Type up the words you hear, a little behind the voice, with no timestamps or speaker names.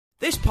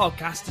This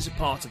podcast is a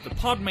part of the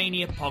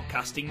Podmania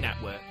Podcasting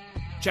Network.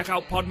 Check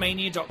out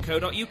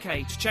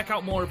podmania.co.uk to check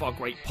out more of our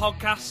great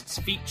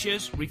podcasts,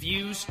 features,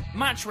 reviews,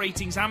 match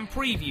ratings and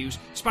previews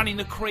spanning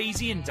the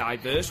crazy and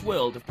diverse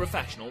world of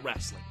professional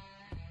wrestling.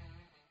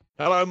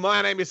 Hello,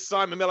 my name is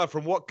Simon Miller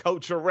from What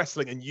Culture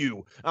Wrestling, and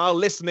you are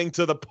listening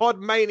to the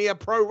Podmania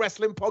Pro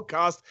Wrestling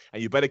Podcast,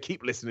 and you better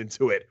keep listening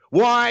to it.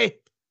 Why?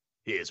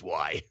 Here's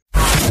why.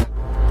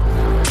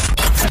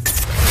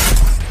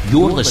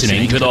 You're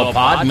listening to the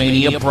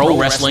Podmania Pro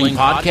Wrestling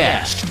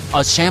Podcast,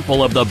 a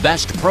sample of the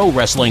best pro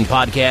wrestling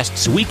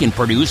podcasts we can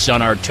produce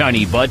on our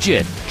tiny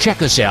budget.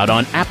 Check us out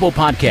on Apple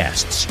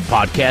Podcasts,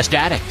 Podcast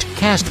Addict,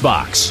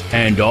 CastBox,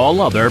 and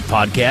all other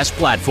podcast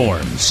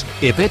platforms.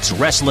 If it's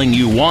wrestling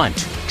you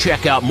want,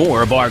 check out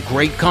more of our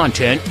great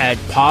content at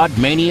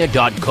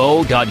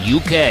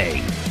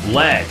podmania.co.uk.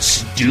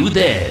 Let's do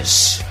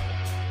this.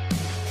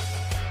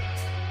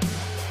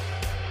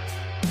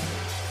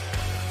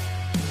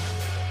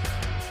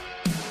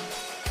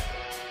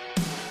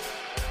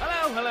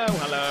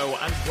 Hello,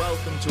 and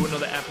welcome to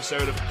another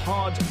episode of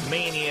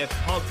Podmania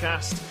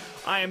Podcast.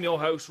 I am your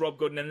host, Rob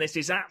Gooden, and this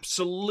is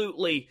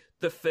absolutely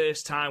the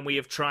first time we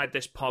have tried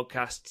this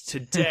podcast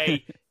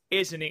today,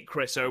 isn't it,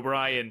 Chris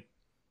O'Brien?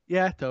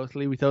 Yeah,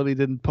 totally. We totally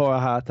didn't pour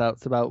our heart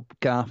out about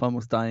Garth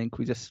almost dying.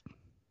 We just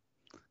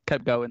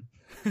kept going.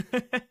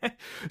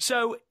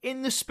 So,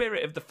 in the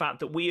spirit of the fact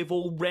that we have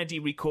already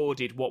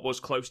recorded what was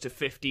close to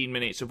 15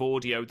 minutes of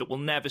audio that will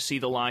never see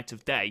the light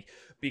of day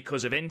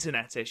because of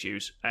internet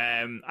issues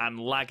and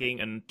lagging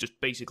and just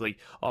basically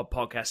our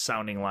podcast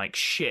sounding like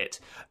shit,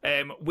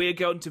 we're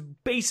going to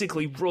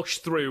basically rush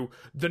through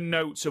the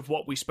notes of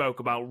what we spoke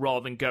about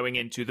rather than going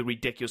into the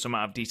ridiculous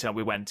amount of detail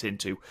we went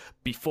into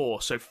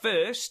before. So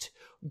first,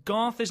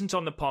 Garth isn't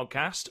on the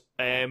podcast.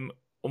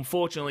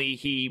 Unfortunately,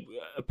 he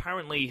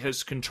apparently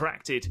has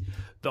contracted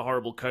the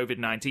horrible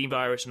COVID-19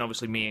 virus, and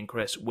obviously me and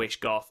Chris wish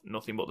Garth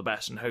nothing but the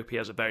best and hope he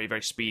has a very,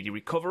 very speedy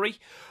recovery.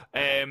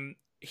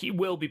 He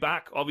will be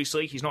back,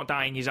 obviously. He's not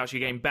dying, he's actually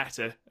getting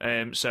better,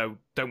 so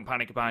don't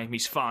panic about him,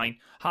 he's fine.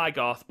 Hi,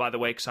 Garth, by the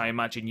way, because I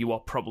imagine you are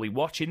probably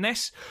watching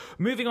this.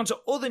 Moving on to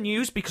other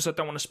news, because I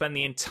don't want to spend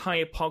the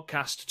entire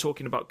podcast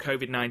talking about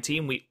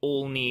COVID-19. We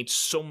all need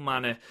some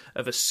manner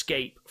of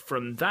escape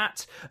from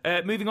that.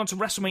 Moving on to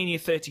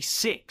WrestleMania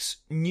 36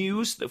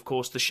 news, of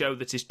course, the show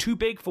that is too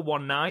big for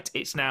one night.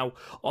 It's now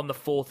on the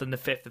 4th and the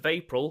 5th of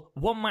April.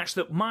 One match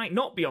that might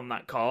not be on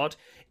that card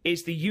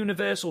is the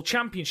Universal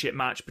Championship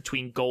match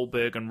between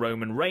Goldberg and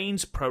Roman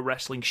Reigns. Pro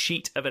Wrestling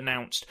Sheet have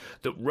announced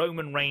that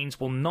Roman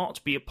Reigns will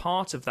not be a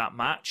part of that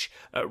match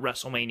at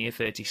WrestleMania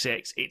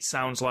 36. It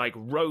sounds like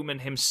Roman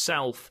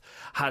himself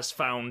has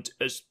thought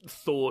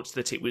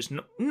that it was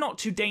not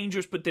too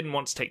dangerous but didn't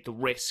want to take the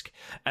risk,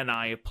 and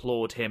I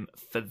applaud him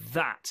for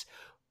that.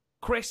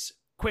 Chris,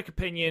 quick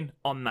opinion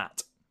on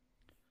that.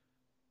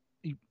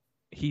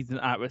 He's an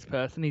at-risk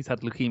person. He's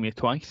had leukemia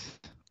twice.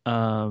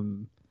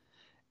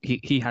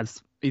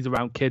 He's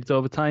around kids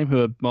all the time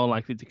who are more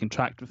likely to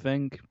contract the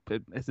thing.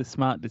 But it's a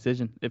smart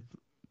decision.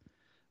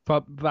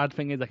 Bad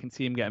thing is I can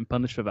see him getting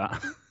punished for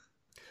that.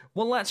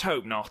 Well, let's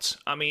hope not.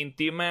 I mean,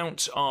 the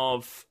amount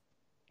of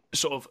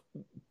sort of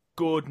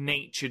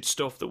good-natured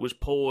stuff that was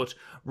poured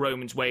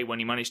Roman's way when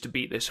he managed to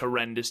beat this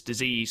horrendous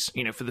disease,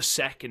 for the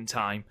second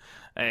time,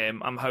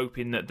 I'm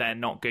hoping that they're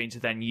not going to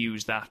then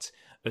use that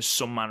as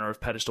some manner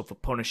of pedestal for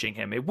punishing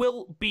him. It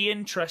will be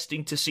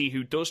interesting to see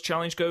who does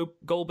challenge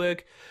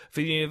Goldberg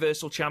for the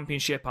Universal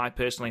Championship. I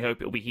personally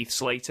hope it'll be Heath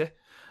Slater,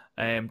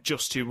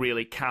 just to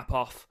really cap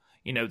off,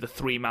 the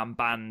three-man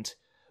band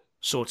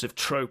sort of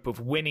trope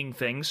of winning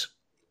things.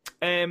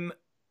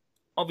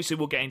 Obviously,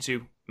 we'll get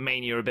into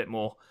Mania a bit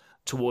more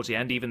towards the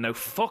end, even though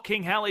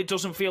fucking hell, it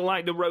doesn't feel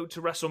like the road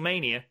to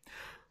WrestleMania.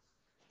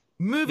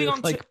 Moving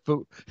on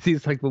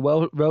seems like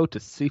the road to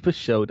Super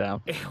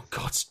Showdown. Oh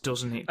God,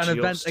 doesn't it? An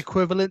event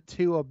equivalent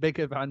to or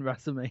bigger than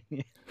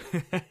WrestleMania.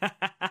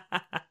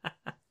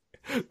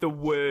 The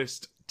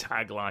worst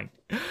tagline.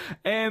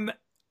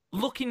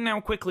 Looking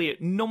now quickly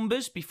at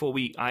numbers before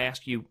I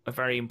ask you a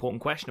very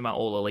important question about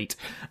All Elite.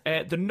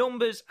 The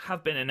numbers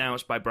have been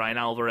announced by Brian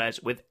Alvarez,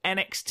 with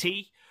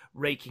NXT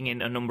raking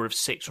in a number of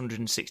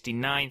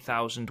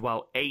 669,000,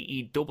 while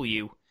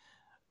AEW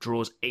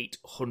draws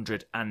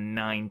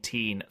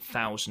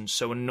 819,000.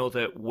 So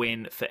another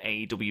win for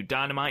AEW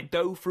Dynamite.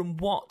 Though from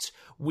what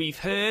we've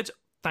heard,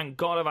 thank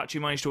God I've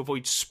actually managed to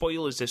avoid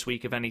spoilers this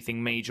week of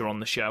anything major on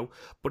the show,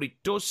 but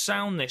it does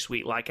sound this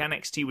week like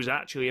NXT was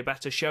actually a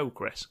better show,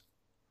 Chris.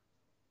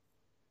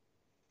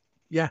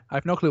 Yeah, I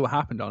have no clue what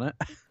happened on it.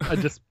 I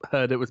just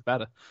heard it was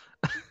better.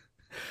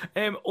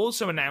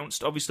 Also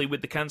announced, obviously,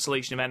 with the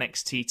cancellation of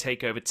NXT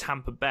TakeOver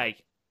Tampa Bay,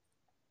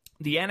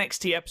 the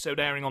NXT episode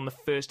airing on the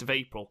 1st of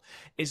April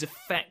is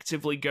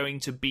effectively going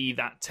to be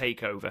that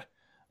takeover.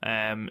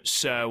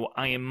 So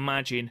I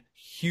imagine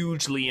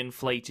hugely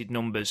inflated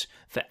numbers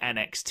for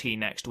NXT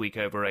next week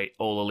over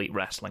All Elite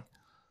Wrestling.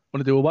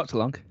 Want to do a watch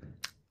along?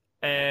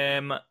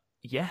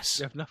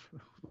 Yes.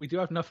 We do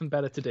have nothing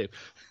better to do.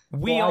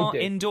 We are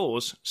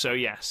indoors, so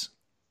yes.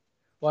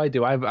 Why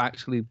do I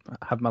actually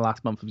have my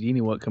last month of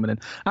uni work coming in?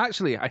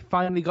 Actually, I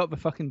finally got the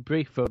fucking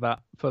brief for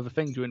the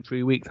thing during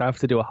 3 weeks. I have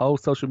to do a whole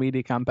social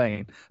media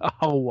campaign, a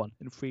whole one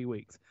in 3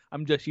 weeks.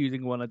 I'm just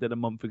using one I did a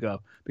month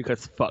ago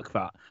because fuck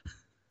that.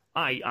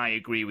 I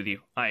agree with you.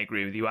 I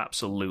agree with you.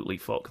 Absolutely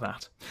fuck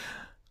that.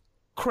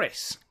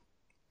 Chris.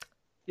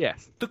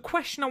 Yes. The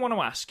question I want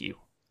to ask you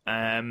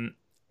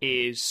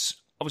is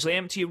obviously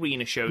empty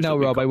arena shows. No,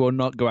 Rob, I will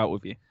not go out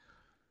with you.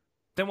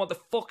 Then what the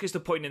fuck is the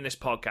point in this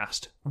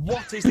podcast?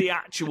 What is the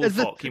actual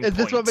fucking point? Is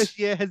this what this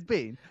year has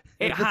been?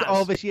 It is has. This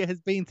all this year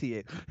has been to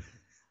you?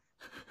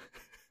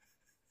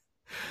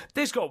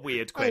 This got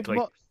weird quickly.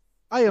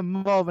 I am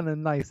more than a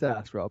nice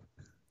ass, Rob.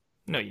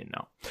 No, you're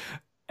not.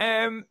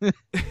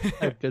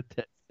 Good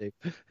tip,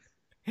 Steve.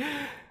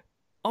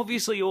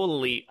 Obviously, All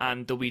Elite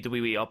and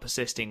WWE are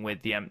persisting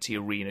with the empty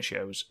arena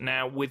shows.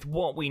 Now, with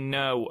what we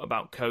know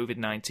about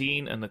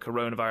COVID-19 and the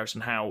coronavirus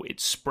and how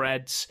it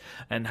spreads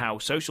and how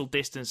social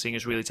distancing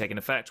has really taken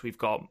effect, we've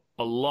got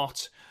a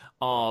lot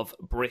of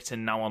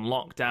Britain now on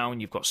lockdown.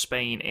 You've got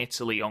Spain,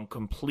 Italy on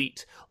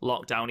complete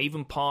lockdown.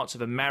 Even parts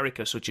of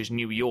America, such as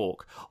New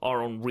York,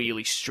 are on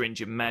really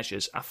stringent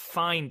measures. I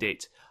find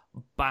it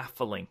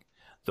baffling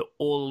that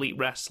All Elite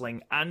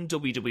Wrestling and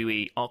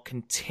WWE are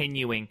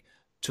continuing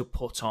to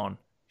put on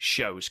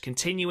shows,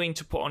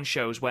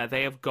 where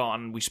they have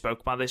gone, we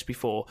spoke about this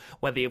before,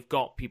 where they have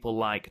got people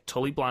like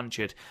Tully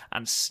Blanchard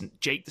and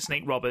Jake the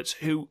Snake Roberts,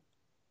 who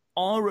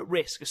are at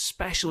risk,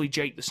 especially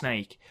Jake the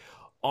Snake,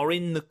 are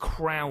in the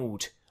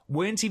crowd,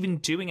 weren't even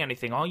doing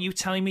anything. Are you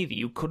telling me that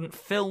you couldn't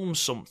film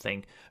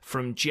something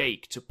from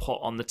Jake to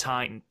put on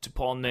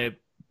the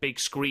big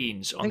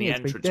screens on the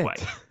entranceway?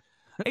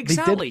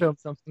 Exactly. They did film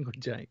something with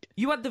Jake.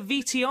 You had the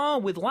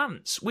VTR with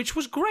Lance, which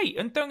was great,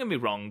 and don't get me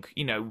wrong,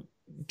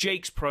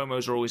 Jake's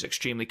promos are always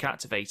extremely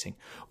captivating,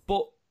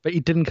 but he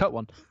didn't cut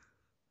one.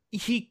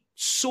 He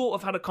sort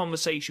of had a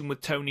conversation with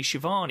Tony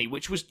Schiavone,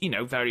 which was,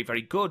 very,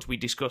 very good. We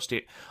discussed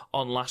it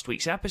on last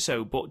week's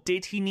episode, but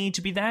did he need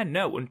to be there?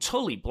 No, and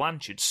Tully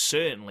Blanchard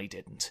certainly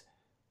didn't.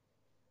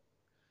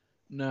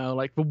 No,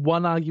 the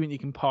one argument you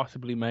can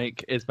possibly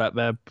make is that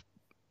they're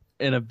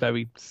in a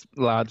very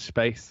large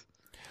space,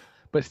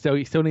 but still,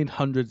 you still need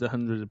hundreds and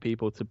hundreds of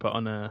people to put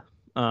on a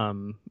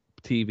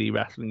TV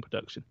wrestling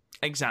production.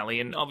 Exactly,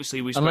 and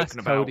obviously we've Unless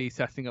spoken about Cody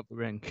setting up the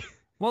ring.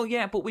 Well,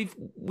 yeah, but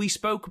we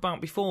spoke about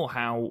before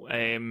how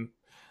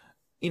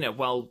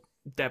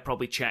they're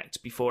probably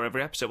checked before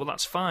every episode. Well,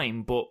 that's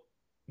fine, but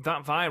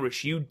that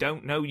virus you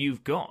don't know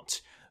you've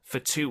got for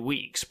 2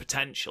 weeks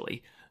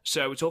potentially.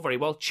 So it's all very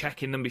well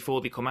checking them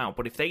before they come out,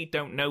 but if they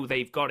don't know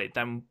they've got it,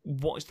 then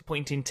what is the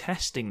point in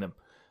testing them?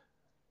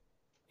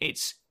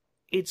 It's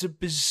a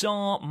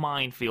bizarre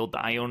minefield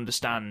that I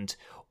understand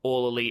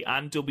All Elite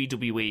and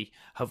WWE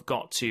have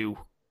got to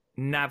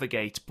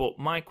navigate, but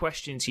my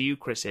question to you,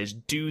 Chris, is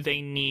do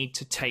they need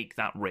to take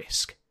that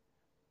risk?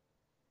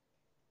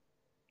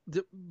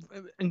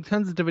 In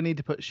terms of do we need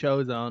to put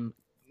shows on,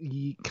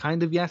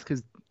 kind of yes,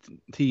 because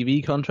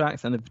TV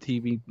contracts and if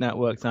TV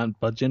networks aren't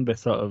budging, they're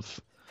sort of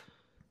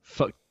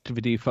fucked if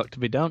we do, fucked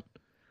if we don't.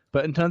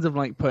 But in terms of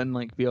putting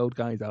the old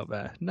guys out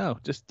there, no,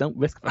 just don't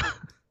risk that.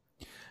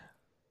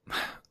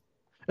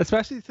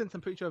 Especially since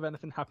I'm pretty sure if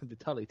anything happened to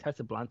Tully,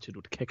 Tessa Blanchard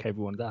would kick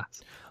everyone's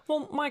ass.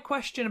 Well, my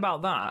question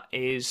about that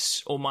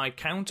is, or my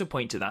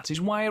counterpoint to that is,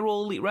 why are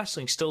All Elite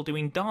Wrestling still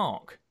doing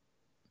dark?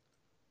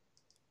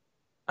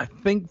 I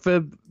think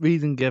the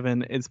reason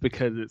given is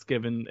because it's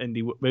given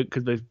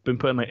because they've been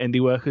putting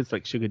indie workers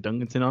like Sugar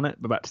Duncanson on it,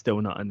 but that's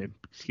still not an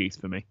excuse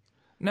for me.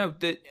 No,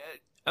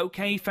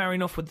 okay, fair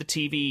enough with the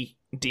TV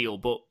deal,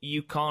 but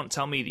you can't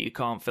tell me that you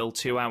can't fill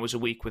 2 hours a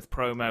week with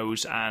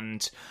promos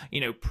and,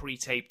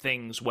 pre-tape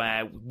things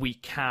where we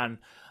can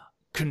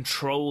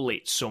control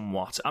it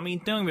somewhat. I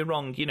mean, don't get me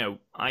wrong,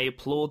 I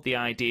applaud the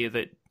idea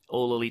that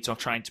All Elite are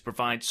trying to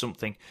provide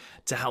something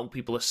to help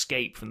people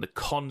escape from the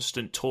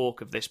constant talk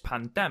of this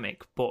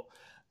pandemic, but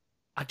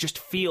I just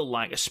feel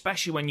like,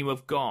 especially when you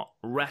have got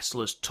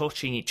wrestlers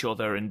touching each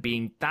other and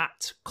being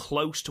that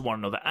close to one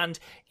another and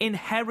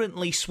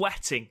inherently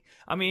sweating.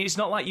 I mean, it's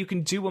not like you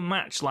can do a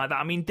match like that.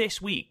 I mean,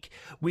 this week,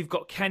 we've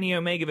got Kenny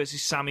Omega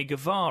versus Sammy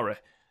Guevara.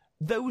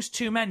 Those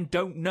two men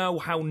don't know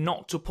how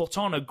not to put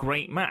on a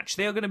great match.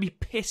 They are going to be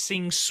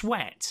pissing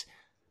sweat.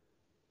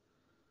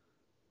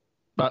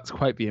 That's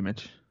quite the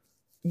image.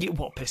 Yeah,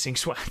 what, pissing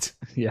sweat?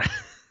 Yeah.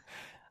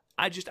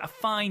 I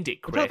find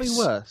it, Chris. Would that be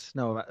worse?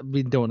 No,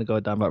 we don't want to go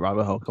down that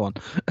rabbit hole. Go on.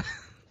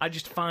 I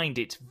just find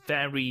it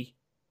very,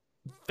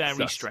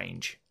 very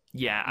strange.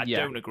 Yeah, I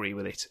don't agree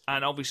with it.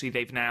 And obviously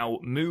they've now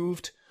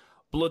moved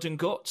Blood and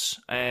Guts.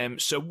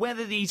 So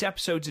whether these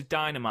episodes of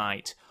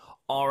Dynamite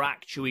are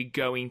actually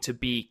going to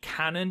be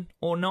canon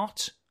or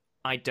not,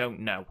 I don't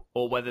know.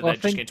 Or whether they're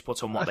just going to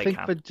put on what they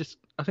can.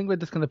 I think we're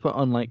just going to put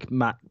on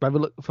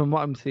from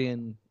what I'm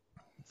seeing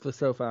for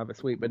so far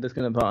this week, we're just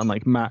going to put on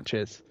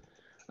matches.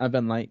 And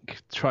then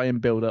try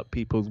and build up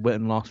people's win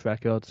and loss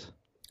records,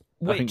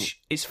 which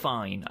is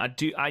fine. I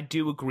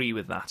do agree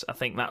with that. I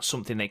think that's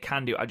something they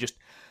can do.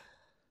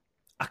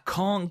 I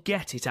can't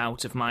get it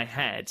out of my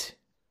head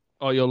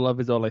Oh, your love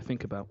is all I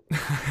think about.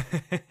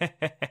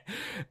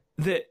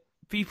 That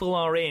people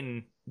are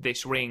in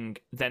this ring,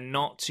 they're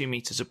not 2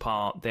 meters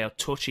apart, they are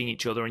touching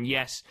each other, and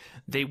yes,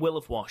 they will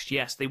have washed,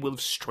 yes, they will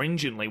have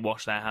stringently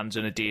washed their hands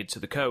and adhered to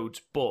the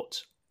codes,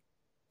 but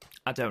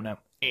I don't know.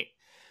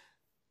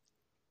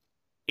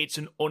 It's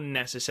an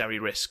unnecessary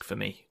risk for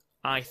me.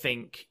 I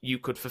think you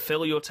could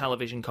fulfill your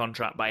television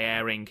contract by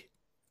airing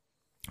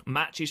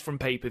matches from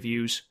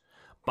pay-per-views,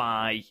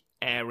 by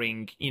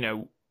airing,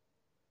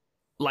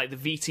 like the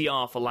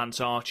VTR for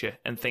Lance Archer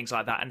and things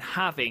like that, and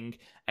having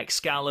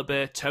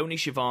Excalibur, Tony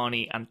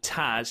Schiavone, and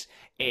Taz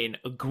in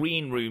a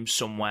green room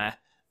somewhere,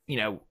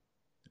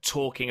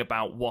 talking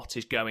about what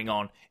is going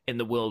on in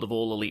the world of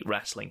All Elite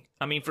Wrestling.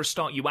 I mean, for a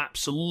start, you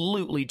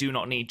absolutely do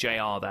not need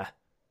JR there.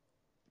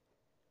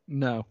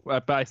 No,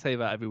 but I say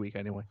that every week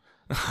anyway.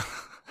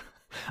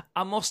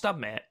 I must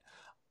admit,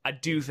 I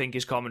do think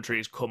his commentary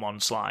has come on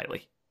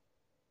slightly.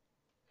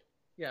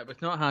 Yeah, but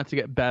it's not hard to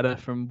get better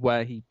from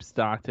where he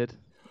started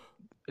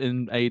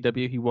in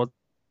AEW. He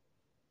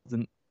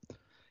wasn't.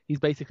 He's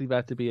basically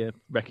there to be a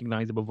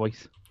recognizable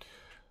voice.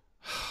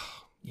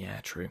 Yeah,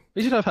 true.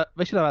 They should have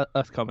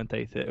us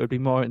commentate it. It would be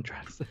more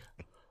interesting.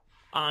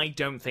 I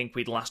don't think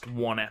we'd last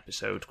one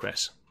episode,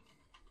 Chris.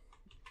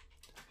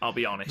 I'll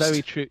be honest.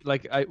 Very true.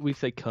 Like, we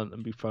say cunt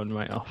and be thrown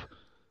right off.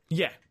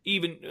 Yeah,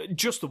 even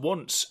just the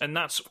once, and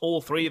that's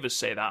all three of us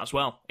say that as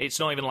well. It's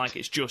not even like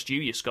it's just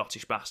you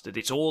Scottish bastard.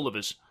 It's all of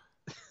us.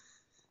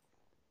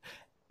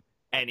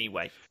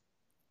 Anyway,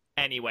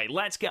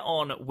 let's get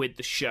on with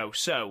the show.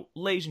 So,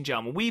 ladies and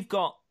gentlemen, we've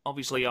got,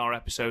 obviously, our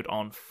episode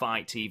on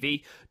Fight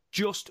TV.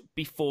 Just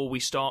before we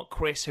start,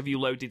 Chris, have you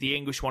loaded the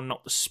English one,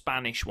 not the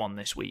Spanish one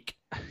this week?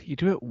 You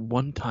do it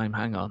one time,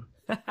 hang on.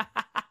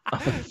 Oh,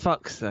 for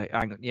fuck's sake.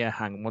 Hang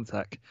on, 1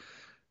 sec.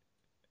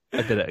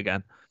 I did it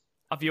again.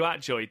 Have you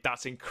actually?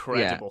 That's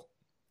incredible.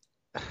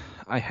 Yeah.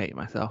 I hate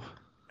myself.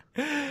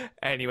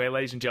 Anyway,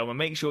 ladies and gentlemen,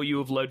 make sure you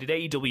have loaded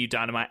AEW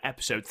Dynamite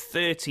episode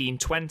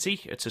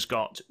 1320. It has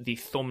got the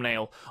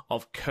thumbnail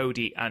of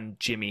Cody and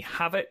Jimmy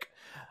Havoc.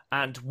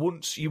 And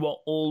once you are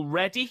all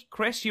ready,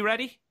 Chris, you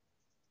ready?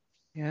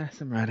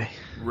 Yes, I'm ready.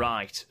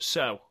 Right,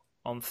 so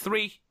on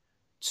 3,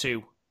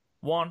 2,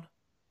 1,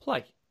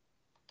 play.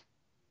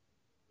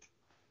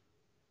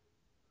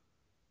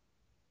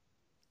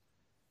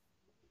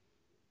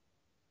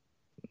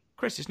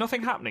 Chris, is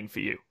nothing happening for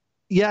you?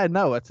 Yeah,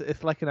 no,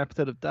 it's like an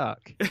episode of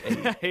Dark.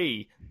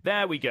 Hey,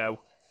 there we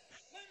go.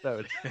 There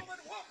it is.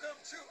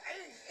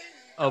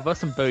 Oh, that's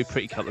some very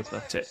pretty colours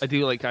though. I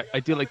do like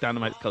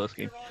Dynamite's colour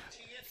scheme.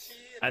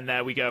 And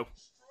there we go.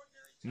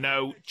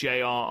 No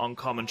JR on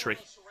commentary.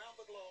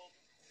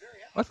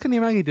 What's Kenny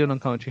Omega doing on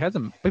commentary?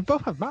 We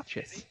both have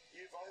matches.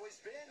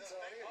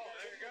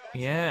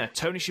 Yeah,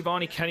 Tony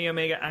Schiavone, Kenny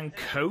Omega, and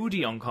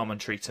Cody on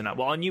commentary tonight.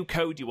 Well, I knew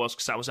Cody was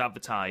because that was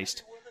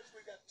advertised.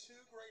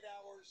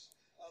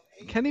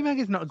 Kenny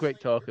Omega's not a great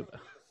talker,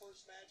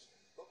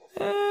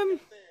 though.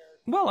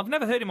 Well, I've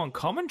never heard him on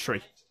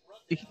commentary.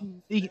 He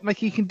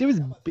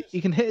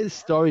can hit his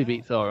story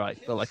beats all right,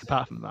 but like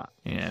apart from that,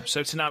 yeah.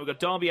 So tonight we've got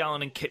Darby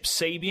Allin and Kip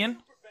Sabian.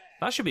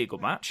 That should be a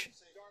good match.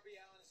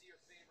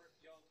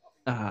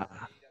 That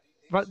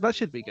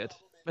should be good.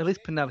 At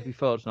least Penelope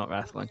Ford's not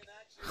wrestling.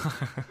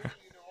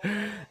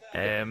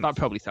 That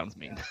probably sounds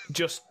mean.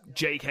 Just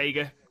Jake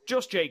Hager.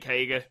 Jake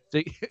Hager.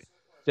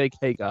 Jake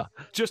Hager.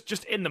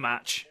 Just in the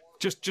match.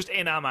 Just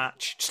in our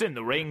match. Just in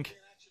the ring.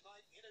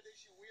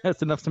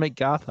 That's enough to make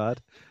Garth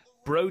hard.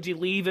 Brody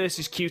Lee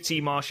versus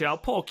QT Marshall.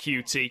 Poor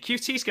QT.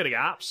 QT's going to get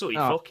absolutely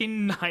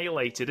fucking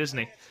annihilated, isn't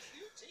he?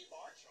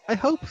 I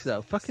hope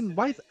so. Fucking,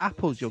 why is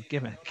apples your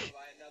gimmick?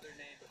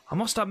 I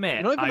must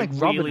admit, I like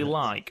really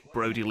like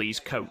Brody Lee's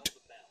coat.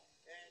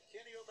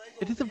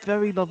 It is a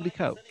very lovely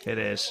coat. It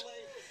is.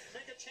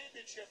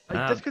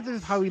 Just because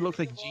of how he looks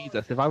like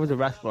Jesus. If I was a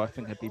wrestler, I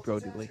think I'd be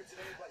Brody Lee.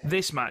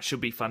 This match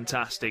should be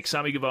fantastic.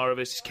 Sammy Guevara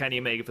versus Kenny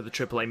Omega for the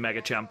AAA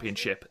Mega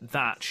Championship.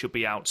 That should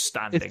be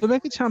outstanding. Is the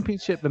Mega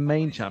Championship the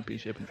main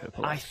championship in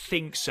AAA? I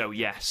think so,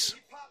 yes.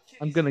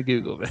 I'm going to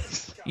Google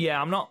this.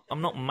 Yeah, I'm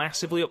not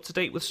massively up to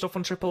date with stuff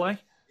on AAA.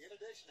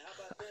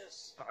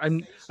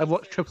 I've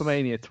watched Triple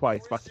Mania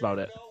twice, that's about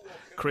it.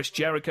 Chris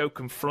Jericho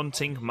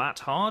confronting Matt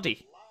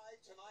Hardy.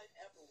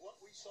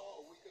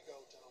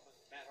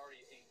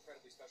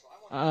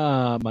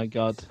 Oh my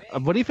god.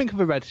 What do you think of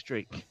a red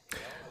streak?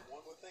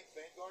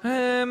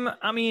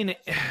 I mean,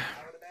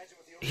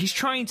 he's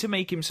trying to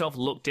make himself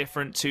look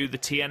different to the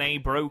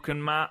TNA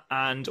broken Matt,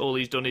 and all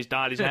he's done is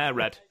dyed his hair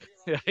red.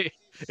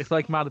 It's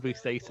like Malibu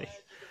Stacy.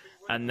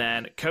 And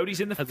then Cody's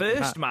in the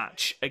first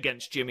match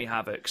against Jimmy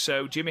Havoc,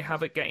 so Jimmy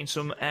Havoc getting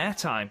some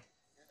airtime.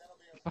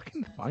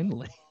 Fucking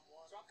finally.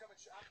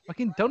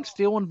 Fucking don't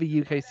steal one of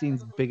the UK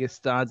scene's biggest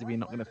stars if you're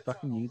not going to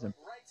fucking use them.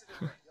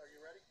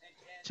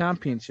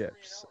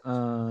 Championships.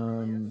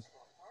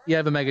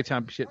 Yeah, the Mega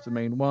Championship's the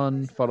main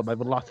one, followed by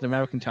the Latin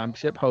American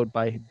Championship, held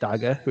by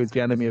Dagger, who is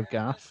the enemy of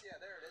Garth.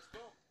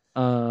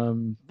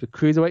 The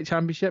Cruiserweight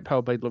Championship,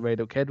 held by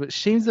Laredo Kid,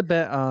 which seems a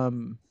bit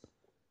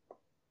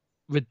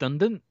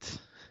redundant,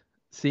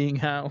 seeing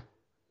how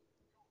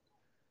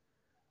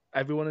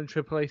everyone in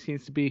AAA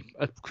seems to be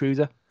a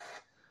cruiser.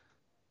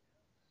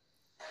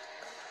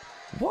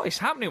 What is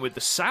happening with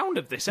the sound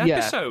of this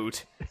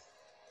episode?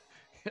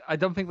 I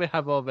don't think they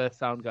have all their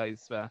sound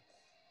guys there.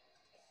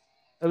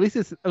 At least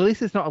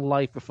it's not a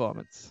live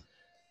performance.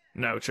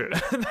 No, true.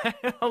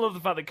 I love the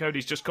fact that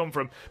Cody's just come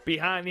from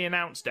behind the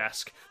announce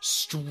desk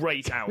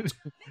straight out.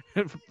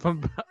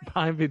 From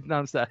behind the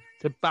announce desk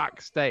to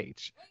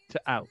backstage to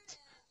out.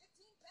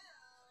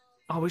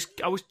 I was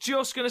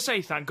just going to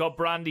say, thank God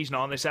Brandy's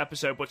not on this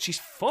episode, but she's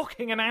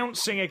fucking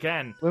announcing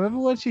again. Remember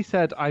when she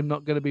said, I'm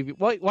not going to be...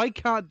 Why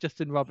can't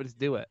Justin Roberts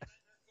do it?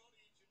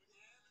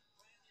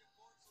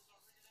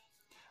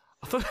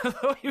 I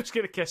thought he was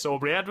going to kiss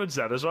Aubrey Edwards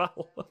then as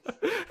well.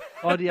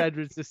 Aubrey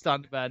Edwards just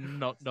stand there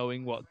not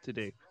knowing what to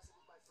do.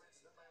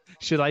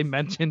 Should I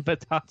mention the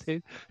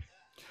tattoo?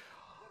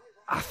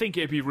 I think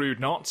it'd be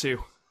rude not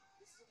to.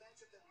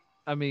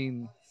 I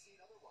mean...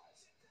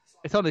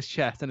 It's on his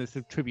chest, and it's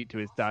a tribute to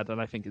his dad,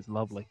 and I think it's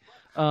lovely.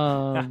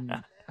 What's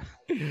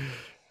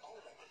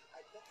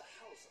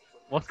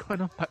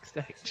going on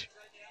backstage?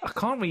 I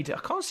can't read it.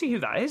 I can't see who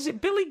that is. Is it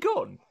Billy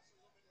Gunn?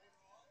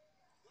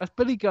 That's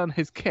Billy Gunn,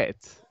 his kid.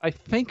 I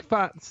think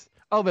that's...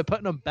 Oh, they're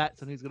putting on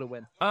bets on who's going to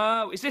win.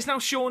 Oh, is this now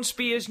Sean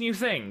Spears' new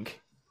thing?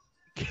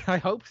 I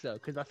hope so,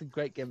 because that's a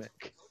great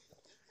gimmick.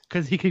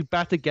 Because he could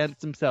bet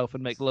against himself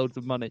and make loads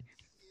of money.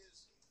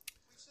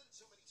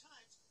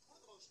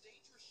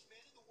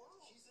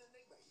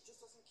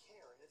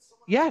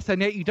 Yes,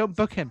 and yet you don't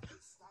book him.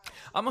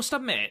 I must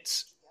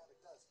admit,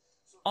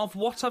 of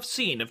what I've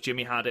seen of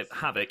Jimmy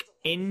Havoc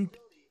in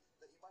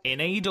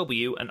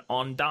AEW and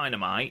on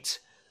Dynamite,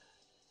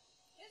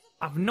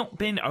 I've not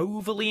been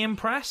overly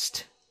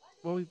impressed.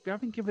 Well, we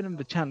haven't given him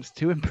the chance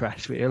to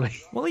impress, really.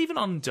 Well, even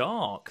on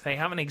Dark, they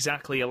haven't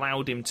exactly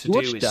allowed him to do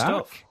his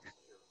stuff.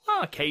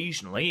 Well,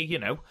 occasionally, you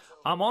know.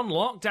 I'm on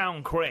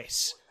lockdown,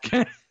 Chris.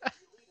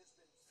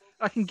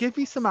 I can give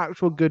you some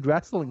actual good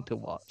wrestling to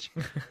watch.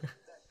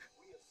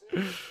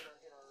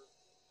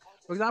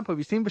 For example, have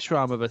you seen the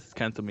Shrama versus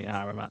Kenta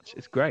Miyahara match?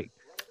 It's great.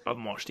 I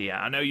haven't watched it yet.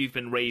 I know you've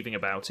been raving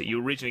about it.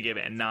 You originally gave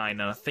it a 9,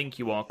 and I think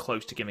you are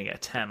close to giving it a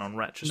 10 on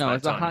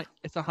retrospect. No,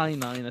 it's a high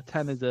 9. A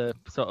 10 is a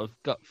sort of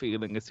gut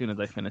feeling as soon as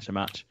I finish a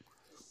match.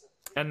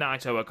 And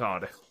Naito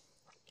Okada.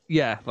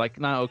 Yeah, like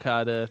Naito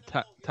Okada,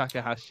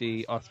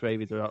 Takahashi, Ospreay,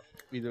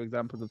 these are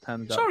examples of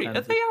 10s. Sorry, are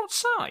they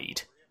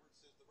outside?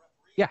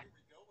 Yeah.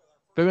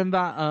 They're in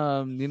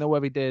that, you know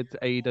where we did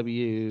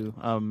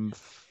AEW,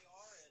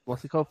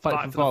 what's it called?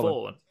 Fight for the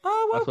Fallen.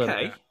 Oh,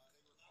 okay.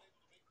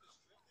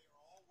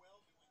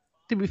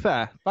 To be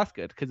fair, that's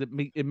good, because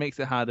it makes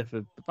it harder for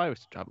the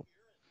virus to travel.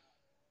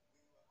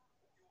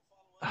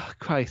 Oh,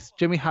 Christ,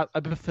 I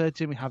prefer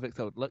Jimmy Havoc's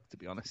old look, to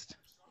be honest.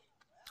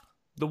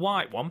 The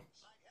white one?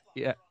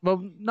 Yeah.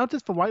 Well, not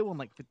just the white one,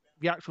 like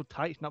the actual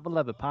tights, not the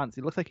leather pants.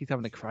 He looks like he's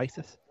having a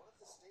crisis.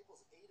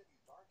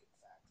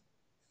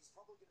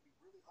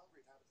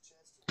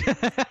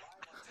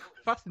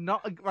 That's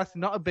not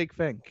a big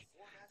thing.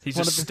 He's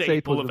a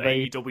staple of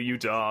AEW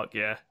Dark,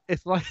 yeah.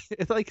 It's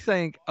like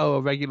saying, oh,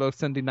 a regular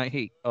Sunday Night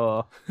Heat,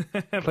 or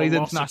plays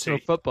international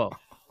football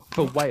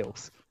for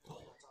Wales.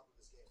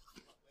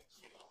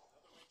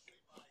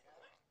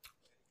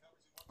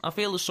 I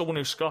feel as someone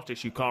who's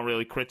Scottish, you can't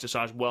really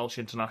criticise Welsh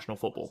international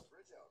football.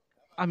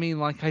 I mean,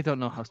 like, I don't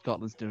know how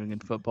Scotland's doing in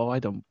football. I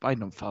don't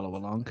follow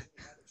along.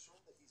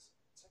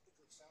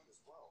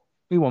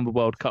 We won the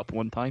World Cup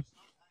one time,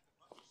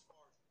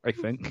 I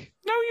think.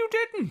 No, you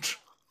didn't.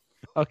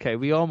 Okay,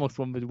 we almost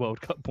won the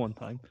World Cup one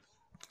time.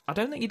 I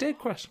don't think you did,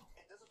 Chris.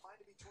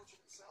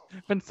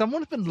 But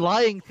someone's been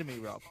lying to me,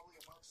 Rob.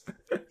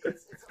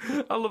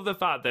 I love the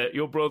fact that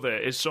your brother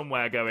is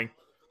somewhere going,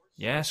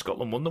 yeah,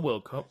 Scotland won the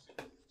World Cup.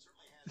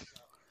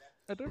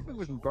 I don't think it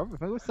was my brother. I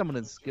think it was someone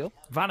in skill.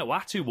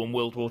 Vanuatu won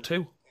World War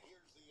II.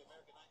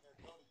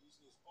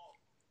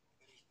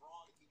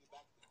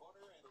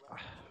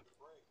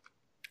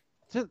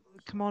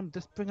 Come on,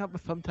 just bring up the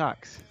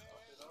thumbtacks.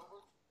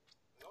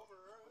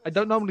 I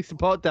don't normally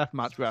support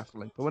deathmatch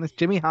wrestling, but when it's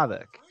Jimmy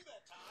Havoc,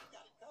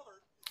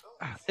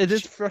 it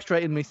is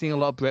frustrating me seeing a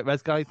lot of Brit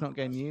Res guys not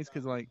getting used,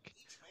 because, like,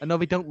 I know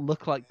they don't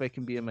look like they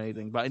can be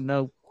amazing, but I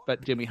know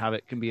that Jimmy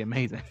Havoc can be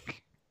amazing.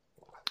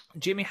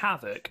 Jimmy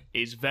Havoc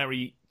is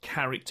very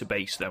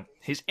character-based, though.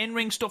 His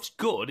in-ring stuff's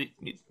good.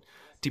 It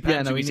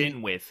depends who he's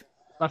in with.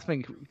 I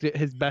think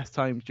his best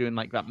times during,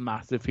 like, that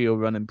massive heel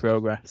run in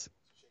Progress.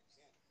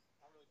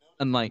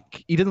 And,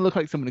 like, he didn't look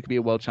like someone who could be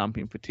a world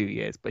champion for 2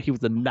 years, but he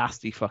was a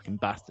nasty fucking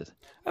bastard.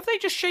 Have they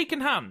just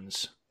shaken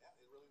hands?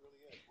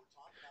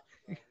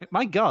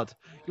 My God.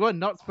 You are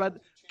not spread...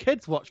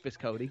 Kids watch this,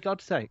 Cody.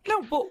 God's sake.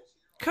 No, but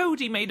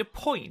Cody made a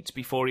point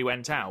before he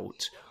went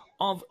out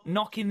of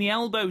knocking the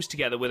elbows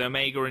together with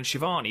Omega and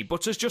Shivani,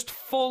 but as just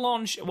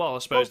full-on... Well, I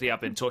suppose they have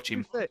been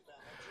touching.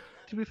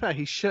 To be fair,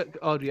 he shook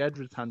Audrey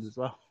Edwards' hand as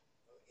well.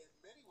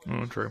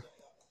 Oh, true.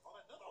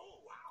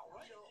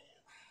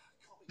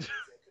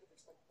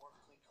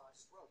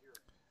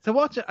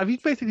 So have you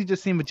basically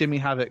just seen the Jimmy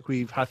Havoc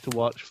we've had to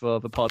watch for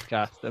the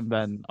podcast and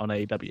then on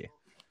AEW?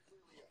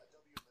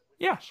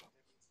 Yes.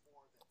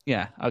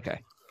 Yeah,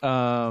 okay.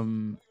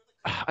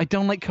 I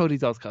don't like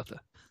Cody's Ozcutter.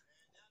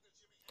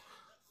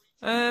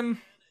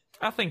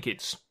 I think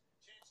it's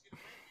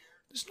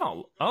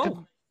not.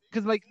 Oh,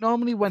 because like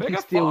normally when he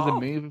Figure steals a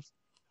four. move,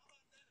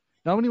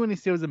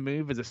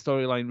 there's a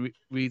storyline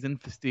reason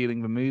for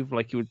stealing the move,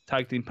 like he would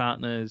tag team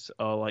partners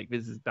or like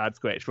this is his dad's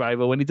greatest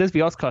rival. When he does the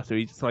Ozcutter,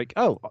 he's just like,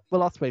 oh,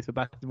 well, Ospreay's the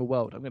best in the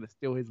world. I'm going to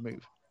steal his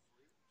move.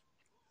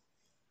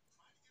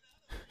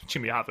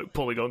 Jimmy Havoc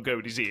pulling on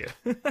Cody's ear.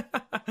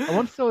 I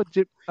once saw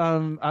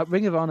at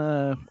Ring of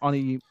Honor on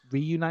a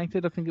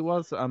Reunited, I think it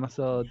was. I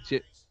saw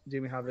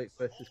Jimmy Havoc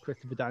versus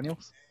Christopher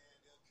Daniels,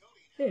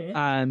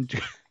 and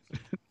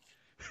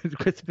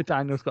Christopher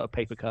Daniels got a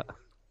paper cut.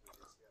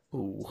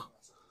 Ooh.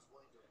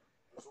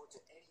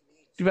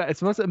 It's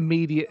the most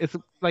immediate. It's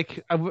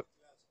like I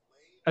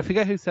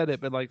forget who said it,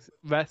 but like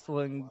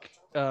wrestling,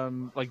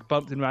 like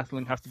bumps in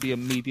wrestling have to be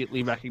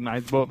immediately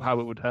recognizable of how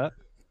it would hurt.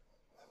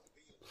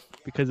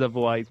 Because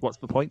otherwise, what's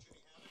the point?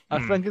 I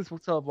think it's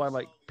sort of why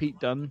like Pete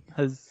Dunne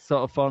has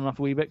sort of fallen off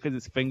a wee bit because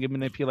it's finger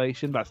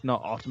manipulation. That's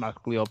not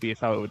automatically obvious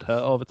how it would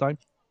hurt all the time.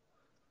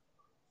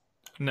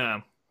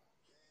 No.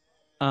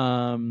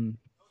 I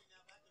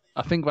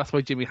think that's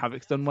why Jimmy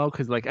Havoc's done well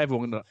because like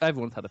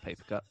everyone's had a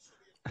paper cut.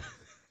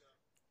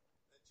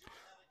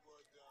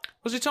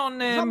 Was it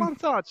on? Is that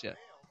montage yet?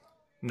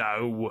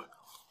 No.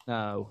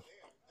 No.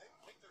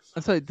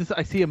 I'm sorry.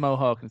 I see a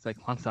mohawk and it's like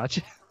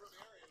montage.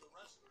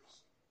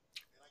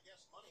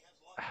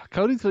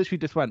 Cody's literally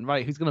just went,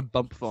 right, who's going to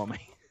bump for me?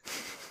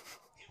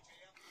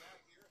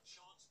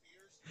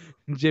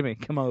 Jimmy,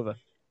 come over.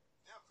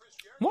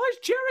 Why is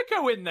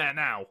Jericho in there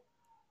now?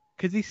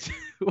 Because he's...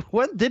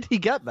 When did he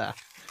get there?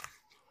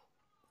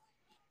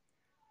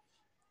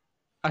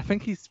 I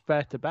think he's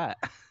spare to bet.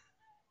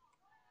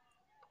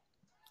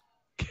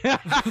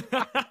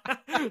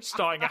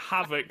 Starting a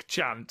Havoc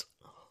chant.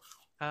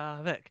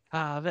 Havoc,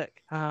 Havoc,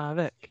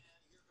 Havoc. To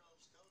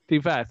be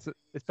fair,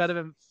 it's better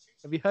than...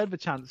 Have you heard the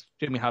chants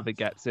Jimmy Havoc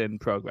gets in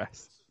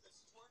Progress?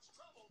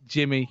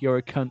 Jimmy, you're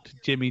a cunt.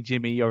 Jimmy,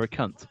 Jimmy, you're a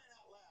cunt.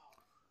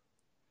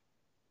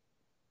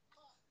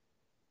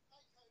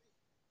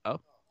 Oh.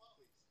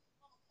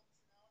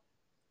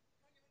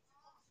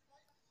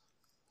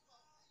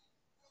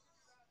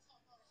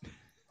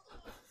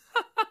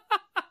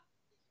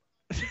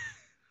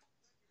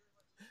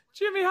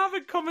 Jimmy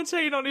Havoc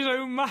commentating on his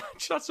own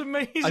match. That's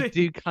amazing. I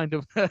do kind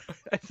of...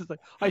 It's just like,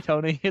 hi,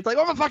 Tony. It's like,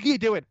 what the fuck are you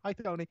doing? Hi,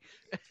 Tony.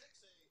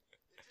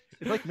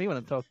 It's like me when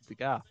I'm talking to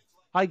Garth.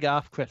 Hi,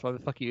 Garth. Chris, why the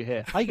fuck are you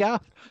here? Hi,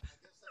 Garth.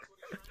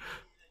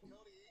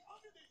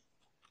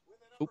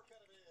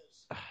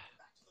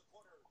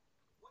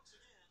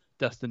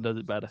 Dustin does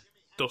it better.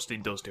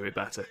 Dustin does do it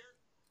better. To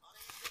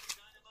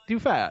be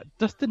fair,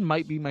 Dustin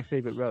might be my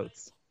favourite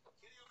Rhodes.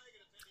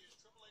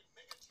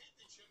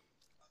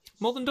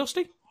 More than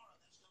Dusty?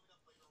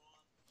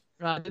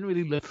 I didn't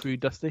really live through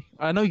Dusty.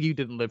 I know you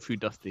didn't live through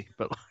Dusty,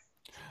 but...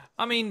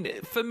 I mean,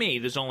 for me,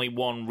 there's only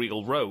one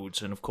real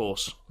Rhodes, and of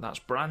course, that's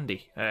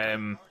Brandy.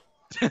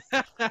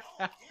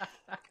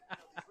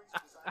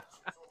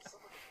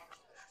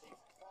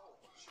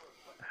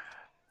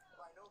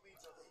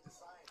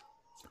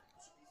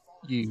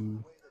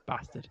 You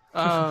bastard.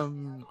 What's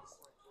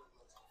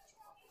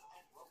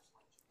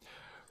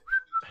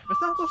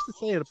that supposed to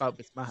say about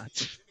this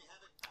match?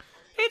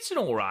 It's an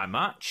alright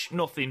match.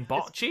 Nothing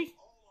botchy.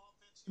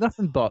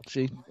 Nothing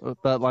botchy,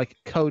 but like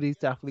Cody's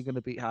definitely going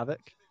to beat Havoc.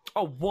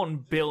 Oh,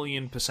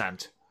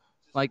 1,000,000,000%.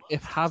 Like,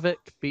 if Havoc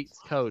beats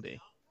Cody,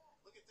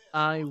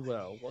 I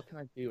will. What can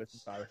I do with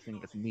embarrassing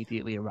that's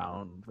immediately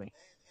around me?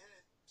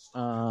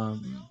 I'll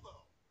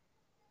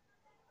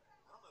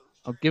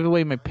give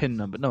away my PIN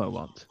number. No, I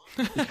won't.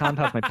 You can't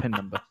have my PIN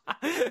number.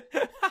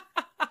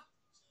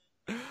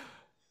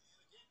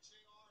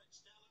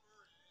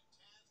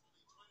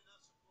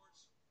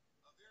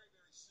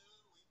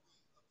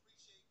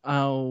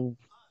 I'll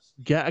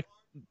get a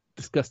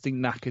disgusting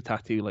knacker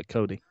tattoo like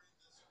Cody.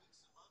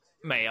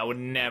 Mate, I would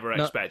never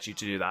expect you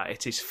to do that.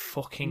 It is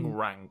fucking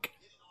rank.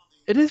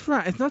 It is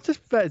right. It's not just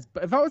fez,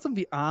 but if that was on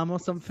the arm or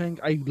something,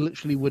 I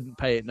literally wouldn't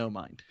pay it no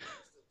mind.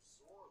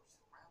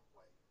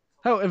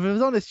 Hell, if it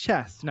was on his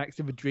chest next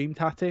to the dream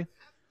tattoo,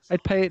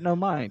 I'd pay it no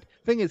mind.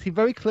 Thing is, he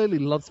very clearly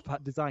loves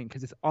that design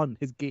because it's on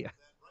his gear.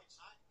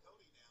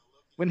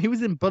 When he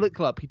was in Bullet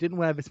Club, he didn't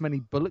wear this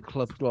many Bullet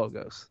Club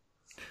logos.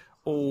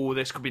 Oh,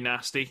 this could be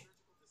nasty.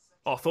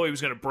 Oh, I thought he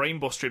was going to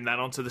brainbuster him then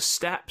onto the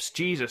steps.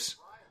 Jesus.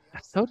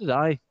 So did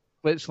I.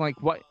 Which,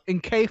 like, what in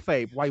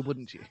kayfabe, why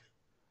wouldn't you?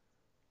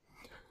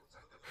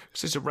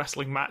 This is a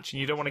wrestling match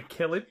and you don't want to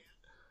kill him?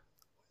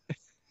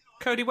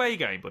 Cody, where are you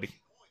going, buddy?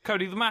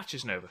 Cody, the match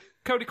isn't over.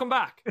 Cody, come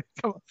back.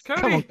 Come on,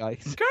 Cody! come on,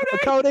 guys. Cody!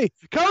 Cody!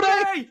 Cody!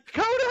 Cody!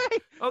 Cody!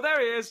 Oh,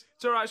 there he is.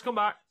 It's all right, he's come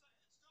back.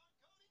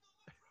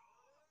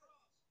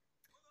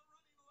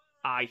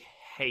 I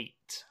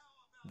hate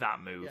that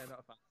move. Yeah,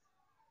 not a fan.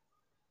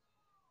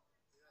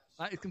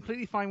 It's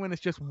completely fine when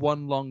it's just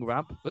one long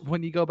ramp, but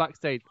when you go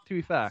backstage, to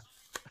be fair,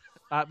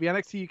 at the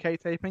NXT UK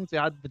tapings, they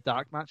had the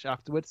dark match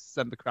afterwards to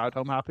send the crowd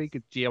home happy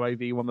because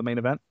GOIV won the main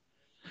event.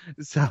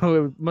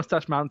 So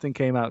Mustache Mountain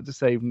came out to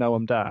save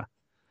Noam Dar.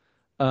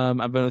 And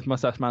then it was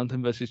Mustache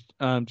Mountain versus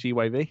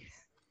GYV.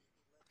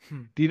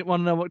 Do you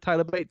want to know what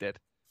Tyler Bate did?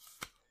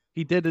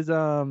 He did his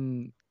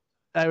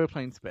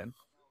aeroplane spin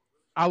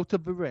out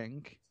of the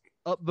ring,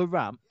 up the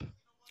ramp,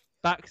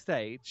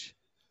 backstage,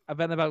 and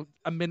then about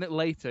a minute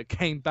later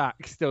came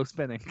back still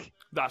spinning.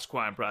 That's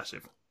quite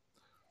impressive.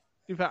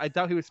 In fact, I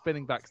doubt he was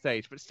spinning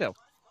backstage, but still.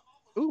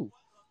 Ooh,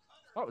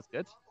 that was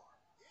good.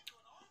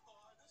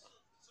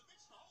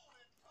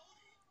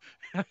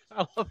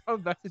 I love how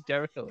invested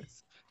Jericho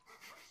is.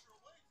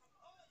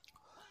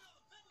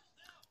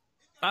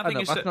 I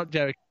think that's not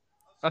Jericho.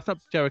 That's not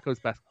Jericho's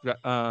best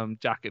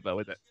jacket, though,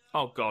 is it?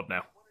 Oh God,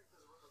 no.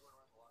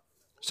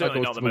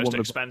 Certainly not the most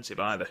expensive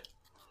either.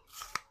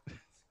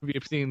 Have you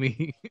seen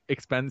the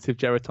expensive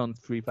Geraton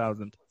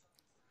 3000?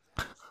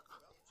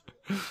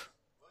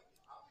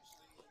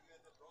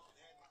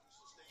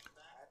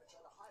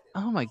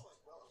 Oh my!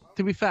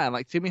 To be fair,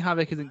 like Jimmy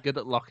Havoc isn't good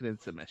at locking in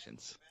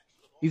submissions.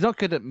 He's not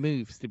good at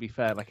moves. To be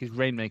fair, like his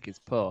Rainmaker's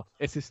poor.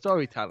 It's his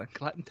storytelling.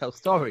 Let him tell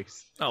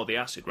stories. Oh, the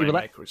Acid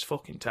Rainmaker is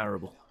fucking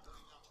terrible.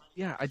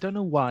 Yeah, I don't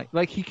know why.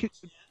 Like he could,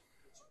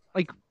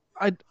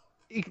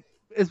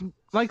 it's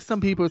like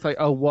some people. It's like,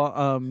 oh,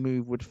 what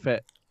move would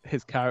fit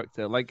his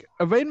character? Like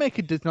a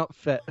Rainmaker does not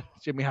fit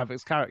Jimmy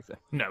Havoc's character.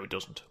 No, it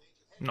doesn't.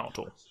 Not at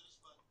all.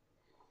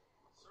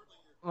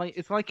 Like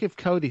it's like if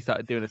Cody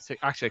started doing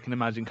actually, I can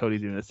imagine Cody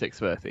doing a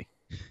 630,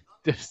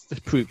 just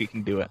to prove he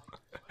can do it.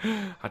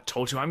 I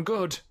told you I'm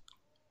good.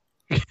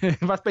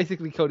 That's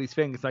basically Cody's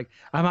thing. It's like,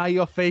 am I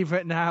your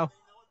favorite now?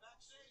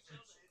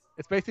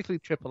 It's basically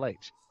Triple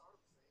H.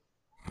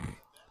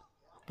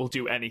 Will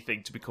do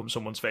anything to become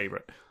someone's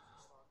favorite.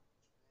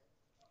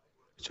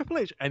 Is Triple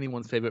H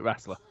anyone's favorite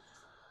wrestler?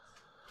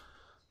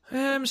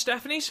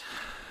 Stephanie's.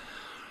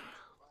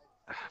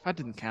 That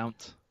didn't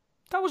count.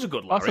 That was a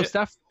good lariat.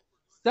 Also,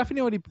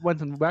 Stephanie already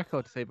went on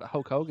record to say that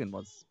Hulk Hogan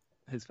was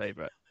his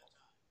favorite.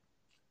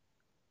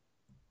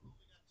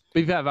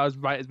 Be fair, that was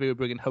right as we were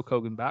bringing Hulk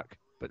Hogan back,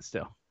 but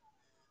still.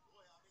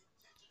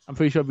 I'm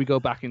pretty sure if we go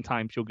back in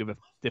time, she'll give a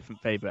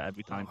different favorite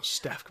every time. Oh,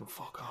 Steph can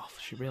fuck off.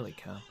 She really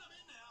can.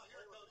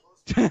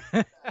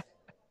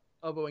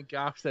 Oh, but when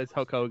Garth says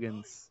Hulk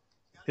Hogan's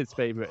his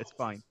favorite, it's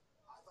fine.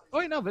 Oh,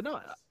 wait, no, they're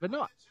not. They're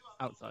not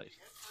outside.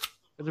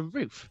 There's a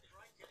roof.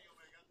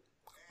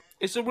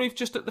 Is the roof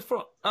just at the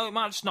front? Oh, it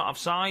might just not have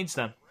sides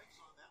then.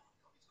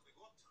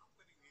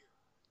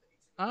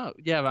 Oh,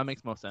 yeah, that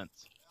makes more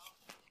sense.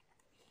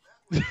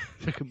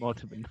 Look at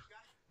Mortimer.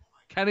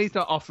 Kenny's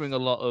not offering a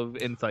lot of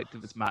insight to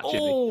this match.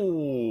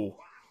 Oh!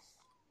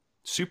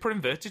 Super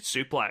inverted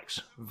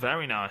suplex.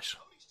 Very nice.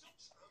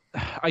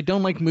 I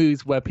don't like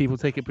moves where people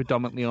take it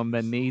predominantly on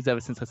their knees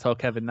ever since I saw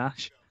Kevin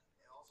Nash.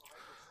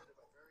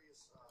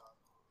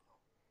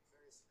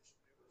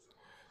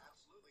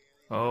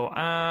 Oh,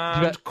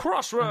 and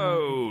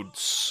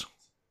Crossroads.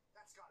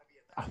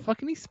 Oh,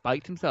 fucking he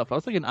spiked himself. That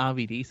was like an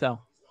RVD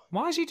cell.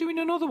 Why is he doing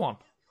another one?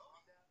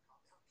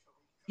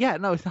 Yeah,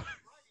 no, it's not.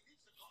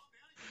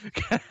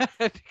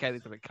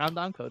 Kenny's like, calm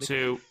down, Cody.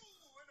 2,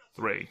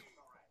 3.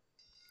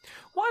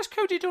 Why has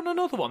Cody done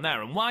another one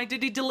there, and why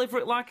did he deliver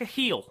it like a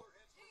heel?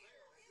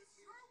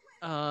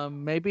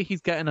 Maybe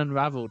he's getting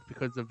unraveled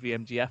because of the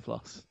MGF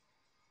loss.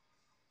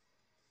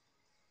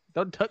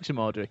 Don't touch him,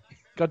 Audrey.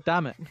 God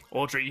damn it.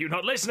 Audrey, you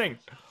not listening?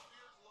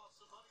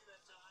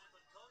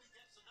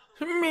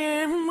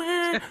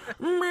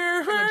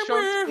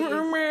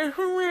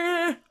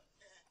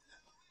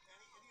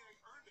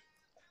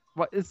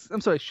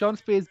 I'm sorry, Sean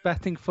Spears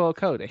betting for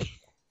Cody.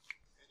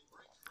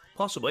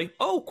 Possibly.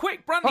 Oh,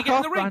 quick, Brandy, get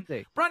in the ring.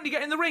 Brandy. Brandy,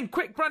 get in the ring.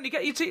 Quick, Brandy,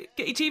 get your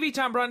TV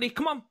time, Brandy.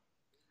 Come on.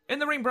 In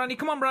the ring, Brandy.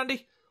 Come on,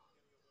 Brandy.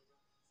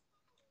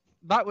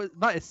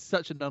 That is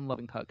such an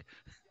unloving hug.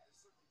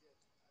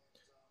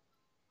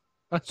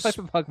 That type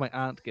of hug my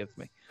aunt gives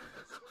me.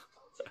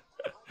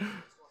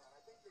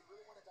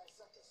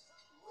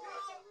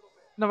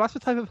 No, that's the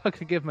type of hug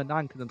I give my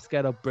nan because I'm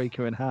scared I'll break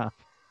her in half.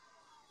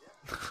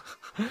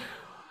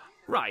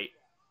 Right.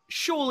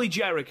 Surely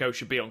Jericho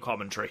should be on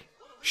commentary.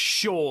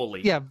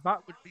 Surely. Yeah,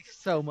 that would be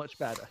so much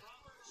better.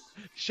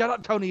 Shut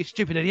up, Tony, you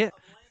stupid idiot.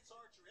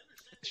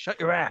 Shut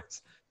your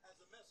ass.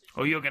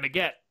 Oh, you're going to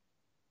get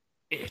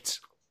it.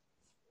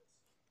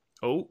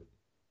 Oh.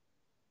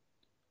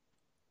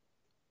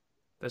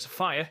 There's a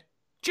fire.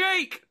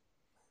 Jake!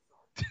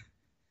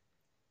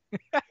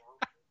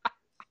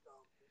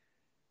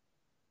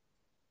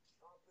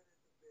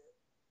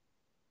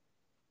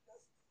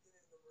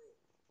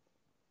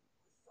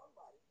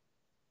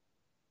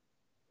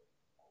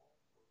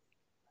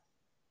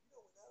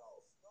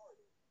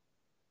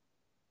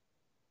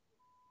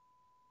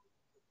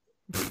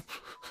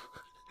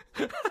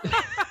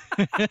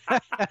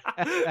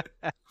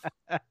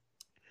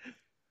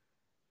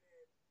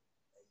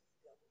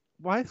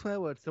 Why is swear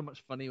words so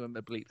much funny when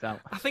they're bleeped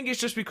out? I think it's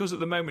just because at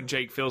the moment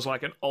Jake feels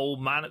like an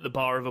old man at the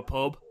bar of a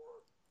pub.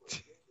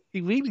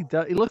 He really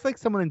does. He looks like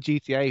someone in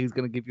GTA who's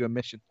going to give you a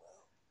mission.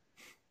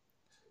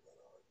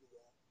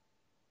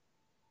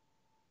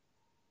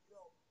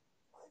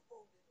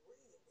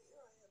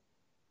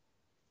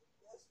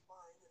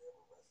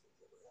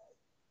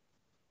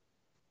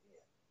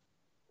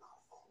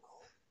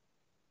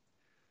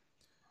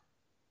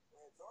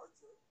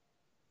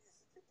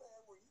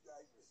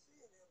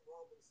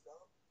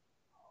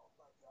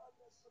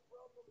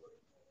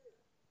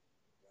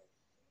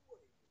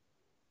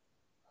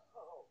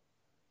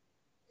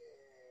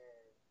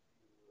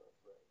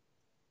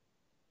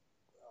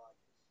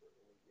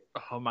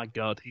 Oh my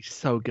god, he's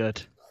so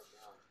good.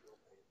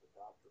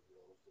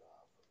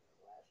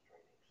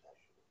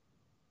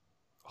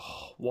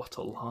 Oh, what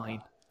a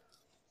line.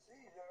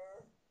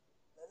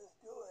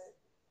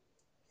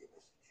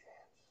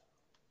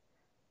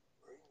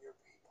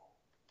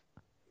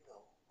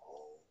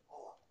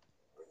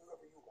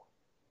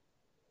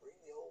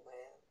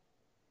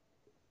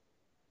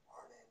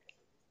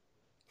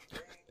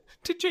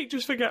 Did Jake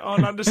just forget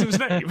Arn Anderson's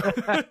name?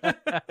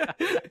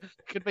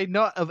 Could we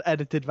not have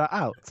edited that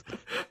out?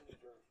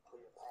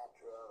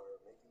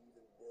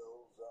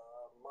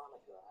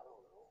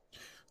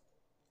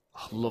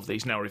 I love that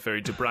he's now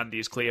referring to Brandy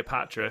as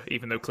Cleopatra,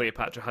 even though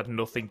Cleopatra had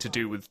nothing to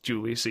do with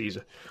Julius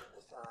Caesar.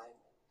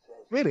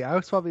 Really? I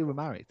always thought we were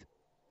married.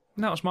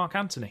 No, it was Mark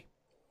Antony.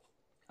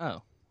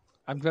 Oh.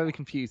 I'm very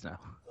confused now.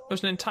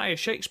 There's an entire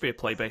Shakespeare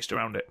play based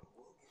around it.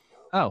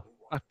 Oh.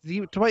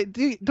 Do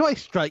I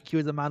strike you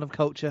as a man of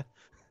culture?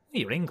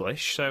 You're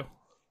English, so...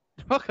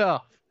 Fuck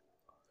off.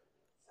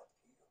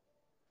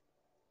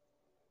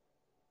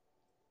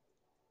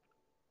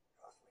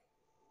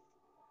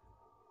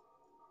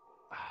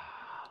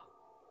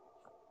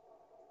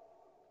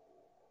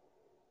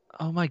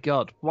 Oh my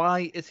god,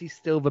 why is he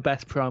still the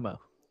best promo?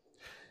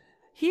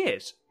 He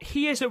is.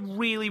 He is a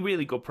really,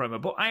 really good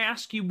promo, but I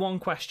ask you one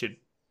question.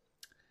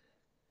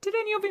 Did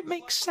any of it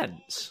make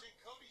sense?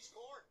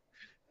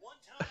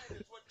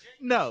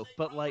 No,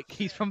 but like,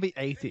 he's from the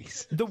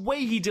 80s. The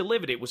way he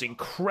delivered it was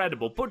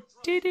incredible, but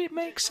did it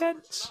make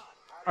sense?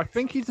 I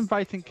think he's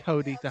inviting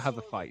Cody to have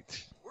a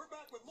fight.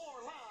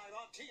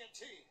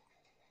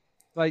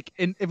 Like,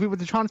 if we were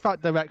to transfer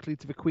it directly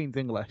to the Queen's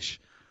English,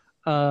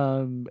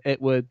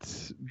 it would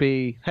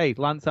be, hey,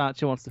 Lance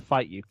Archer wants to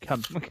fight you.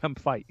 Come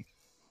fight.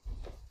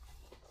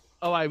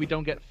 Oh, we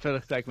don't get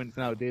filler segments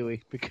now, do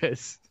we?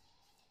 Because...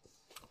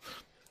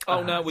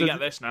 Oh, no, we get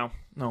this now.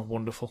 Oh,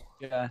 wonderful.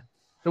 Yeah.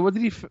 So what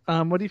do you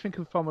think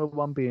of Formula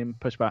One being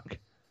pushed back?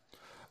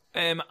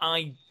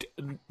 I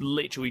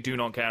literally do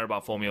not care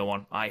about Formula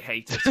One. I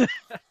hate it.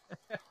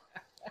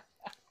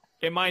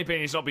 In my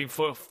opinion, it's not been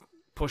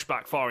pushed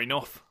back far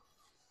enough.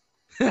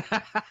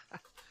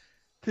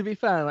 To be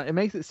fair, like, it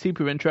makes it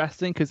super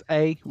interesting because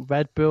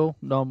Red Bull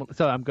normally...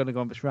 Sorry, I'm going to go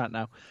on this rant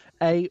now.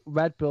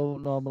 Red Bull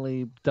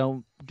normally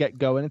don't get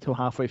going until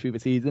halfway through the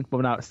season.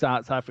 But now it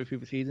starts halfway through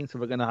the season, so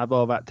we're going to have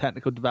all that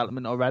technical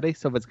development already.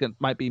 So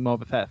might be more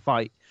of a fair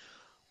fight.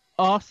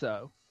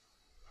 Also,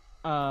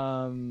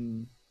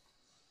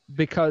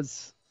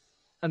 because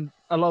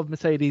a lot of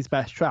Mercedes'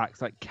 best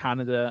tracks, like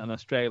Canada and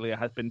Australia,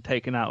 have been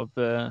taken out of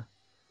the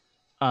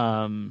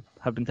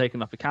have been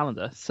taken off the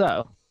calendar.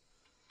 So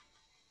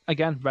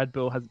again, Red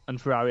Bull and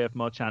Ferrari have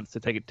more chance to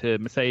take it to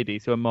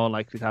Mercedes, who are more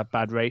likely to have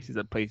bad races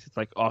at places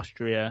like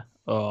Austria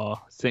or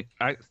do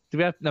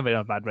we have? No, we don't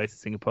have bad races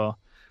in Singapore.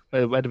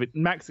 Where do we?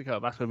 Mexico.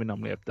 That's where we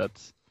normally have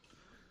duds.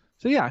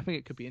 So yeah, I think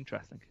it could be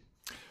interesting.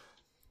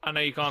 I know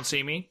you can't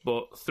see me,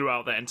 but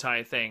throughout that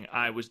entire thing,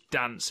 I was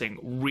dancing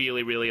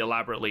really, really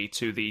elaborately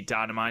to the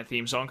Dynamite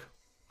theme song.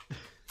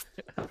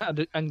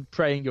 and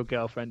praying your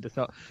girlfriend does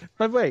not.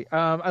 By the way,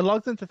 I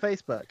logged into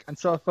Facebook and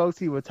saw a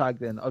photo you were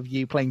tagged in of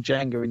you playing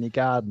Jenga in your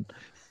garden.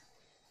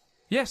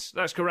 Yes,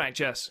 that's correct,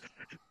 yes.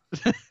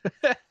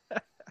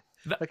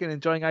 Like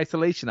enjoying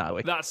isolation, are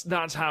we?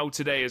 That's how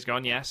today has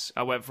gone, yes.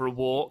 I went for a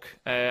walk.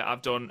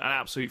 I've done an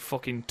absolute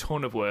fucking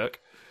ton of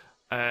work.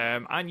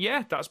 And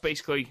yeah, that's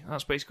basically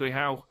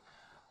how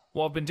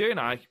what I've been doing.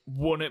 I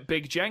won at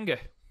Big Jenga.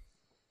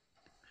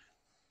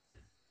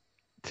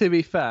 To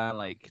be fair,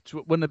 like,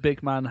 wouldn't a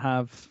big man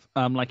have,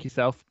 like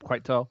yourself,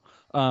 quite tall,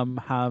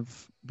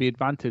 have the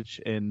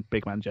advantage in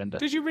big man gender?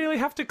 Did you really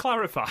have to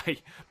clarify,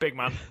 big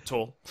man,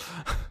 tall?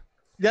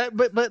 Yeah,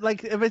 but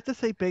like, if it's to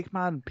say big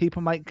man,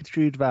 people might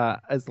construe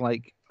that as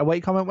like a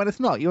weight comment when it's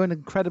not. You're an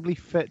incredibly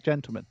fit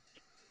gentleman.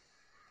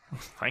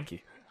 Thank you.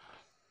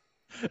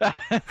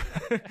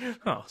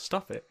 Oh,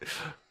 stop it.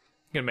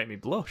 You're going to make me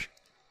blush.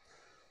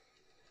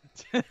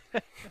 Are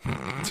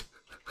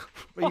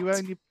you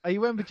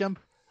wearing the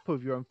jumper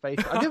with your own face?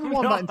 I've never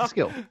worn that into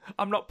skill.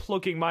 I'm not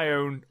plugging my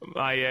own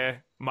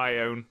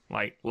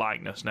like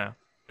likeness now.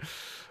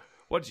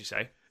 What did you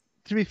say?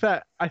 To be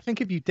fair, I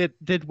think if you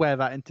did wear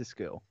that into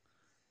school,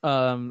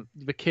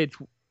 the kids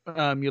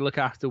you look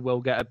after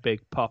will get a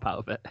big pop out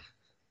of it.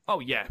 Oh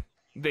yeah,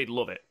 they'd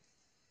love it.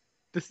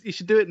 You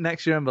should do it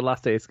next year on the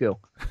last day of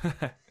school.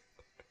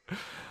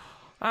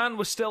 And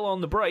we're still on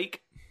the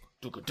break.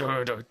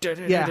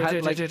 Yeah,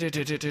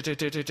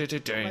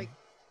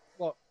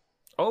 what?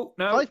 Oh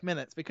no! 5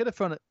 minutes. We could have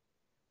thrown it.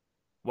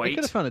 Wait. We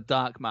could have thrown a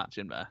dark match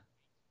in there.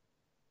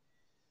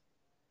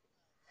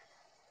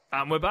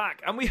 And we're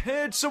back. And we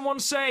heard someone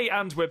say,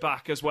 "And we're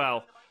back" as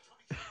well.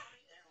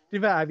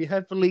 Have you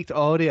heard the leaked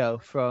audio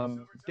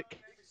from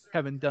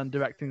Kevin Dunn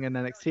directing an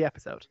NXT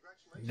episode?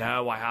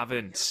 No, I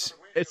haven't.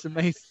 It's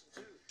amazing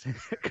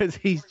because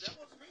he's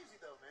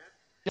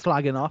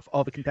flagging off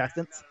all the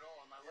contestants.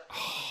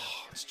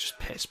 Oh, it's just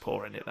piss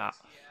poor, isn't it, that?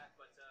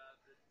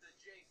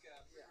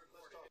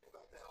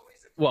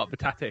 What, the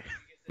tattoo?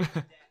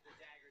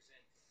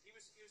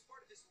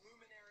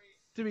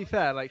 To be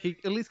fair, like he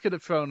at least could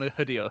have thrown a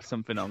hoodie or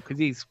something on because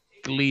he's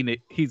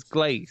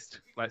glazed.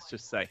 Let's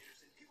just say,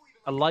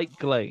 a light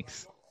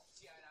glaze.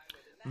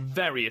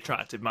 Very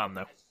attractive man,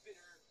 though.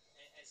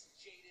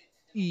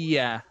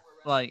 Yeah,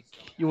 like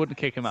you wouldn't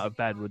kick him out of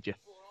bed, would you?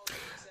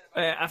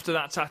 After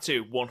that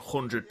tattoo,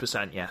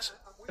 100% yes.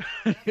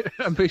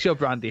 I'm pretty sure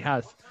Brandy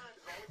has.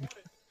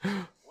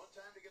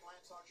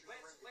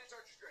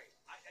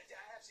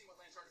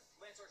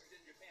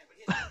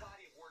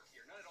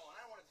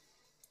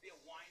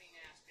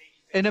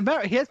 In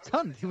America, he has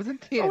tons. He was in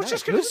TNA. I was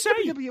just going to say,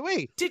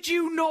 WWE. Did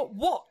you not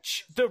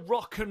watch the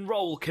Rock and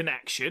Roll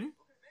Connection?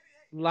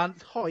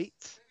 Lance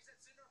Hoyt.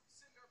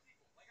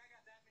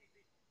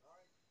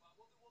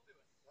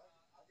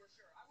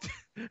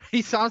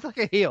 He sounds like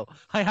a heel.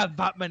 I have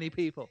that many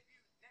people.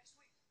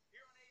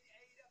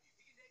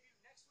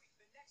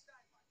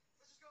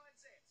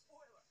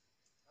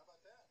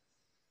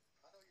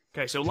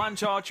 Okay, so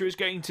Lance Archer is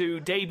going to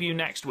debut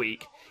next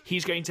week.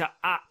 He's going to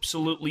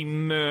absolutely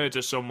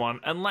murder someone,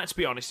 and let's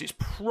be honest, it's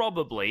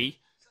probably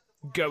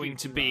going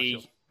to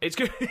be... It's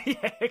going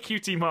yeah,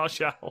 QT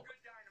Marshall.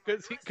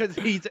 Because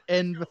he's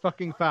in the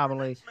fucking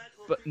family,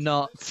 but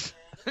not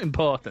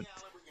important.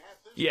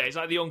 Yeah, he's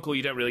like the uncle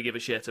you don't really give a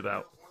shit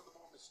about.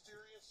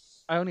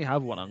 I only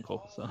have one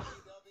uncle, so...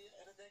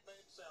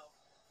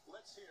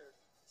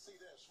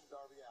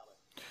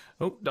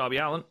 Oh, Darby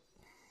Allin.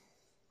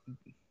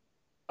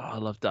 Oh, I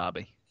love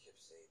Darby.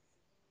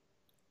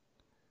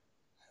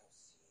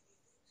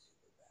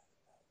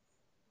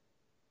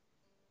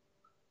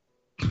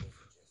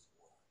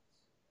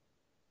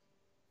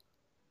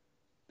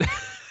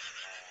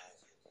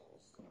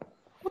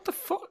 What the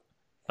fuck?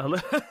 A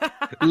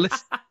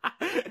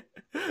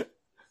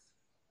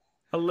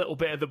little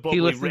bit of the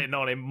bubbly written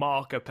on in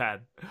marker pen.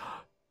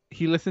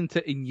 He listened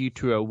to In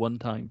Utero one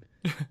time.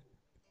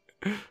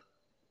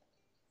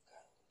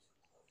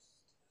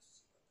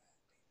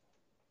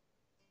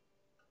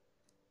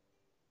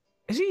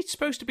 Is he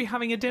supposed to be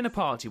having a dinner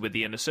party with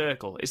the Inner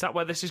Circle? Is that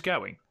where this is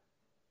going?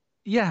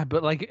 Yeah,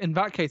 but like in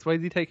that case, why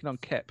is he taking on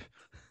Kip?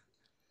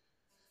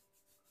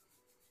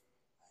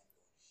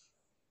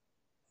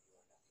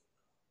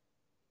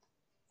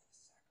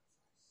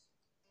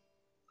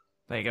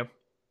 There you go.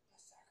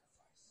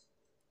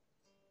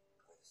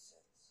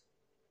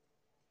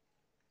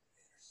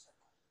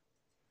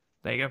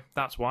 There you go.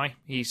 That's why.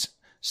 He's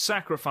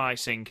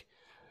sacrificing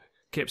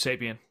Kip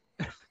Sabian.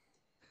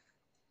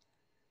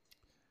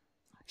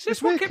 Is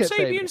this what Kip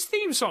Sabian's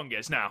theme song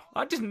is now?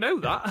 I didn't know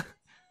that.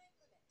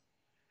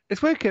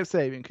 It's weird Kip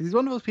Sabian, because he's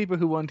one of those people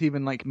who weren't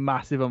even like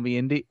massive on the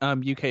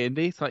UK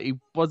indies. Like he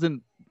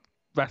wasn't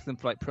wrestling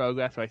for like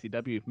Progress or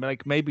AEW.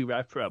 Like maybe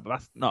Rev Pro, but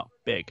that's not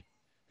big.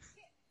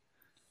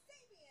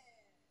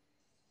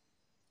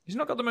 He's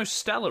not got the most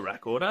stellar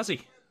record, has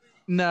he?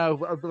 No,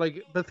 but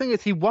like the thing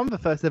is, he won the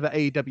first ever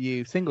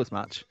AEW singles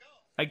match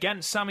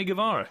against Sammy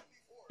Guevara.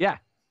 Yeah,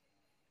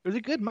 it was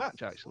a good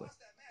match actually.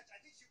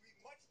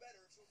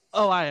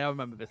 Oh, I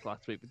remember this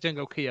last week. The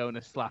Jingo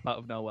Kiona slap out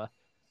of nowhere.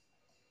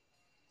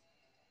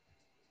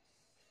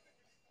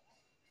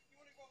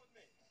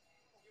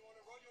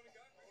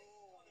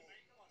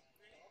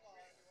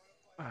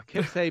 Oh,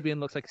 Kip Sabian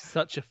looks like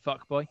such a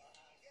fuckboy.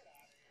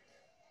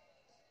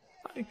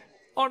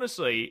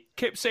 Honestly,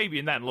 Kip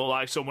Sabian then looked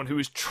like someone who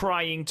was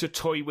trying to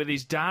toy with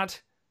his dad.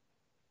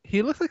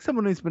 He looks like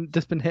someone who's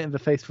just been hit in the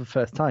face for the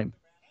first time.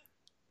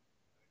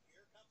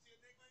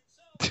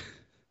 Has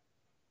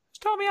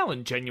Darby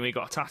Allin genuinely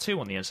got a tattoo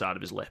on the inside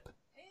of his lip?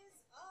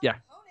 Yeah.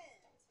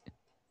 To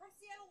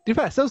be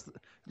fair, so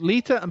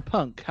Lita and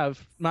Punk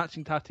have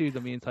matching tattoos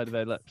on the inside of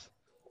their lips.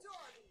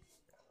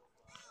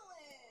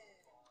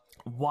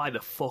 Why the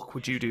fuck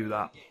would you do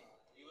that?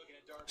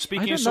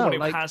 Speaking of someone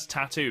who has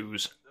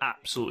tattoos,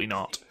 absolutely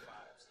not.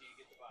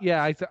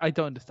 Yeah, I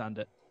don't understand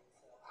it.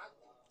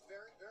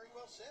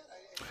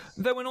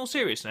 Though, in all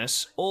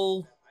seriousness,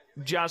 all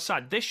jazz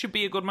aside, this should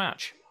be a good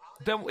match.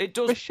 Though it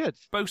does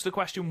pose the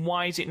question,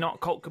 why is it not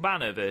Colt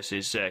Cabana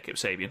versus Kip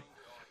Sabian?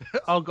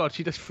 Oh god,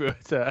 she just threw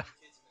it at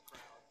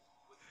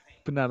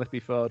Penelope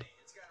Ford.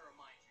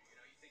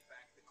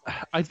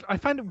 I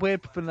find it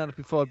weird for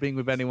Penelope Ford being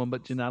with anyone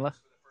but Janela.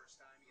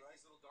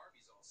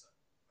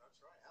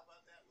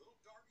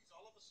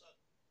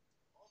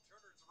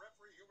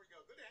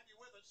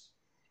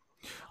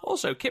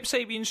 Also, Kip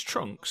Sabian's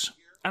trunks.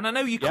 And I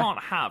know you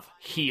can't have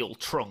heel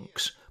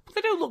trunks, but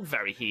they don't look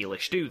very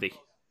heelish, do they?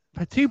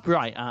 They're too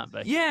bright, aren't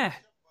they? Yeah.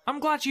 I'm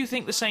glad you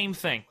think the same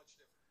thing.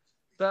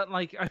 But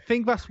like, I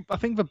think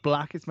the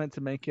black is meant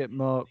to make it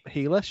more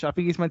heelish. I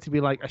think it's meant to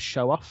be like a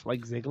show off,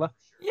 like Ziggler.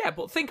 Yeah,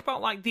 but think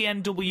about like the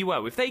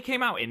NWO. If they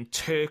came out in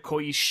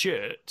turquoise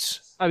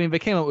shirts. I mean, they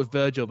came out with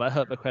Virgil, but it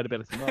hurt their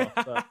credibility more.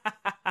 But...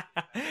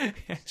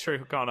 Yeah,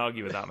 true. Can't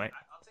argue with that, mate.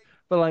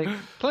 But like,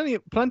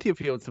 plenty of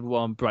fields have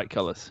worn bright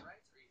colours.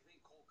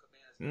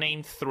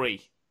 Name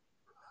 3.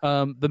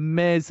 The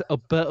Miz,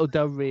 Alberto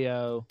Del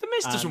Rio. The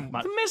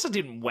Miz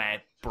didn't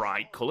wear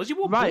bright colours. He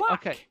wore Right,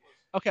 black.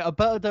 Okay,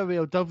 Alberto Del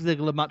Rio, Dolph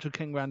Ziggler, Macho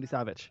King, Randy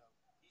Savage.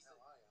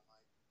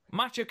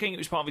 Macho King, it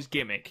was part of his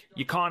gimmick.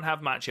 You can't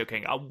have Macho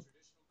King.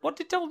 What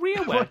did Del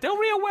Rio wear? Del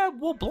Rio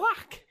wore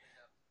black.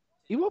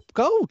 He wore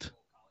gold.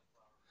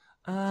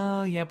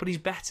 Oh, yeah, but he's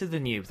better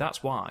than you.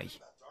 That's why.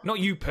 Not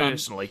you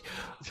personally.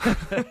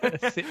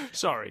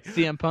 Sorry.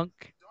 CM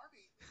Punk.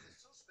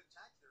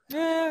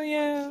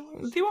 Yeah.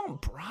 They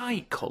weren't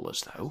bright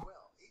colours, though.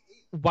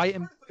 White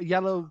and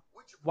yellow,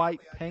 white,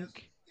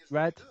 pink,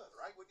 red.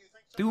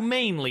 They were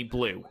mainly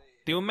blue.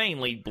 They were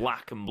mainly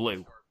black and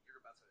blue.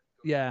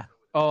 Yeah.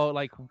 Or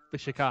like the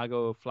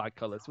Chicago flag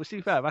colours. Which, to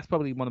be fair, that's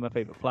probably one of my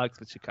favourite flags,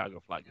 the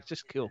Chicago flag. It's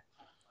just cool.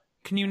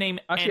 Can you name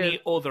any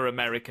other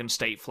American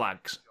state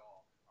flags?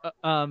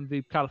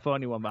 The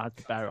California one that has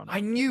the bear on it.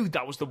 I knew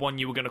that was the one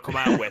you were going to come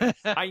out with.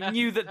 I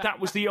knew that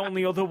was the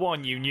only other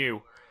one you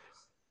knew.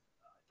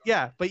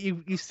 Yeah, but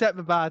you set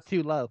the bar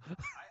too low.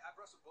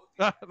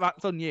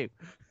 That's on you.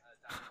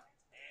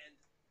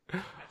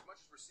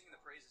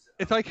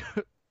 It's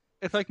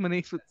like my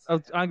niece. I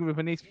was angry with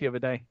my niece the other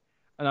day,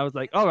 and I was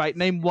like, "All right,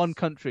 name one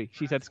country."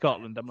 She said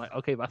Scotland. I'm like,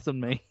 "Okay, that's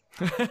on me."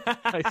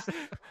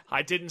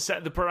 I didn't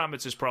set the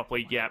parameters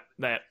properly. Yeah,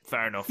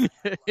 fair enough.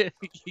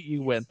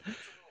 You win.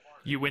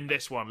 You win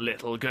this one,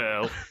 little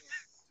girl. To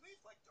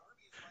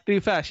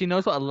be fair, she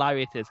knows what a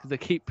lariat is because they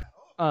keep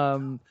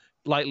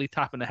lightly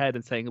tapping her head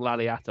and saying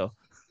 "lariato."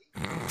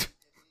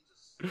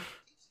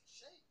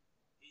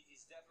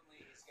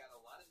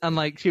 And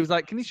like she was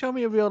like, "Can you show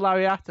me a real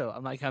lariato?"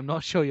 I'm like, "I'm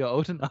not sure you're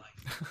old enough."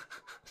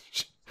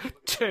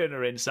 Turn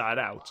her inside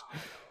out.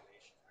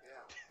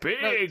 Big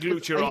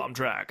lucha arm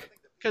drag.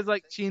 Because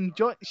like she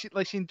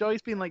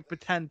enjoys being like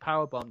pretend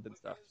power bombed and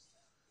stuff.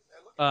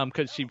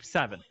 Because she's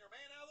 7,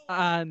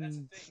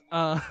 and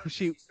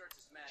she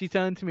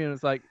turned to me and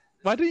was like,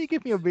 "Why don't you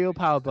give me a real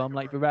power bomb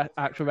like the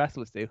actual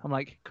wrestlers do?" I'm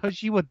like,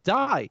 "Because you would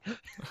die.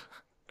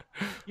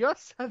 You're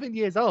 7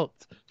 years old."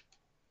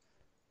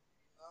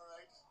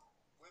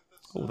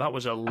 Oh, that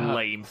was a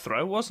lame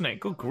throw, wasn't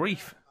it? Good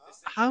grief.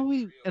 How are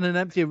we in an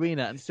empty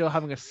arena and still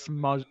having a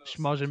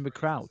schmoz in the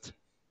crowd?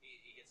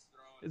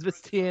 Is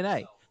this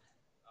TNA?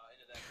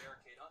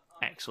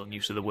 Excellent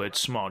use of the word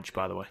smodge,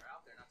 by the way.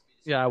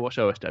 Yeah, I watch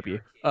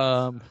OSW.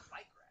 Tell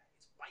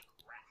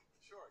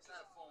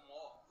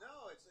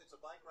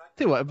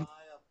you what,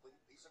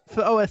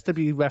 for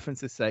OSW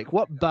reference's sake,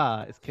 what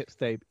bar is Kip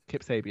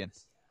Sabian?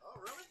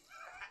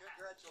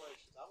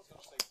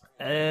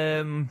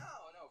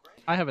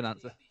 I have an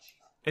answer.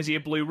 Is he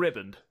a blue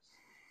ribbon?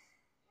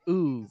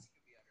 Ooh,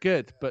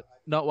 good, but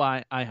not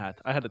what I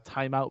had. I had a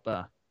timeout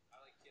bar.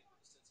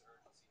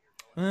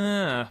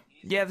 Yeah,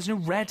 there's no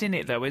red in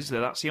it, though, is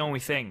there? That's the only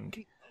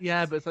thing.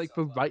 Yeah, but it's like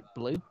the bright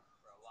blue.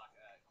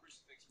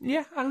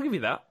 Yeah, I'll give you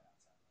that.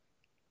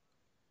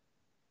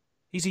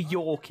 He's a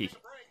Yorkie.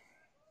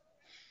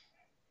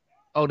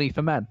 Only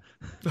for men.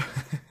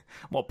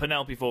 Well,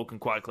 Penelope Ford can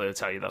quite clearly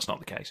tell you that's not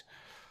the case.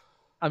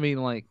 I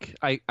mean, like,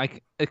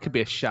 it could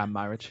be a sham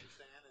marriage.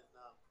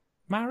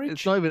 Marriage?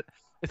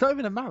 It's not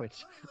even a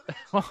marriage.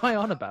 What am I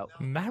on about?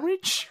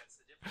 Marriage?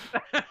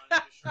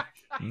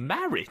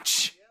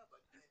 Marriage?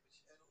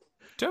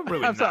 Don't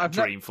ruin that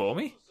dream for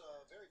me.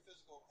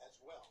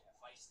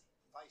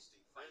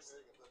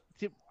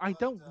 I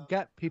don't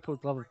get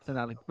people's love of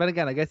Penelope. But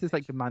again, I guess it's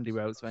like the Mandy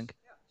Rose thing.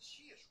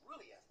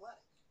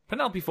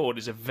 Penelope Ford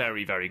is a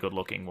very, very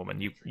good-looking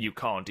woman. You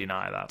can't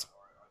deny that.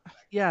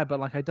 Yeah, but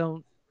like I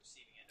don't.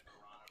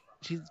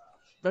 She's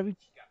very.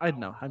 I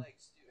don't know.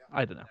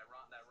 I don't know.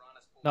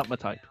 Not my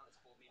type.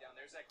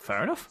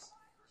 Fair enough.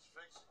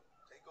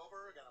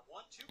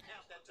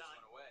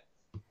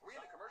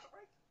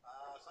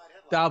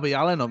 Darby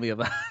Allin on the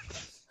other hand.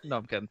 No,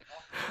 I'm kidding.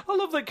 I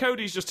love that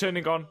Cody's just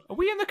turning on. Are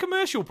we in the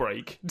commercial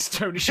break? It's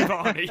Tony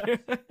Schiavone.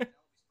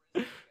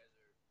 I'm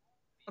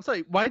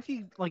sorry. Why do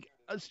you like?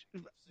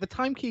 The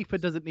timekeeper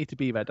doesn't need to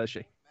be there, does she?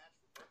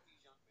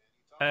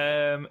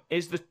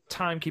 Is the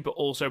timekeeper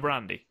also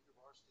Brandy?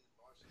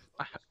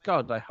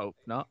 God, I hope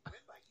not.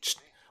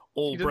 Just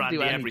all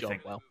Brandy,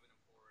 everything. Well.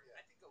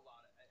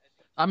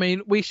 I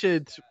mean, we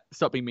should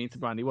stop being mean to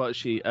Brandy. What is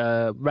she?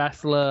 A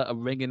wrestler, a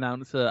ring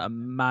announcer, a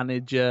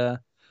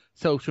manager,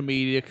 social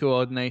media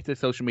coordinator,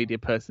 social media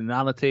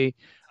personality,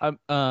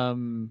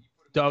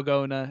 dog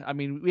owner. I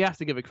mean, we have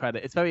to give her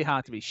credit. It's very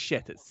hard to be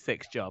shit at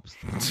 6 jobs.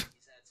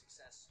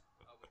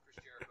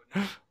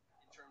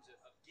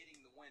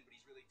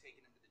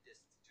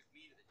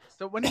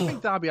 So when do you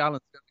think Darby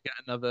Allin's going to get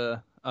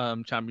another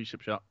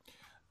championship shot?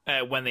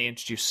 When they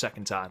introduce a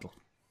second title.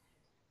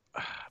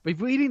 We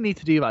really need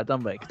to do that,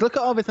 don't we? 'Cause look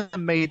at all this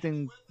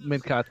amazing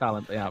mid-card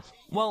talent they have.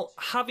 Well,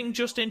 having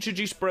just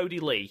introduced Brody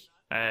Lee,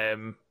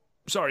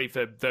 sorry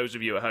for those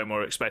of you at home who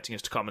are expecting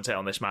us to commentate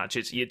on this match.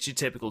 It's your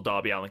typical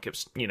Darby Allin,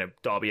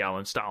 Darby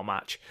Allin style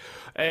match.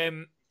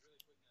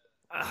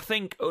 I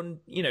think,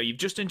 you've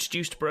just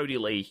introduced Brody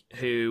Lee,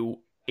 who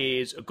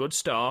is a good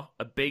star,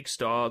 a big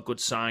star, a good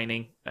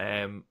signing,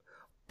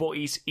 but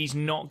he's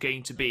not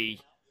going to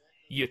be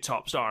your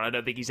top star. I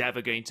don't think he's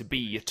ever going to be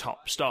your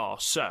top star.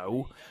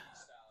 So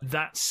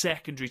that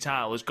secondary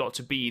title has got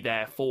to be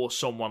there for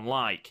someone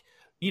like,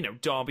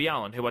 Darby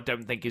Allin, who I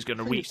don't think is going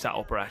to reach that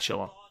upper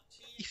echelon.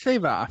 You say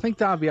that. I think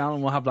Darby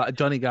Allin will have like a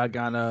Johnny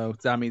Gargano,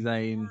 Sami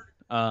Zayn,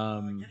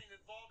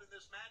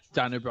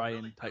 Dan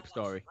O'Brien type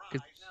story.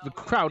 Because the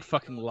crowd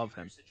fucking love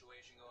him.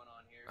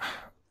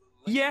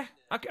 Yeah,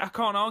 I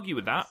can't argue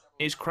with that.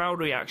 His crowd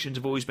reactions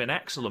have always been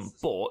excellent,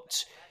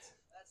 but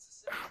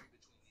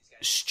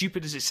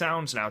stupid as it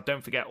sounds now,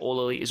 don't forget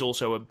All Elite is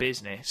also a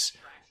business.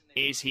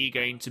 Is he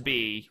going to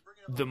be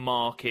the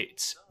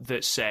market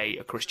that, say,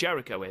 a Chris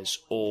Jericho is,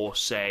 or,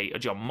 say, a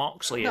John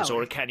Moxley is,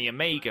 or a Kenny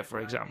Omega, for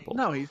example?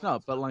 No, he's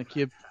not. But, like,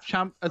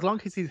 as long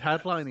as he's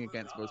headlining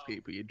against those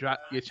people,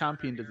 your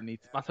champion doesn't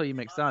need to... That's how you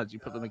make stars. You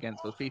put them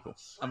against those people.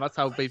 And that's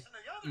how they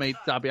made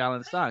Darby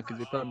Allin a star, because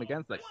you put them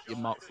against, like, your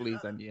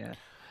Moxleys and your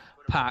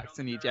Pacs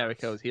and your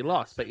Jerichos. He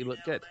lost, but he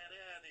looked good.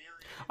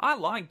 I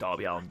like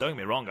Darby Allin. Don't get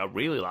me wrong. I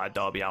really like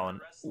Darby Allin.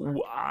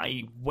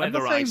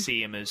 Whether I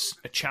see him as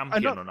a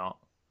champion or not.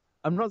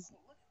 I'm not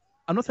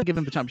saying give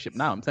him the championship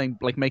now. I'm saying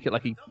like make it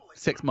like a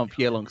 6-month,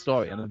 year-long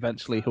story, and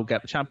eventually he'll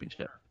get the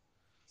championship.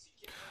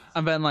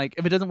 And then like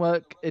if it doesn't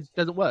work, it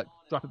doesn't work.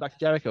 Drop it back to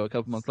Jericho a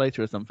couple months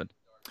later or something.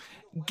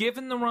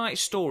 Given the right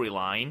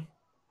storyline,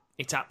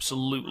 it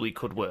absolutely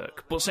could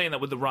work. But saying that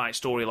with the right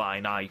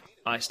storyline,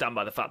 I stand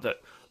by the fact that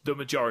the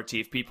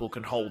majority of people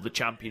can hold the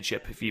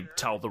championship if you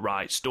tell the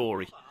right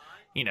story.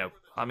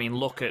 I mean,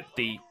 look at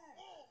Jinder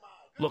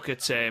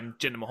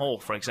Mahal,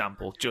 for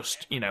example.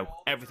 Just,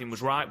 everything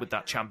was right with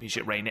that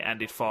championship reign. It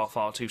ended far,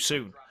 far too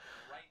soon.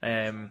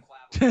 You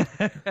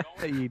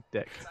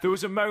dick. There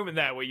was a moment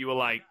there where you were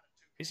like,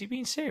 is he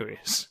being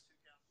serious?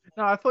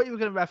 No, I thought you were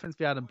going to reference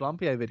the Adam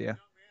Blampier video.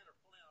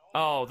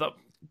 Oh, that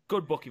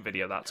good booking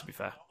video, that, to be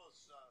fair.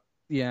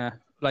 Yeah,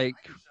 like,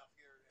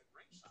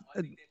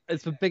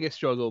 it's the biggest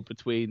struggle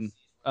between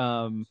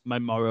my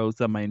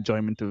morals and my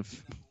enjoyment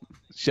of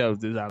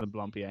shows is Adam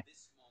Blampier.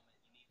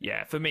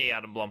 Yeah, for me,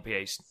 Adam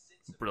Blampier's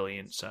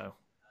brilliant, so...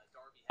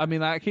 I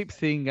mean, I keep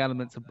seeing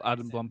elements of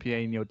Adam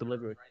Blampier in your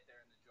delivery.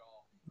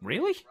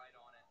 Really?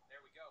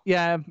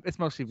 Yeah, it's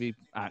mostly the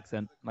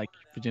accent, like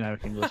the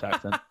generic English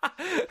accent.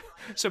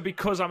 So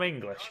because I'm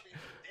English?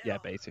 Yeah,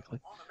 basically.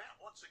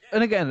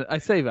 And again, I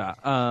say that.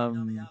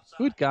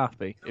 Who would Garth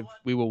be if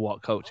we were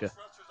What Culture?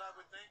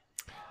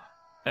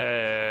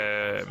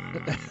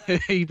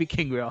 He'd be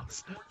King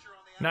Ross.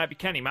 No, it'd be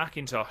Kenny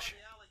McIntosh.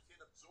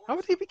 How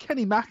would he be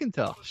Kenny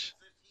McIntosh?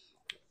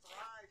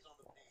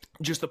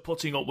 Just the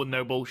putting up with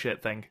no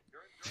bullshit thing.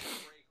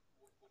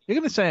 You're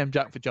going to say I'm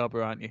Jack for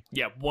Jobber, aren't you?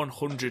 Yeah,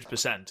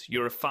 100%.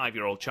 You're a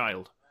 5-year-old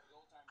child.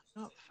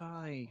 Not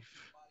 5.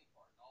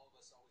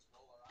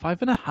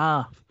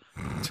 5.5.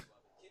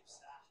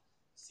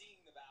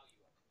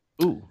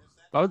 Ooh,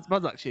 that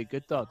was actually a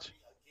good dodge.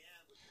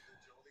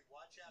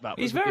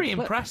 He's very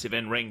impressive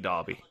in ring,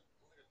 Darby.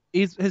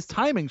 His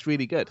timing's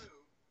really good.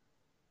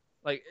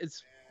 Like,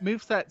 his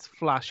moveset's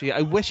flashy.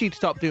 I wish he'd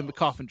stop doing the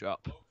coffin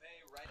drop.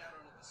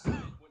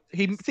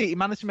 He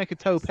managed to make a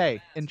tope.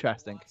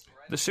 Interesting.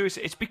 The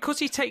suicide. It's because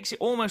he takes it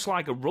almost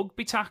like a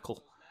rugby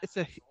tackle. It's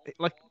a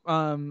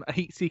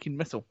heat-seeking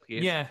missile.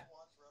 Yeah.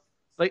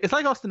 Like it's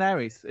like Austin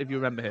Aries, if you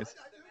remember his.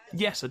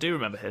 Yes, I do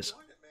remember his.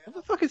 What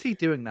the fuck is he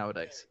doing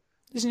nowadays?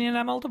 Isn't he an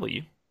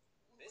MLW?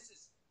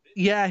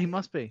 Yeah, he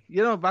must be.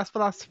 That's the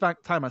last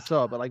time I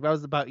saw, but like that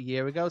was about a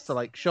year ago. So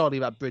like, surely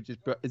that bridge is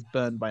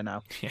burned by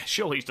now. Yeah,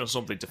 surely he's done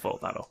something to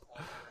fuck that up.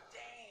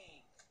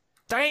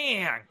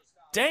 Dang!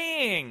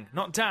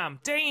 Not damn,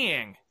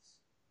 dang!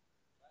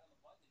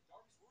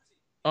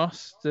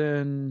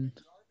 Austin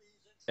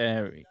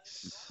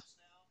Aries.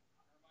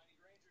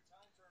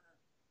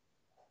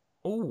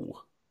 Ooh.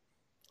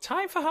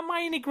 Time for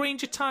Hermione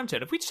Granger time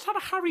turn. Have we just had a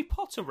Harry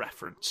Potter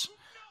reference?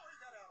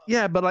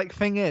 Yeah, but like,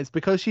 thing is,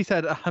 because she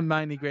said a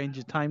Hermione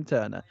Granger time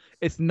turner,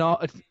 it's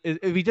not.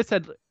 If he just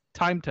said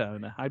time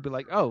turner, I'd be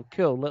like, oh,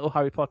 cool, little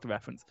Harry Potter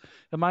reference.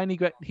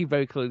 He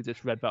very clearly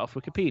just read that off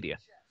Wikipedia.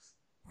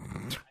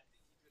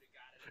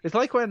 It's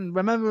like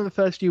remember the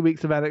first few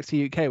weeks of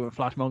NXT UK when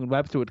Flash Morgan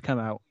Webster would come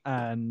out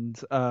and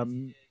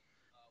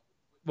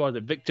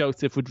Vic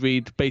Joseph would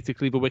read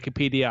basically the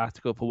Wikipedia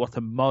article for what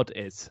a mod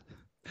is.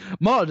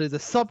 Mod is a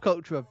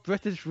subculture of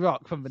British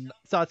rock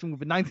starting with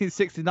the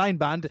 1969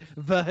 band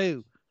The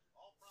Who.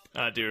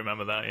 I do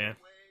remember that, yeah.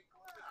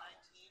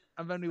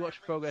 And then we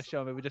watched the Progress show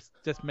and they were just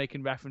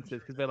making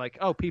references because they're like,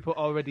 oh, people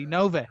already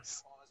know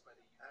this.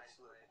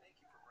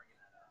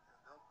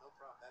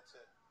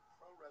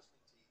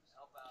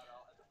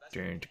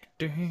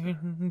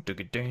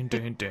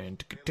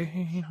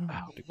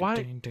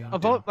 Why?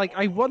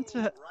 I want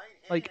to,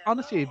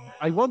 honestly, if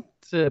I was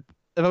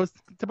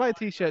to buy a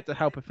t-shirt to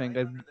help a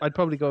thing, I'd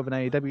probably go with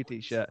an AEW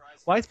t-shirt.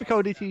 Why is the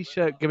Cody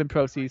t-shirt giving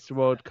proceeds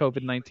toward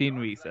COVID-19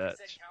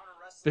 research?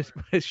 This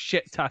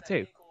shit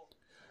tattoo.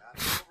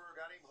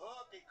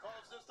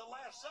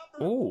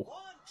 Ooh.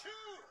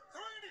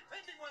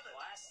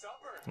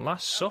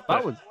 Last Supper.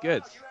 That was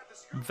good.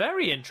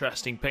 Very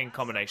interesting pin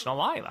combination. I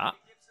like that.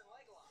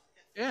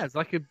 Yeah, it's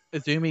like a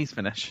Zoomies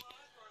finish.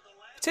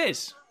 It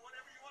is.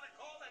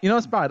 You know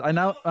what's bad? I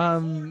know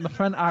my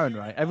friend Aaron,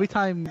 right? Every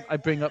time I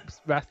bring up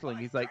wrestling,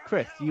 he's like,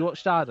 "Chris, do you watch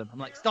Stardom?" I'm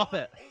like, "Stop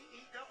it."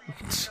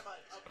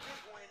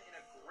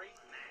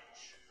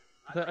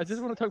 I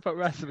just want to talk about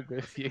wrestling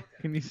with you.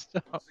 Can you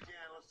stop?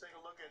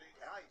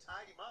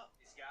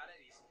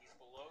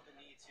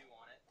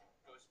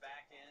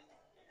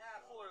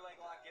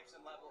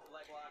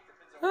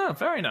 Oh,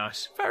 very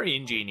nice. Very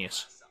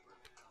ingenious.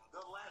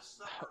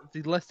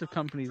 The list of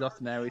companies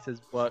Austin Aries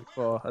has worked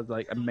for as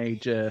like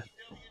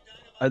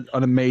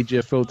on a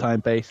major full-time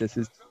basis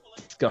is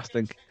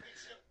disgusting.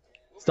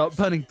 Stop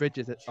burning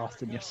bridges at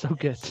Austin. You're so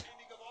good.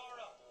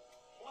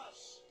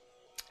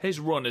 His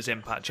run as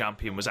Impact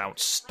Champion was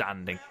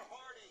outstanding.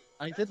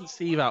 I didn't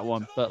see that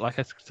one, but like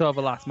I saw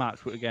the last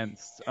match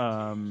against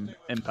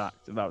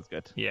Impact, and that was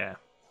good. Yeah.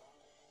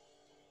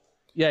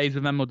 Yeah, he's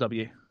with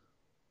MLW.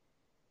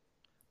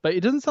 But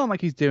it doesn't sound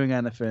like he's doing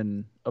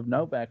anything of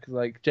note there, because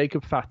like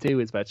Jacob Fatu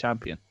is their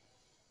champion,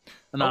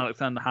 and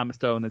Alexander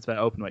Hammerstone is their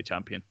openweight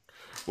champion.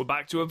 We're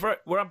back to a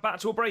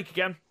break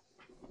again.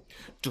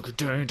 Why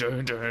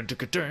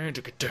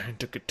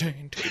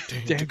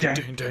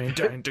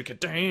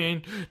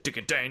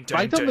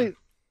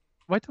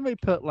don't they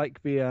put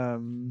like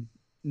the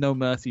No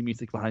Mercy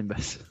music behind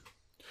this?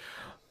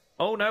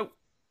 Oh no,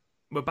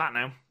 we're back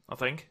now. I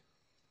think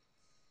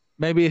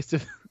maybe it's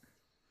just.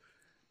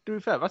 To be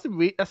fair, that's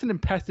an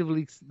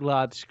impressively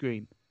large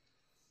screen.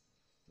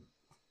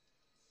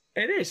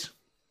 It is.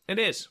 It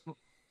is.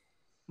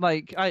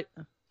 Like Sorry,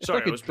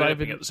 like I was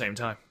driving at the same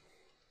time.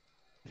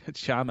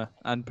 It's charmer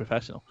and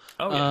professional.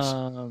 Oh yes.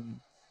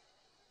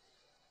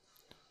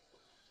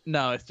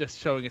 No, it's just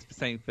showing us the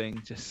same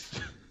thing, just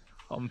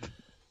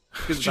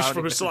just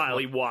from a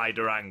slightly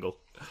wider angle.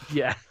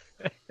 Yeah.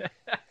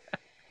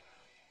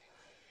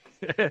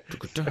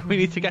 We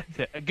need to get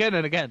it again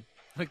and again,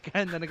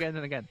 again and again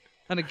and again.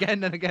 And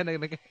again and again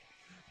and again.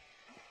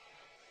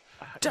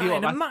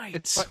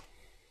 Dynamite!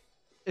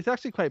 It's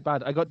actually quite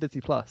bad. I got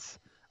Disney Plus,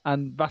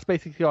 and that's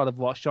basically all I've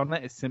watched on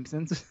it is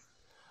Simpsons.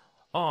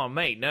 Oh,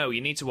 mate, no, you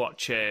need to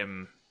watch... I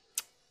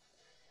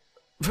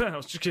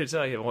was just going to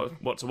tell you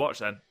what to watch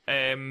then.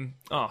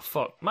 Oh,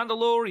 fuck.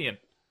 Mandalorian.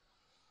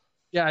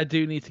 Yeah, I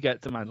do need to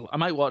get to Mandalorian. I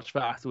might watch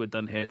that after we're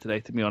done here today,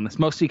 to be honest.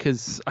 Mostly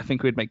because I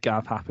think we'd make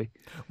Gav happy.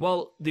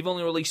 Well, they've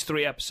only released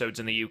 3 episodes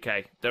in the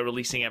UK. They're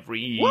releasing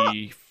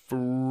every...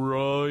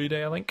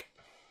 Friday, I think.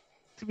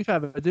 To be fair,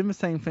 they're doing the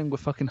same thing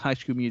with fucking High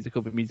School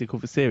Musical, the musical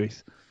for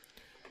series.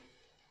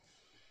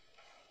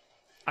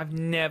 I've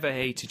never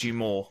hated you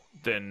more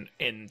than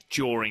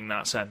during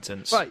that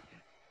sentence. Right,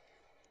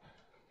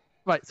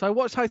 so I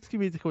watched High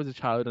School Musical as a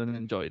child and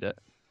enjoyed it.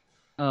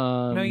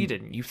 No, you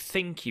didn't. You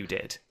think you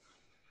did.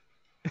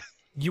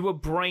 You were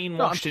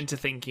brainwashed into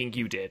thinking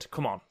you did.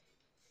 Come on.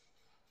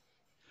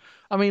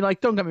 I mean,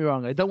 like, don't get me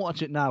wrong. I don't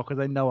watch it now because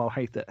I know I'll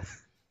hate it.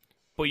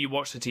 But you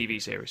watched the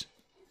TV series.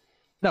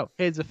 No,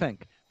 here's the thing.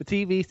 The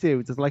TV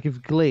series is like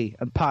if Glee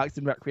and Parks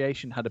and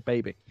Recreation had a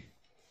baby.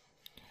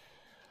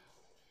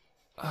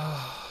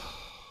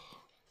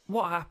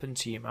 What happened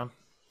to you, man?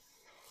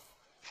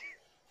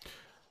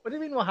 What do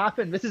you mean what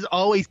happened? This has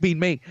always been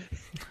me.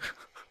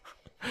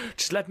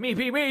 Just let me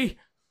be me.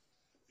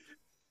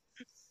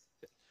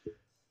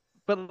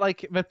 But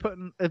like they're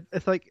putting,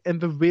 it's like in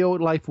the real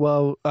life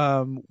world,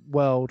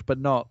 but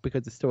not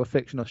because it's still a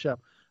fictional show.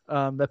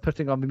 They're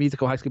putting on the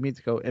musical High School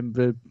Musical in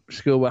the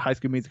school where High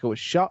School Musical was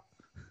shot.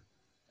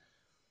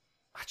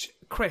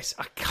 Chris,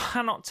 I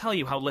cannot tell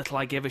you how little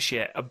I give a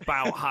shit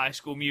about High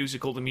School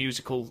Musical,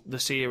 the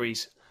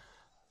series.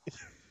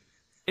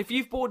 If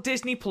you've bought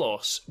Disney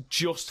Plus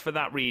just for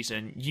that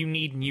reason, you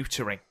need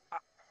neutering.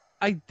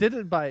 I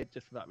didn't buy it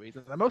just for that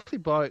reason. I mostly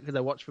bought it because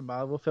I watched the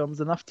Marvel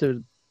films enough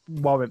to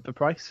warrant the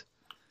price.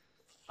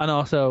 And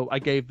also, I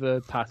gave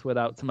the password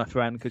out to my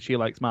friend because she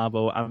likes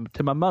Marvel, and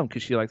to my mum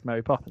because she likes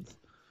Mary Poppins.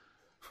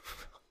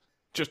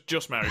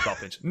 Just Mary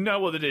Poppins.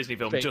 No other Disney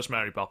film, just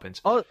Mary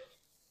Poppins.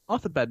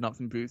 Also Bed Knobs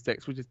and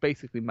Broomsticks, which is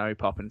basically Mary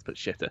Poppins, but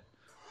shitter.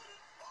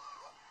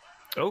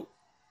 Oh.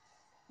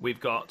 We've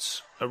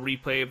got a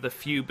replay of the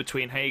feud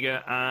between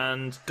Hager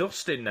and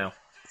Dustin now.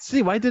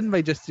 See, why didn't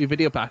they just do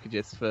video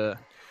packages for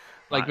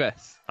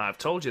this? I've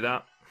told you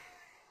that.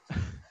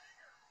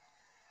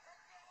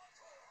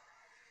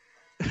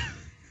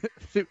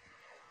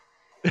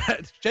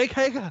 Jake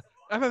Hager,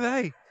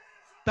 MMA,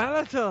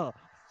 Bellator.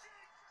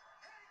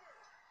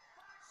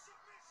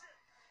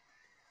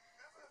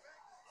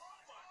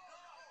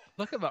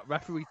 Look at that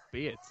referee's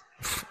beard.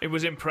 It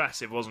was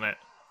impressive, wasn't it?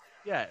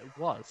 Yeah, it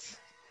was.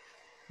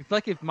 It's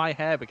like if my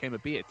hair became a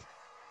beard.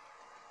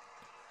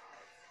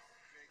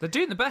 They're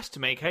doing the best to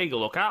make Hager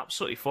look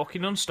absolutely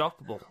fucking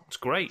unstoppable. It's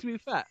great. To be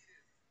fair,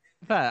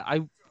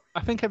 I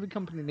think every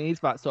company needs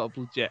that sort of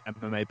legit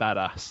MMA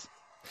badass.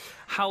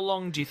 How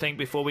long do you think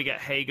before we get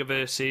Hager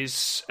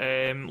versus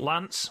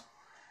Lance?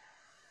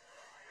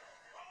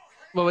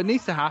 Well, it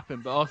needs to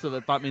happen, but also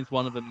that means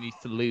one of them needs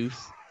to lose.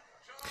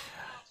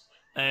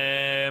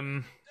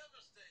 No,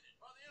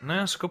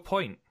 that's a good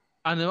point.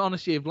 And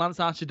honestly, if Lance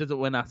Archer doesn't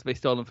win after they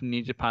stole him from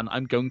New Japan,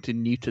 I'm going to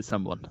neuter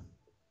someone.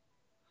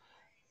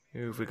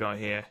 Who have we got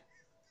here?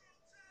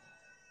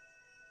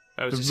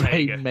 Oh, it's The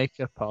Hager.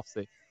 Rainmaker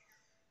Posse.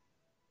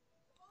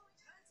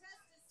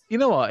 You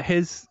know what?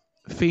 His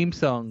theme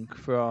song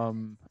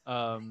from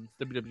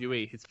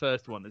WWE, his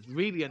first one, is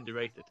really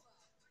underrated.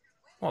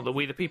 What, the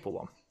We the People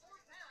one?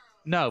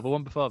 No, the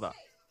one before that.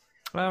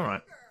 All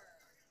right.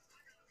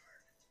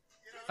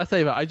 I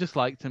say that I just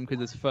liked him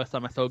because it's the first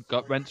time I saw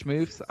gut wrench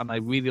moves, and I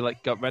really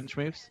like gut wrench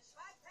moves.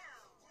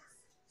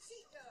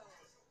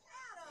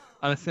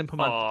 And a simple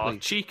man to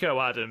please. Chico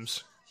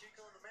Adams.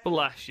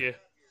 Bless you.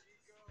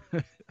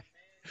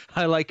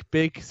 I like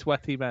big,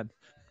 sweaty men.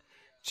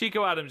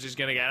 Chico Adams is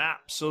going to get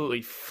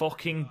absolutely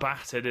fucking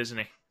battered, isn't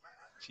he?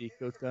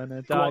 Chico's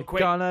gonna Go die. on,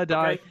 quick. Gonna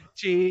die. Okay.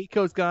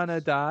 Chico's gonna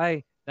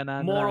die.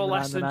 More or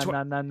less than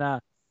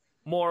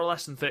More or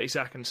less than 30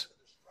 seconds.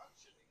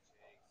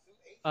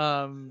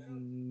 Hang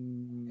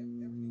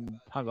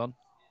on.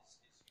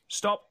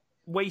 Stop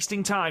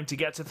wasting time to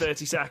get to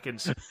 30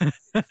 seconds.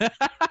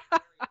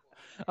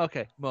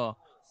 Okay, more.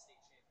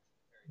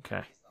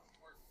 Okay.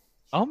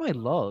 Oh my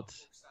lord.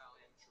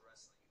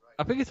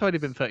 I think it's already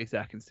been 30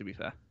 seconds, to be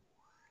fair.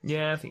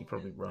 Yeah, I think you're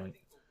probably right.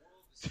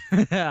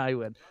 I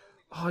win.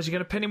 Oh, is he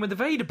going to pin him with the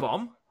Vader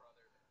bomb?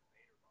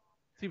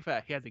 To be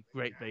fair, he has a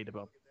great Vader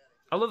bomb.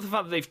 I love the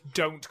fact that they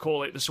don't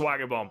call it the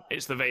Swagger bomb.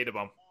 It's the Vader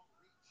bomb.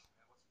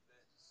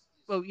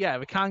 Well, yeah,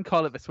 we can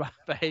call it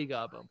the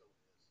Hagar bomb.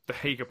 The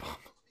Hager bomb.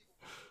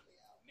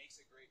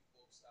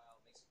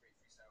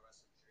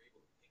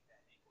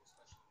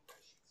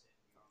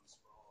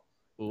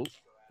 Ooh.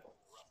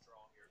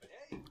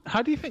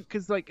 How do you think?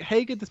 Because like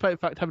Hager, despite the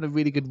fact having a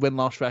really good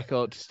win-loss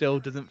record, still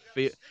doesn't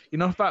feel. You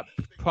know that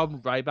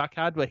problem Ryback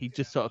had, where he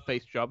just sort of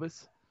faced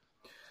jobbers.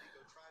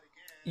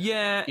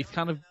 Yeah. He's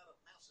kind of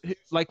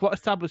like, what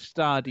established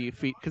star do you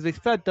feed? Because they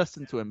fed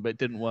Dustin to him, but it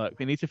didn't work.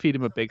 They need to feed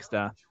him a big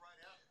star.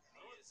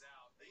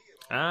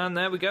 And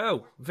there we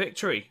go.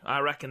 Victory. I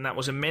reckon that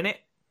was a minute.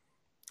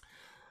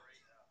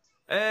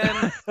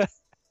 Well,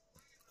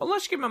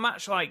 let's give him a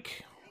match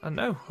like, I don't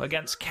know,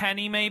 against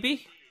Kenny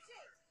maybe?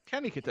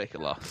 Kenny could take a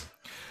loss.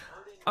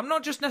 I'm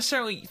not just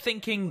necessarily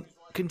thinking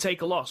can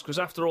take a loss, because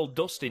after all,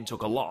 Dustin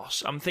took a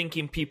loss. I'm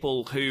thinking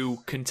people who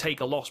can take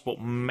a loss but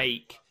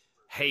make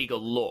Hager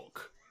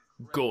look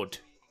good.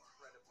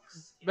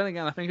 Then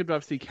again, I think I'd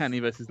rather see Kenny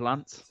versus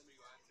Lance.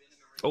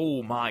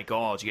 Oh my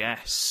god,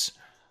 yes.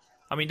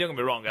 I mean, don't get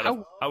me wrong,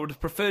 I would have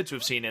preferred to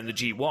have seen it in the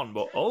G1,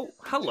 but oh,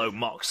 hello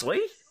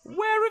Moxley.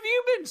 Where have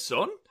you been,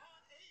 son?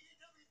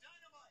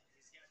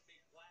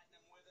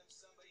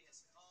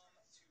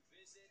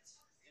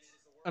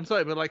 I'm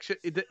sorry, but like,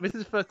 this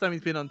is the first time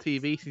he's been on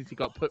TV since he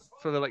got put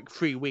for like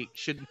 3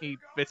 weeks. Shouldn't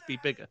this be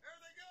bigger?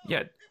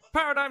 Yeah,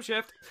 paradigm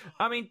shift.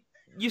 I mean,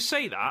 you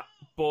say that,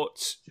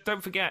 but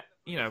don't forget,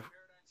 you know.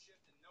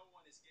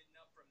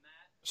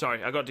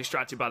 Sorry, I got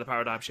distracted by the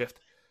paradigm shift.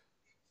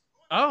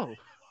 Oh.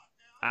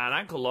 An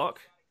ankle lock.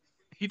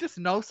 He just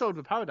no-sold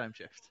the paradigm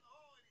shift.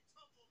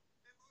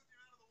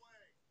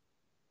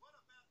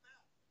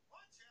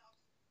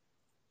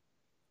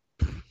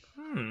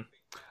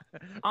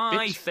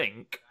 I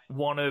think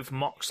one of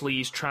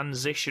Moxley's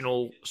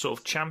transitional sort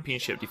of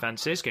championship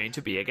defense is going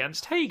to be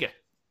against Hager.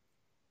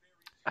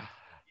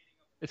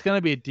 It's going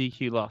to be a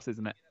DQ loss,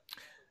 isn't it?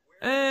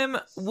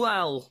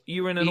 Well,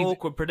 you're in an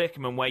awkward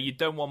predicament where you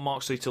don't want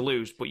Moxley to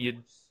lose, but you're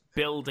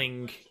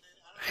building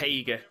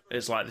Hager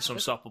as like this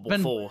unstoppable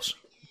force.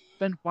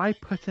 Then why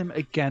put him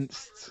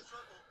against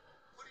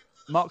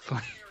Moxley?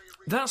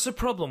 That's the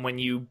problem when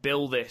you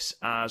build this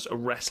as a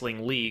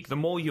wrestling league. The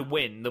more you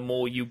win, the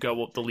more you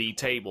go up the league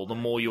table, the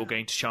more you're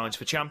going to challenge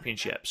for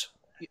championships.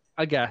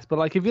 I guess, but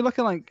like if you look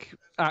at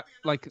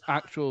like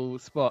actual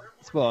sports,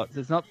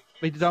 it's not.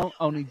 They don't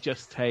only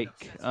just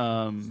take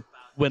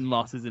win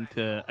losses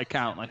into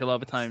account. Like a lot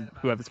of the time,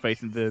 whoever's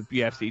facing the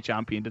UFC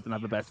champion doesn't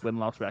have the best win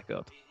loss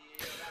record.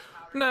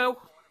 No,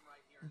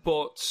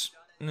 but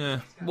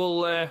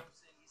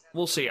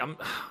we'll see. I'm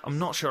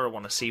not sure I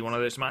want to see one of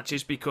those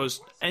matches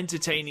because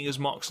entertaining as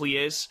Moxley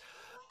is,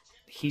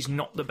 he's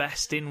not the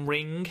best in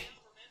ring.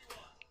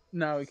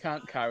 No, he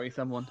can't carry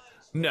someone.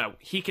 No,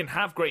 he can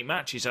have great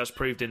matches as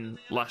proved in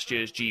last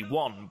year's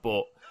G1,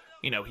 but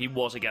you know he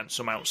was against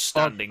some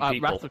outstanding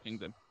people. Wrestle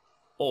Kingdom.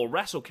 Or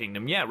Wrestle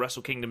Kingdom, yeah,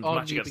 Wrestle Kingdom's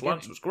match against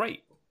Lance was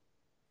great.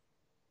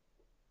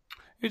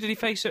 Who did he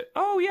face it?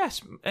 Oh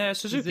yes,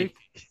 Suzuki.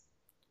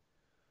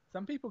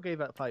 Some people gave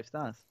that 5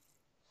 stars.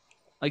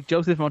 Like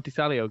Joseph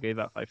Monticello gave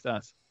that 5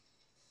 stars.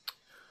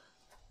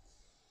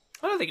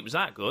 I don't think it was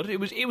that good. It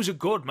was a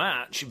good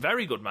match,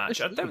 very good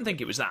match. I don't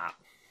think it was that.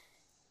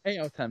 8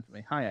 out of 10 for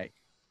me. High 8.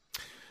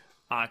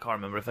 I can't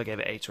remember if I gave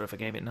it 8 or if I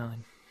gave it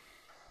 9.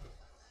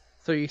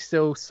 So you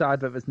still sad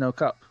that there's no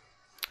cup?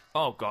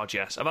 Oh god,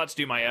 yes. I've had to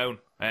do my own.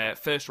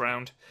 First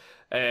round,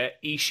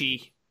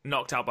 Ishii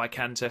knocked out by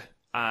Kenta,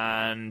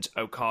 and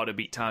Okada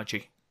beat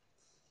Taichi.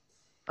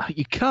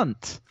 You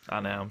can't.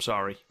 I know. I'm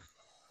sorry.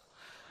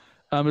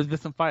 Is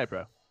this on Fire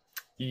Pro?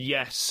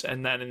 Yes,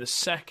 and then in the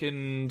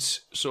second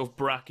sort of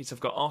bracket, I've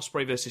got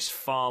Ospreay versus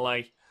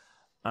Farley,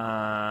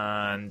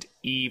 and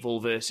Evil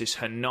versus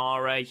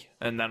Hanare.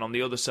 And then on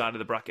the other side of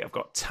the bracket, I've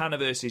got Tana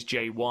versus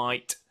Jay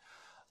White,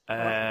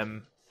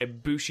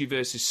 Ibushi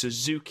versus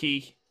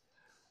Suzuki,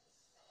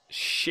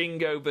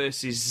 Shingo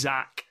versus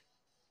Zack,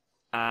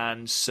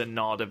 and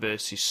Sonata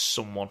versus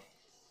someone.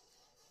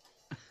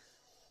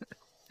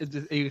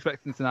 Are you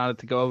expecting Sonata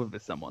to go over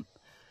with someone?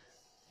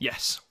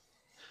 Yes.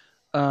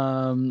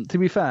 To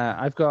be fair,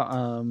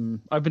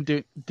 I've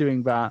been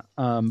doing that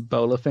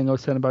bowler thing I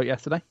was telling about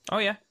yesterday. Oh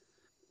yeah.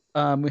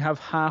 We have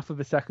half of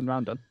the second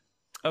round done.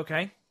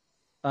 Okay.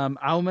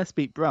 Almas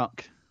beat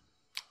Brock.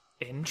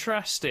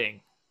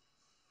 Interesting.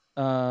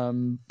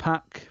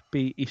 Pac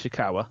beat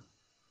Ishikawa.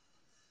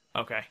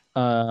 Okay.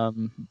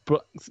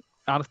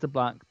 Alistair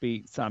Black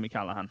beat Sami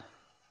Callihan.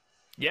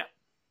 Yep.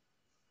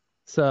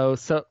 So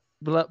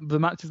the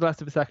matches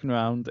left of the second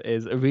round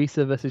is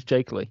Arisa versus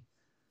Jake Lee.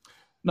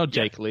 Not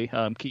Jake Lee,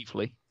 Keith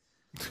Lee.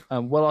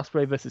 Will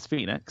Ospreay versus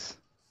Phoenix.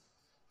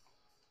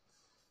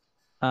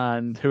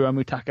 And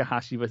Hiromu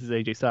Takahashi versus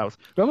AJ Styles.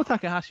 Hiromu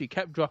Takahashi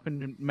kept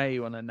dropping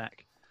Mayu on her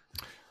neck.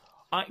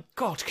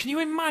 God, can you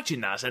imagine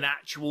that as an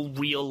actual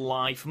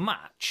real-life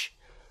match?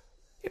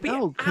 It'd be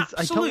because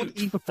I don't want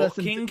either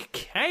person fucking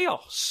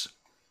chaos.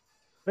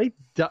 They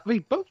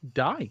both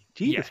die.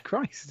 Jesus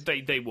Christ.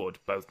 They would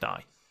both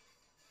die.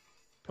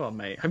 Poor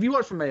mate. Have you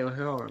watched the Mayu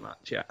Hiromu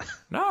match yet?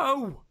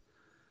 No.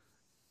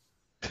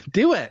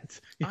 Do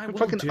it. I will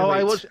fucking, do it.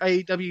 I watched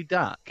AEW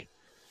Dark.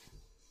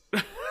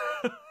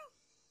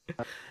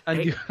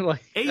 And you're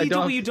like,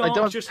 AEW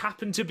Dark just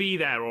happened to be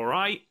there, all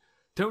right?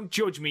 Don't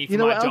judge me for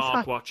my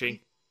Dark watching.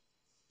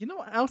 You know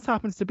what else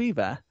happens to be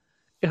there?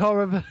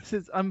 Horror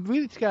versus. I'm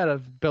really scared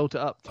I've built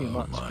it up too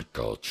much. Oh my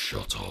god,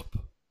 shut up.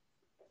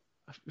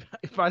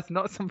 If that's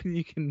not something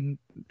you can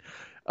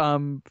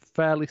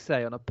fairly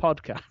say on a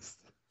podcast.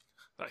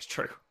 That's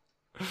true.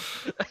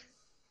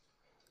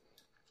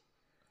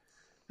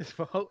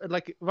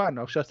 Like, right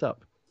now, shut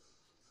up.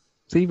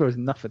 Zero is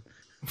nothing.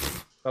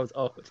 That was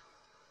awkward.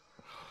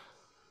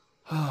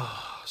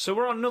 So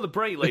we're on another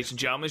break, ladies and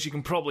gentlemen, as you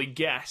can probably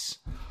guess.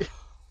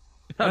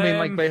 I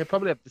mean, they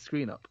probably have the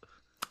screen up.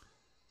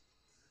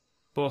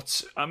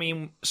 But, I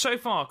mean, so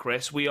far,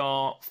 Chris, we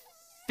are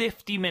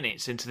 50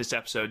 minutes into this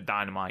episode of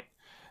Dynamite.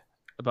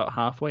 About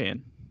halfway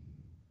in.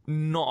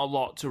 Not a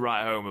lot to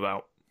write home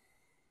about.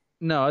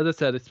 No, as I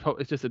said, it's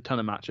just a ton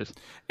of matches.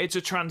 It's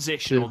a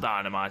transitional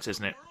Dynamite,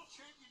 isn't it?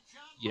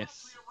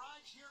 Yes.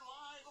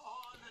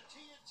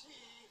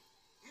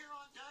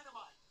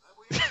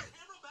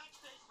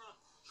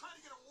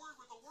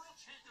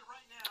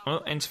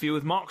 Well, interview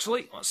with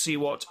Moxley. Let's see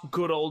what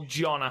good old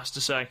John has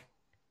to say.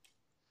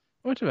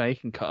 What do I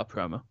can cut a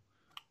promo?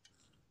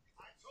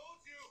 I told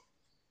you,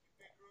 you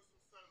big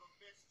gruesome son of a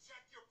bitch,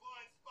 check your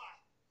blind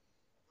spot.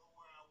 Go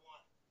where I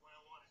want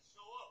to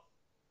show up.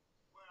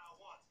 Where I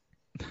want.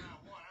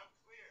 I'm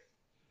clear.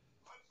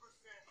 100%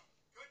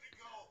 good to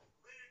go.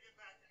 Ready to get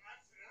back to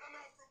action, and I'm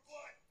out for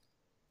blood.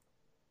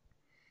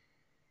 You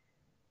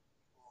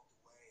walked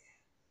away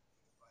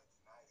from the fight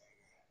tonight,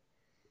 Hager.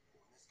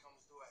 When this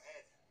comes to a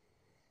head,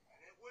 and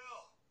it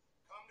will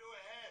come to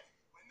a head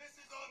when this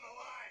is on the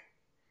line.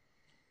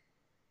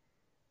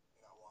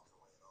 You're not walking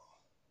away at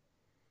all.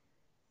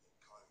 You're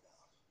carved out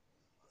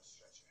on a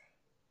stretcher.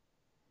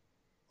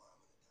 Or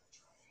I'm gonna die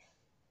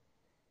trying.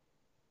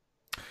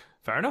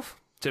 Fair enough.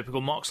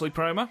 Typical Moxley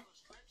promo.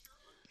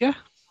 Yeah,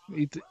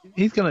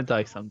 he's gonna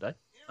die someday.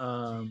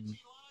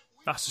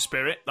 That's the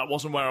spirit. That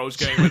wasn't where I was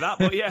going with that,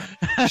 but yeah,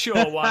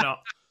 sure, why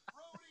not?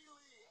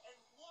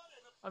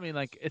 I mean,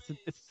 like it's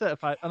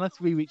certified unless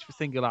we reach for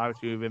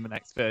singularity within the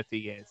next 30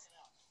 years.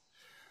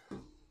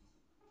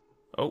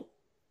 Oh.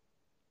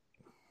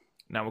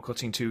 Now we're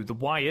cutting to the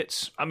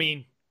Wyatts. I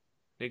mean,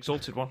 the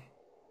Exalted One.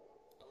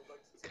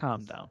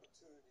 Calm down.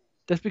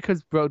 Just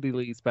because Brody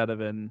Lee's better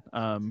than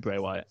Bray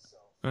Wyatt.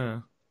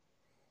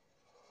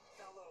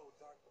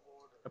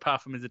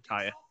 Apart from his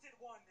attire.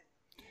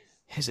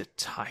 His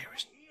attire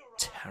is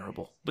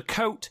terrible. The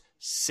coat,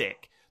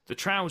 sick. The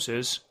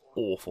trousers,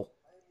 awful.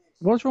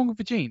 What's wrong with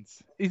the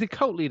jeans? He's a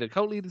cult leader.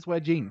 Cult leaders wear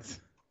jeans.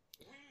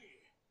 We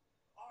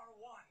are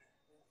one.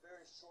 In a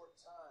very short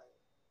time,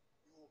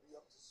 you will be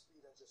up to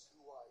speed on just who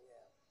I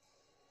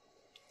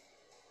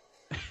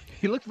am.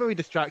 He looked very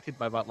distracted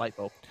by that light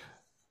bulb.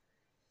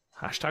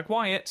 Hashtag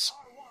Wyatts.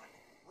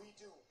 We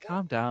do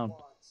Calm down.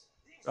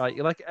 Right,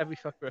 you're like every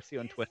fucker I see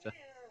on Twitter.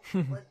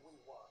 when we want.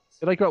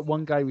 You're like that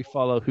one guy we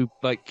follow who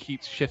like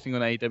keeps shitting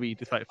on AEW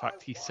despite the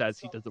fact he says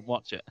he doesn't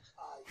watch it.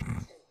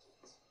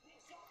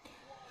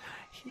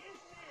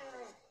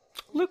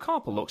 Luke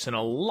Harper looks in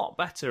a lot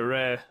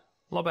better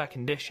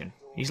condition.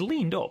 He's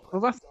leaned up.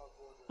 Well,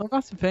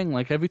 that's the thing.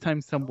 Like every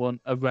time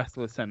a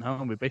wrestler is sent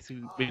home, we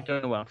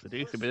don't know what else to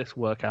do, so we just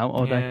work out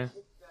all day.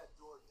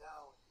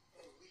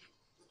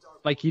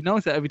 Like you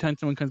notice that every time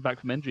someone comes back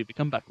from injury, they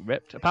come back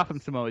ripped. Apart from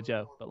Samoa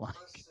Joe, but like,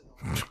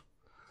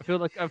 I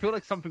feel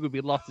like something would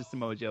be lost if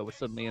Samoa Joe was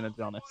suddenly an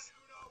Adonis.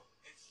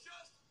 It's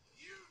just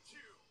you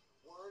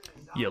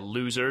two. You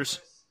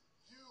losers.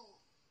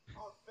 You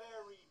are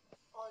very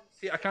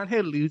See, I can't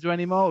hear loser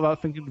anymore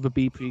without thinking of a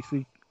B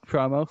Priestley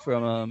promo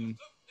from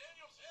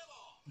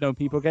No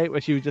People Gate,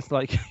 where she was just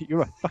like,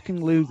 "You're a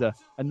fucking loser,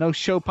 and no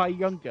show pie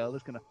young girl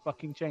is gonna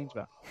fucking change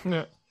that."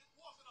 Yeah.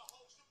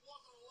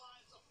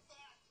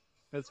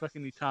 Because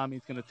fucking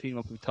Utami's gonna team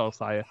up with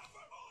Tulsire.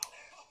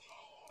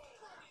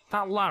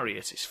 That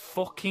lariat is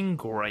fucking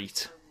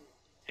great.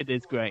 It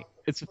is great.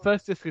 It's the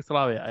first discus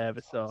lariat I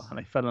ever saw, and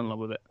I fell in love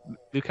with it.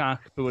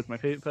 Lukaku was my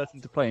favorite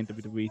person to play in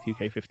WWE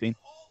 2K15.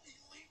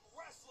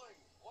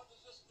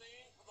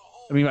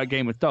 I mean, that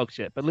game was dog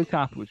shit, but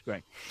Lukaku was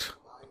great.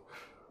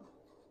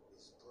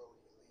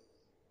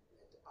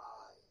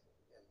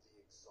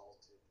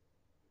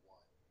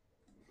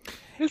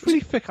 He has really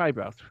thick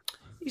eyebrows.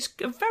 He's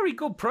a very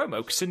good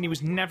promo, considering he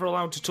was never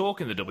allowed to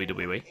talk in the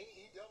WWE.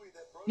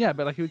 Yeah,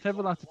 but like he was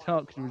never allowed to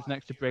talk because he was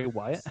next to Bray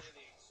Wyatt.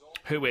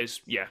 Who is,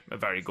 yeah, a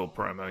very good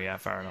promo, yeah,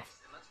 fair enough.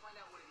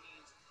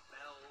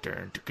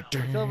 I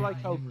feel like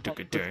how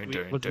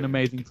was an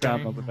amazing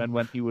promo, but then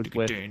when he was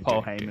with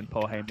Paul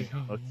Heyman did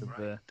most of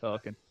the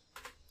talking.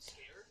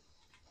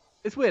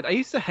 It's weird. I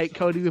used to hate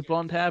Cody with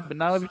blonde hair, but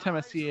now every time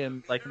I see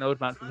him, like an old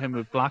match with him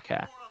with black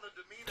hair,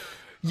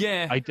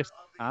 yeah, I just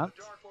can't.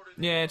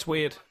 Yeah, it's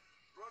weird.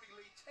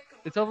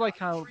 It's sort of like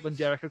how when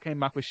Jericho came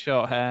back with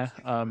short hair,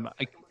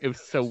 it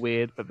was so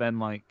weird, but then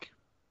like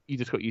you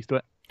just got used to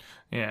it.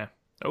 Yeah.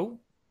 Oh,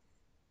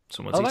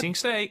 someone's eating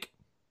steak.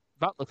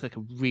 That looks like a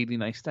really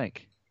nice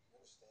steak.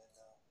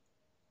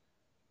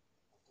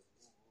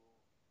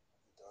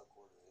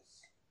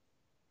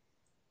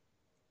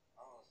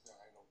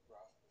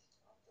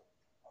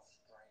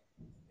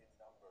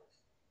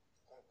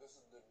 This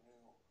is the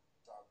new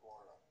Dark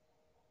Order.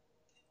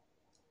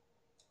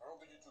 I don't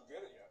think you two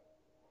get it yet.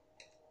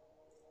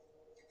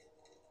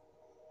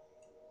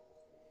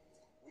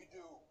 We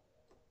do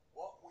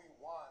what we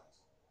want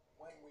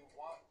when we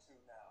want to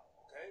now.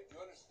 Okay? Do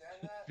you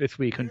understand that? This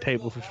week on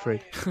Table for Free.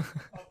 We prey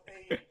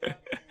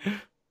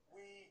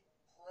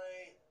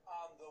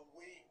on the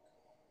weak.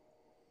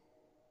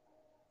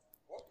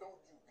 What don't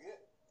you get?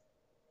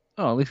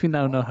 Oh, at least we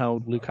now know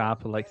how Luke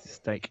Harper likes his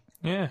steak.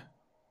 Yeah.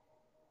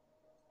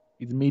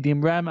 He's a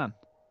medium rare man.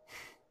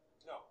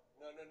 No,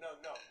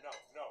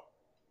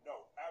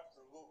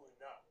 absolutely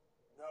not.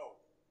 No.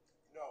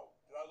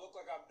 Do I look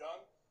like I'm done?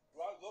 Do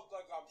I look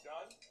like I'm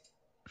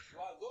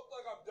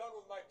done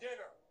with my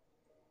dinner?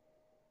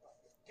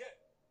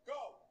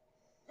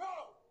 Go!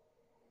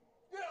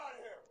 Get out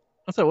of here!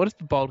 Also, what does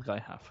the bald guy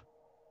have?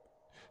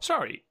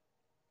 Sorry. You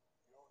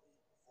don't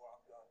eat before I'm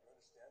done. You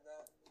understand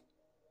that?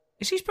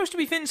 Is he supposed to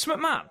be Vince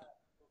McMahon?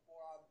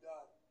 Before I'm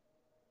done.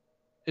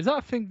 Is that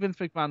a thing Vince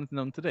McMahon is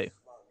known to do?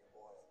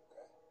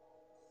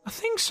 I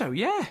think so,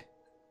 yeah.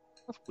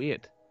 That's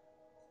weird.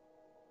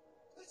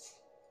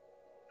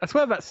 I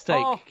swear that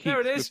steak keeps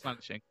there it is.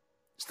 replenishing.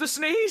 It's the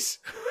sneeze.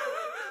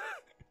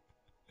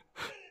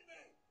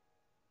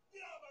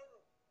 Get out of my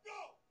room! Go!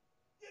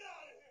 Get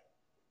out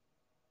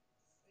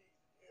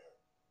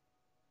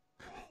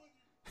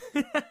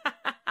of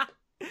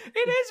here!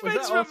 It is Was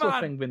Vince that also a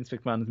McMahon. thing Vince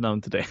McMahon is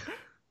known to do?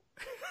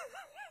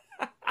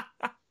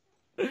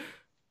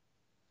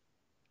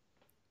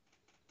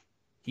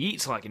 He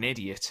eats like an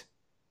idiot.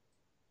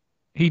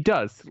 He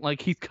does.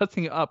 Like, he's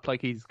cutting it up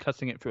like he's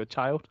cutting it for a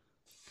child.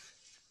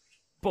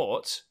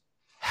 But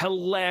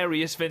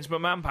hilarious Vince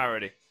McMahon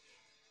parody.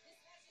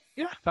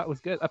 Yeah, that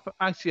was good.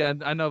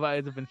 Actually, I know that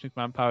is a Vince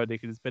McMahon parody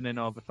because it's been in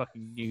all the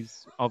fucking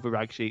news, all the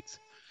rag sheets.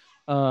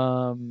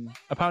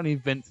 Apparently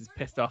Vince is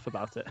pissed off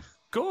about it.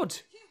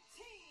 Good.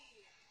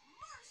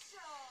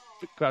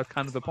 That's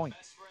kind of the point.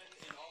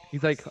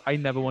 He's like, I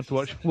never want to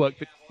watch work.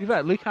 But to be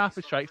fair, Luke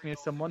Harper strikes me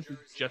as someone who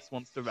just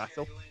wants to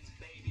wrestle.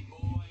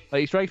 Like,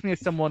 he strikes me as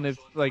someone if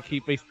like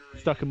he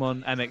stuck him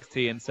on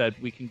NXT and said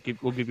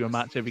we'll give you a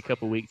match every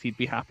couple of weeks, he'd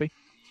be happy.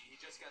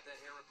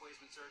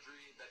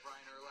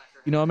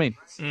 You know what I mean?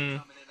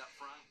 Mm.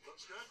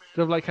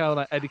 Sort of like how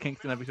like Eddie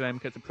Kingston every time he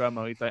cuts a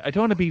promo, he's like, I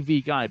don't want to be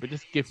the guy, but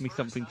just give me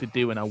something to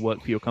do and I'll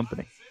work for your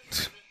company.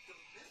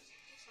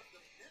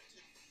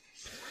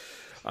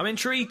 I'm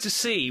intrigued to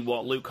see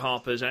what Luke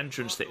Harper's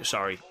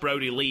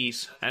Brody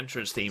Lee's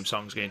entrance theme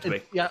song's going to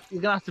be. Yeah, you're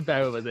gonna have to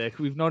bear with it.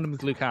 We've known him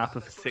as Luke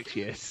Harper for 6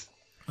 years.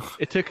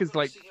 It took us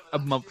like a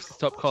month to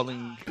stop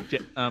calling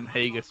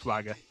Hager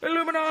Swagger.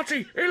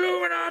 Illuminati!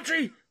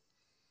 Illuminati!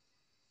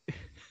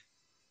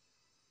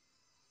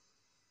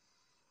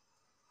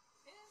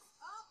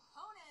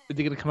 Is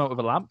he gonna come out with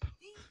a lamp?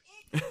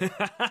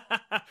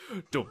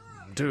 Dum,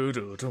 dum,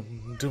 dum,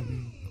 dum,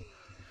 dum.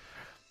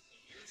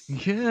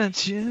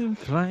 Got your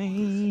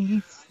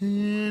place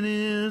In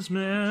his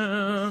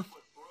mouth.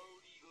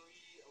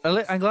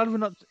 I'm glad we're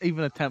not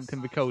even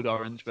attempting the Code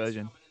Orange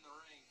version.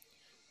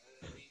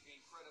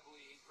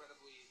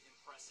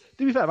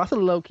 To be fair, that's a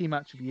low-key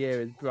match of the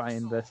year, is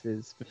Bryan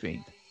versus The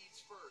Fiend.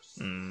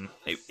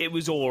 It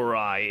was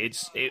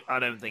alright. I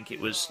don't think it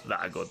was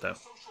that good, though.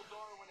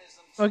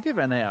 I'll give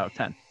it an 8 out of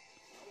 10.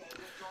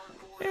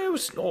 It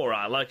was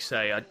alright, like I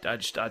say. I don't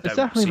It's see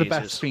definitely the it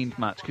best as Fiend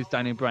match, because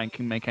Daniel Bryan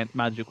can make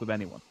magic with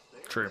anyone.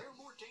 true.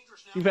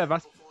 To be fair,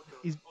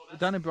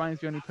 Daniel Bryan's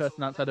the only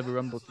person outside of a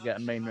Rumble to get a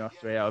main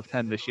roster 8 out of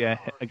 10 this year.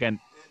 Again,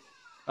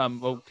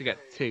 Well, to get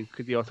 2,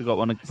 because he also got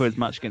one for his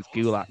match against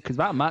Gulak, because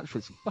that match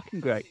was fucking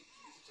great.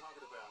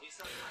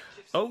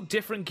 Oh,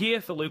 different gear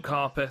for Luke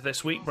Harper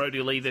this week,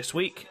 Brody Lee this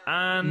week,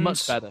 and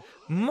Much better.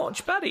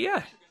 Much better,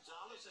 yeah.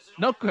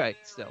 Not great,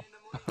 still.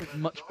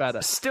 Much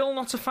better. Still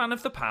not a fan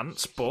of the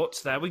pants,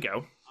 but there we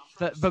go.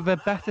 But they're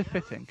better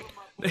fitting.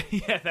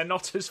 Yeah, they're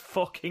not as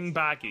fucking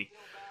baggy.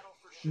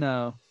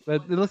 No,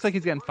 but it looks like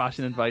he's getting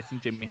fashion advice from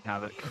Jimmy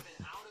Havoc.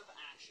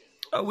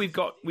 Oh,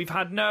 we've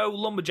had no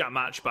lumberjack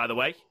match, by the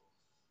way,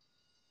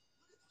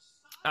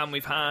 and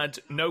we've had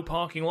no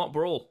parking lot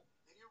brawl,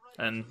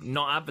 and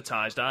not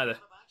advertised either.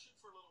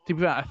 To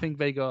be fair, I think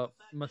they got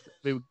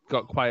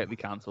quietly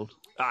cancelled.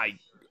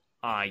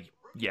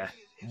 Yeah.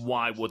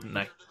 Why wouldn't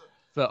they?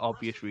 For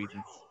obvious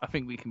reasons. I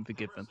think we can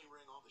forgive them.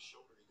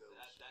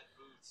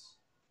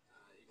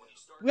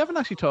 We haven't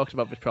actually talked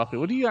about this properly.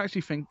 What do you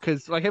actually think?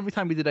 Because like every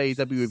time we did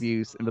AEW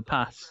reviews in the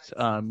past,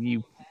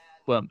 you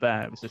weren't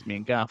there. It was just me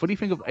and Garth. What do you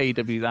think of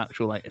AEW's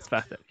actual like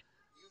aesthetic?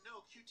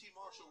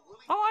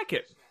 I like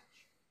it.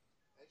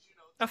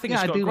 I think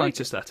it's got a great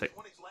aesthetic.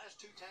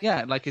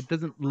 Yeah, like it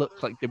doesn't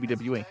look like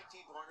WWE.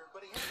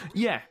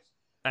 Yeah.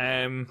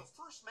 And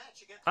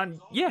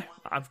yeah,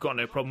 I've got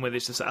no problem with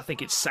this. I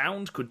think its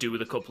sound could do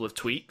with a couple of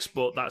tweaks,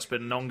 but that's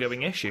been an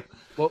ongoing issue.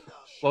 What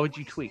would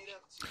you tweak?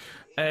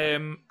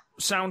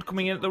 Sound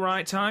coming in at the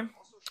right time.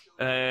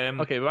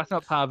 Okay, well, that's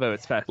not part of their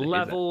aesthetic.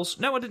 Levels.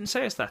 No, I didn't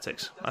say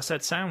aesthetics. I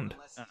said sound.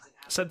 I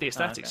said the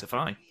aesthetics are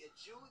fine.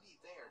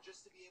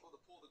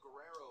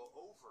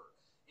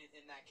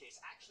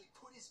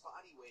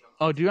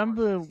 Oh, do you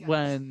remember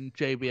when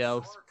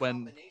JBL,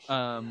 when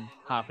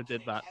Harper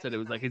did that, said it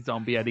was like a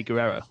zombie Eddie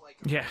Guerrero?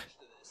 Yeah.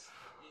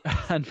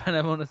 And then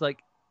everyone was like,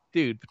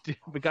 dude,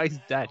 the guy's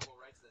dead.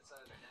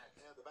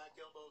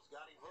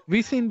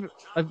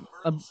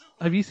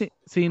 Have you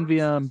seen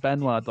the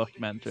Benoit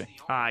documentary?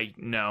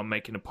 No, I'm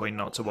making a point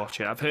not to watch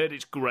it. I've heard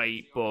it's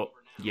great, but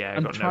yeah,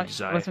 I've got no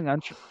desire.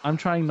 Listen, I'm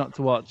trying not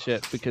to watch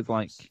it because,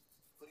 like,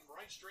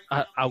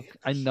 I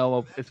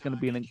know it's going to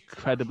be an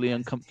incredibly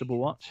uncomfortable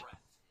watch.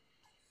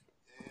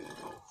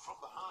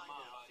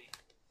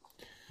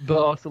 But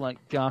also,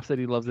 like, Garth said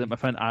he loves it. My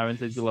friend Aaron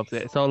says he loves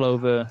it. It's all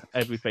over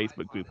every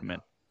Facebook group I'm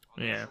in.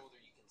 Yeah.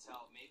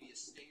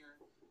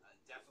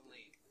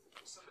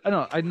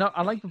 I know.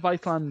 I like the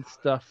Viceland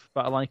stuff,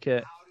 but I like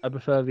it. I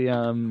prefer the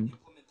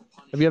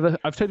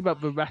I've told you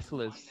about the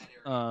Wrestlers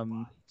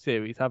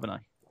series, haven't I?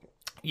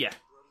 Yeah.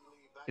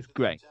 It's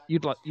great.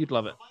 You'd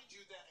love it.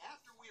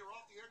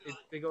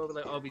 They go over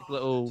like all these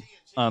little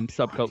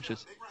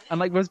subcultures, and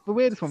like was the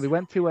weirdest one. We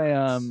went to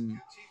a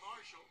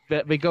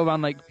they go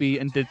around like the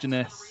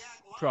indigenous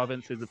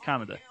provinces of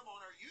Canada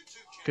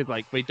because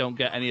like they don't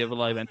get any other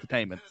live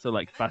entertainment, so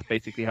like that's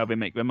basically how they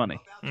make their money.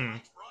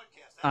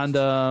 And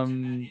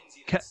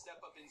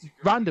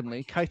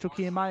randomly, Kaito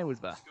Kiyomiya was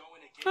there.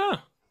 Huh.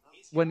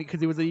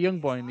 Because he was a young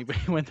boy and he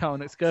went out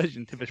on an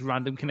excursion to this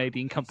random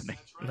Canadian company.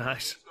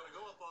 Nice.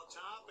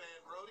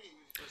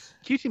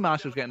 QT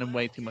Marshall's getting him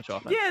way too much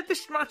offense. Yeah,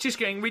 this match is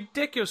getting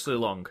ridiculously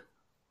long.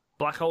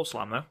 Black Hole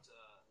Slam, though.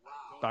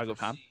 Bag of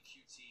ham.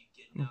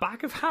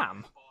 Bag of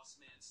ham?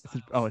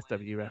 It's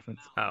W reference.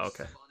 Oh,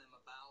 okay.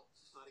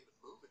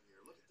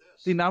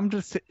 See, now I'm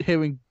just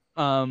hearing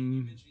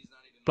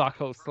Black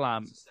Hole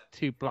Slam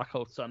to Black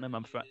Hole Sun in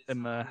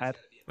my head.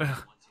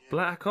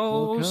 Black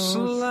Hole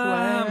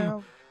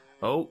Slam.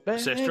 Oh,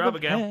 Sister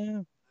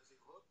Abigail.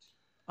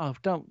 Oh,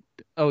 don't.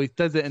 Oh, he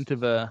does it into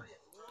the...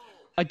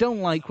 I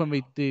don't like when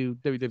we do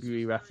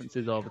WWE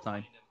references all the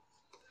time.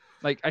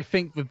 Like, I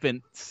think the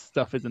Vince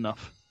stuff is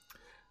enough.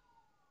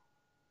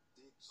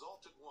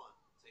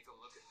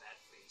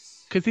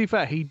 Because to be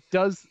fair, he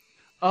does...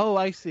 Oh,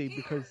 I see,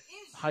 because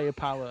higher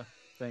power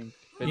thing.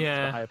 Vince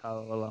for higher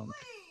power alone.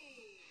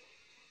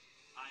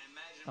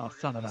 Oh,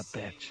 son of a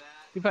bitch.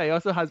 To be fair, he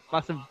also has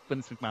massive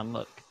Vince McMahon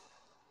look.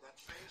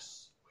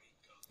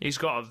 He's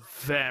got a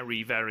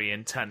very, very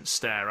intense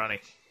stare, hasn't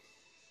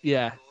he?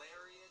 Yeah.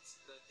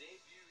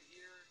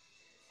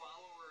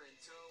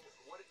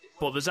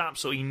 But there's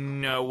absolutely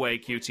no way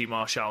QT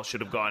Marshall should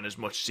have gotten as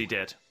much as he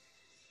did.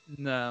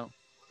 No.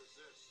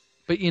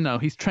 But, you know,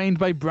 he's trained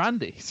by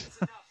Brandies.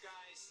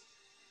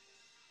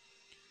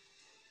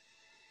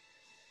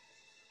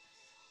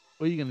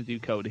 What are you going to do,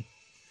 Cody?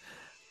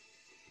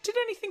 Did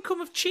anything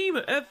come of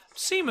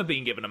Seema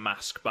being given a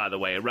mask, by the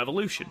way, at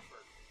Revolution?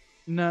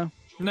 No.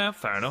 No,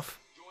 fair enough.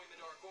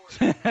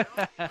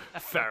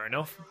 Fair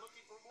enough.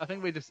 I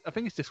think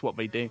it's just what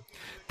they do.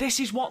 This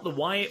is what the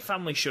Wyatt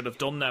family should have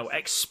done, though.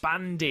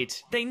 Expanded.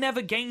 They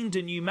never gained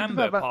a new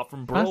member apart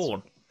from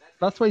Braun.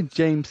 That's why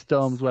James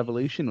Storm's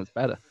Revolution was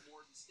better.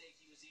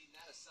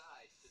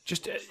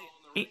 Just,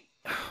 it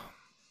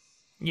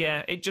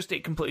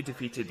completely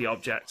defeated the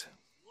object.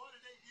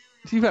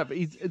 To be fair, but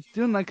he's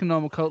doing like a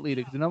normal cult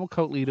leader, because the normal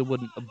cult leader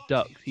wouldn't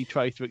abduct. He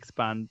tries to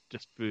expand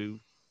just through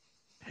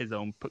his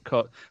own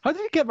cult. How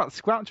did he get that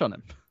scratch on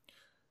him?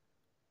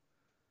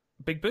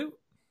 Big boot?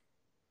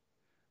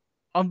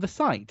 On the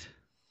side?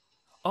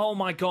 Oh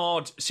my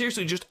god.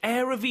 Seriously, just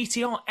air a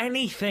VTR,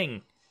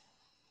 anything.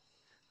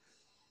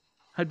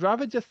 I'd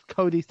rather just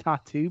Cody's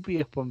tattoo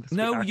be up on the screen.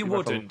 No, you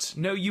wouldn't.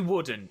 No, you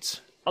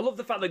wouldn't. I love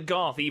the fact that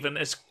Garth, even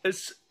as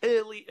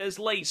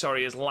late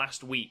as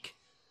last week,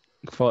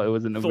 Thought it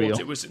wasn't real.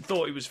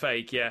 Thought it was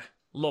fake. Yeah,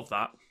 love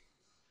that.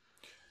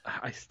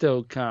 I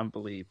still can't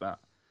believe that.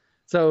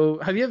 So,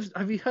 have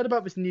you heard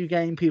about this new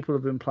game people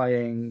have been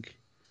playing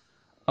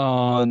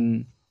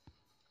on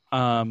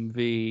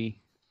the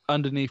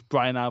underneath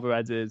Brian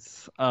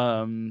Alvarez's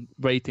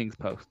ratings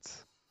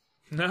posts?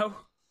 No.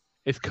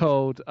 It's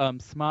called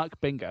Smart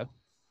Bingo.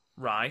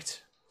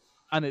 Right.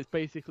 And it's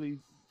basically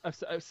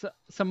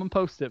someone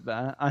posted it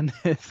there, and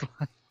it's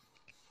like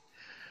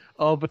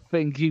all the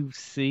things you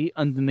see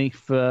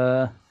underneath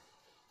the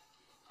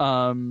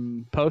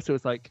post. It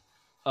was like,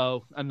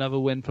 oh, another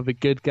win for the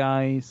good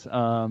guys.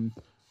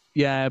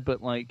 Yeah,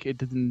 but like it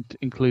doesn't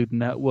include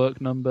network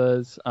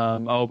numbers.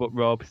 Oh, but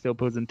Rob still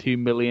pulls in 2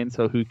 million,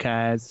 so who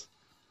cares?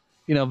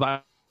 You know,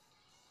 that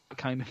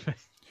kind of thing.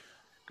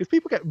 Because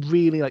people get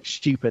really like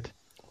stupid.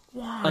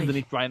 Why?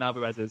 Underneath Brian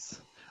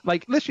Alvarez's.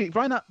 Like, literally,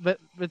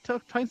 they're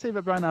trying to say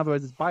that Brian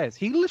Alvarez is biased.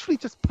 He literally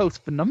just posts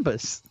for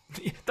numbers.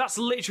 That's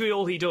literally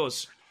all he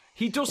does.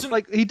 He doesn't...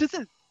 Like, he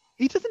doesn't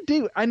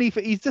do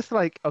anything. He's just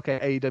like,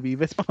 okay, AEW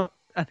this much,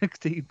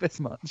 NXT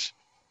this much.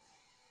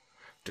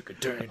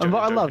 And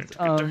what I loved,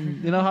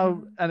 you know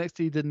how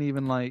NXT didn't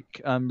even,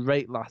 like,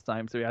 rate last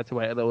time, so we had to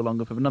wait a little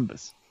longer for the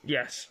numbers?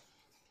 Yes.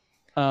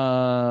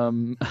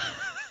 Someone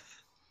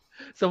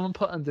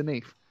put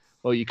underneath,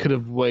 well, you could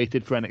have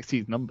waited for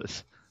NXT's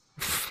numbers.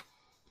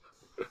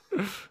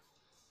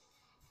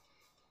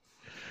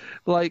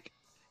 Like,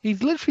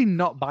 he's literally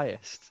not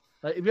biased.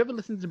 Like, if you ever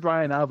listen to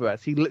Brian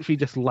Alvarez, he literally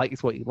just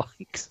likes what he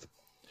likes.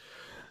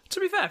 To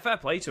be fair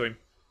play to him.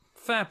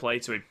 Fair play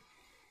to him.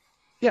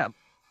 Yeah,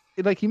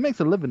 like he makes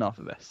a living off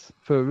of this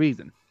for a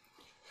reason.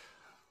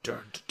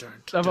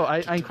 Although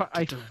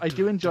I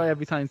do enjoy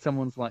every time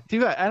someone's like, to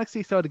be fair,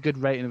 NXT still had a good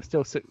rating. It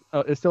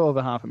was still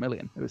over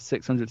 500,000. It was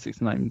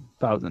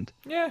 669,000.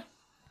 Yeah.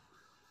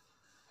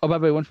 Oh, by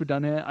the way, once we're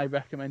done here, I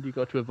recommend you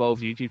go to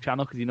Evolve's YouTube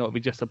channel because you know what we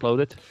just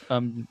uploaded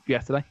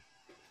yesterday.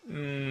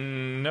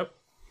 Nope.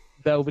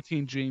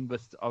 Velveteen Dream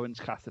vs. Orange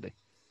Cassidy.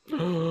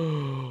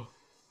 Oh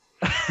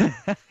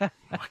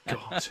my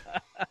god.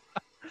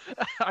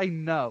 I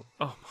know.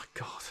 Oh my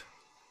god.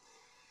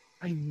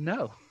 I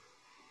know.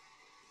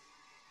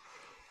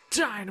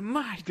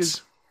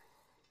 Dynamite.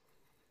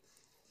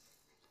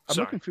 I'm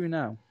looking through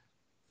now.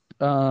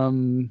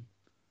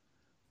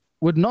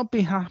 Would not be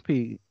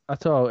happy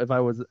at all if I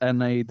was an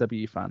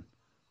AEW fan.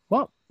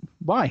 What?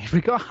 Why?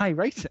 We got a high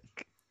rating.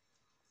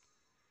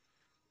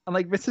 And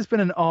like this has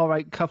been an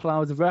alright couple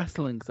hours of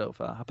wrestling so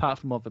far, apart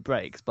from all the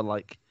breaks, but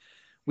like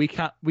we'd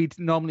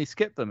normally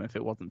skip them if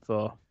it wasn't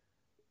for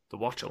the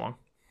watch along.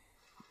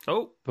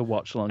 Oh. The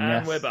watch along, and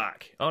yes. We're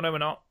back. Oh no we're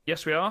not.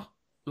 Yes we are.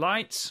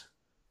 Lights.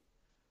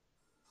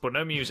 But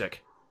no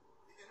music.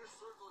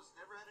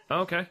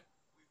 Okay.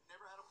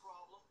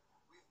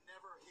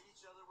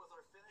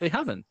 They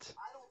haven't.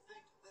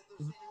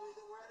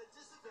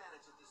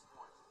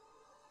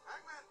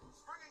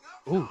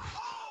 Oof.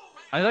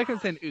 I like I'm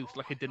saying oof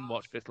like I didn't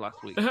watch this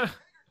last week. To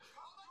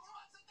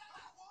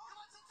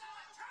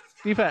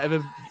be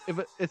fair, if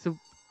it's a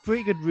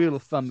pretty good rule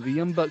of thumb, the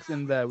Young Bucks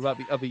in there without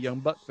the other Young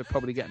Bucks, they're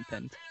probably getting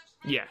pinned.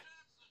 Yeah.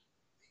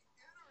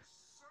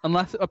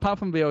 Unless, apart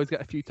from they always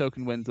get a few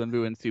token wins when we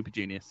win Super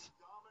Juniors.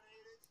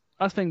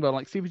 That's the thing though,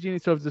 like Super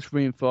Juniors sort of just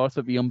reinforce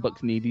that the Young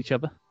Bucks need each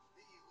other.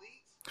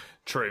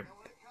 True.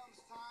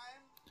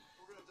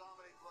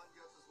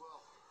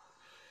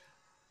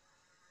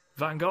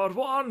 Vanguard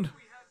won!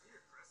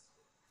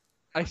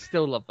 I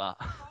still love that.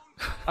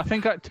 I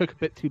think that took a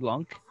bit too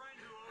long.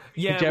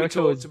 Yeah,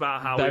 Jericho we talked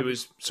about how he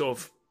was sort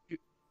of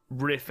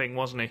riffing,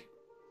 wasn't he?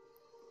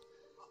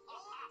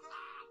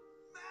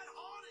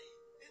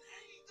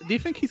 Do you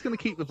think he's going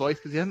to keep the voice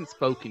because he hasn't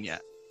spoken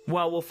yet?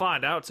 Well, we'll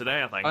find out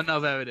today, I think. Oh no,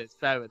 there it is.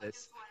 There it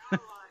is.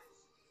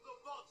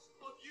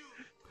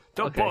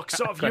 The Bucks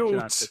of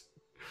Youth!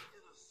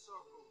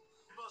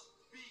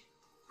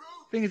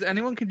 Thing is,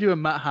 anyone can do a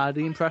Matt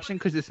Hardy impression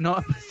because it's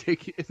not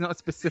a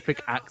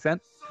specific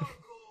accent.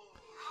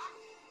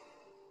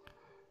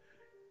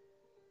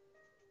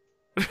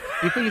 Do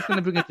you think he's going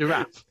to bring a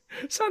giraffe?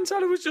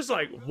 Santana was just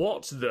like,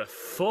 what the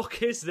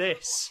fuck is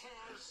this?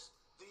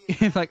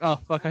 He's like, oh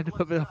fuck, I had to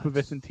put up with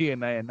this in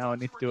TNA and now I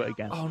need to do it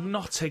again. Oh,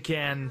 not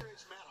again.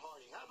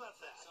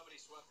 Somebody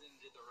swept in and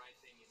did the right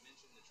thing. You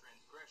mentioned the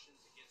transgressions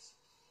against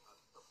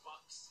the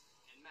Bucks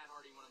and Matt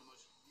Hardy, one of the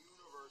most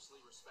universally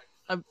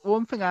respected.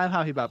 One thing I'm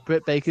happy about,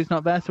 Britt Baker's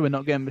not there, so we're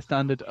not getting the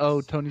standard, oh,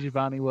 Tony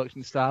Giovanni worked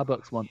in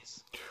Starbucks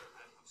once.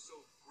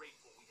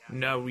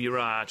 No, you're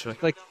right, actually.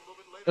 Like,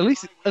 at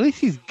least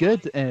he's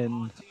good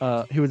in,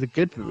 he was a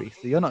good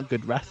barista. You're not a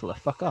good wrestler,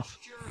 fuck off.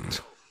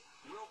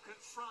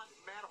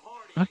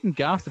 I can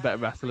Garth's a better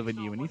wrestler than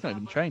you, and he's not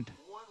even trained.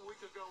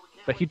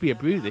 But he'd be a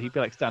bruiser. He'd be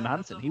like Stan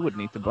Hansen. He wouldn't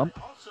need to bump.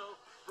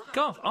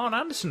 God, Arn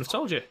Anderson, I've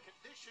told you.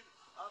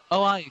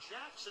 Oh, I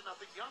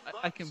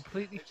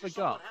completely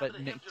forgot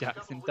that Nick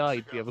Jackson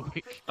died the other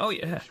week. Oh,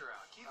 yeah.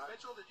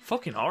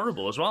 Fucking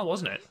horrible as well,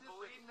 wasn't it?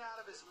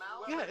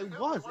 Yeah, it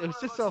was. It was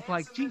just sort of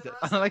like, Jesus.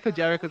 And I like how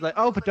Jericho was like,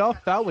 oh, Fedor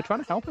fell. We're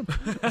trying to help him.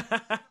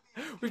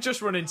 We've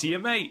just run into your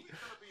mate.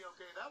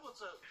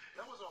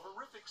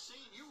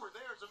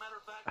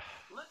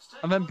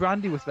 And then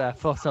Brandy was there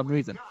for some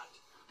reason.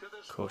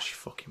 Of course she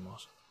fucking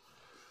was.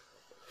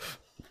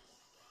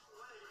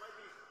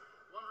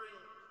 Wondering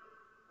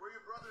where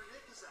your brother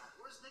Nick is at.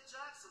 Where's Nick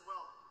Jackson?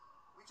 Well,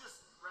 we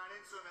just ran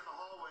into him in the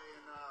hallway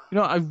and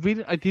You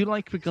know, I do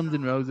like the Guns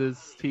N'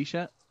 Roses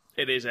t-shirt.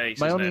 It is ace.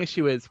 My isn't only it?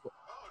 issue is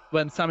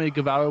when Sammy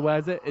Guevara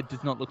wears it, it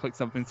does not look like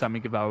something Sammy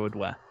Guevara would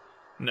wear.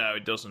 No,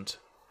 it doesn't.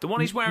 The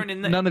one he's wearing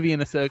in there. None of the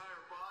inner circle.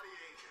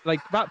 Like,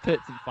 that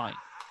fits him fine.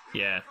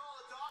 Yeah.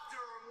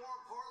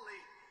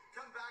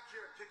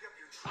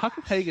 How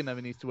come Hager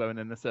never needs to wear an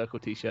inner circle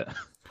t-shirt?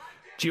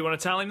 Do you want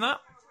to tell him that?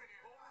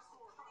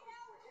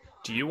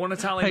 Do you want to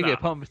tell him Hager, that?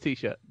 palm of his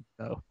t-shirt.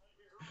 No.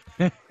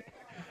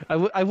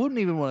 I wouldn't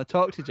even want to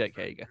talk to Jake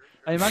Hager.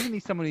 I imagine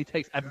he's someone who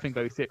takes everything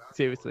very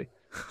seriously.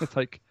 It's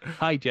like,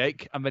 hi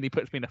Jake, and then he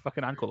puts me in a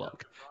fucking ankle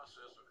lock.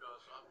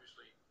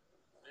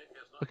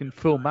 Fucking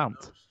full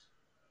mount.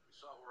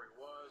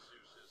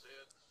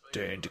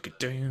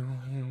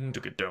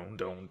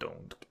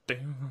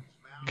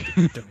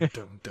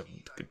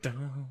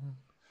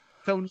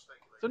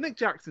 So Nick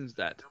Jackson's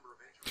dead.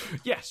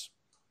 Yes.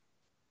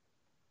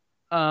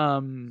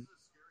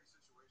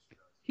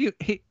 He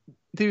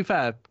to be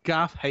fair,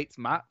 Garth hates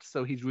Matt,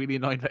 so he's really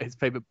annoyed that his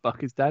favorite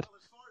Buck is dead.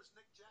 as far as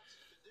Nick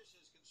Jackson's condition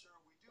is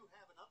concerned, we do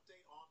have an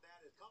update on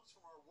that. It comes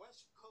from our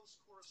West Coast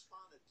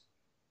correspondent,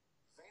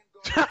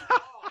 Vanguard.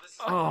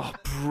 Oh,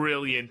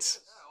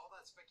 brilliant. All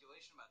that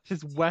speculation about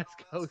His West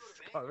Coast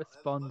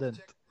correspondent.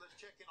 Let's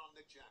check in on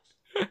Nick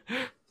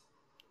Jackson.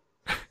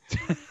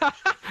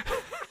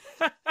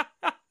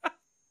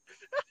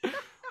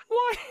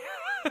 Why?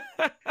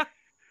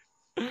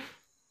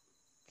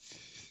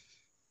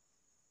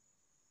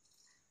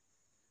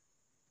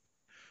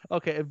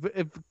 Okay,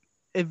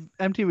 if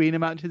empty arena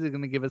matches are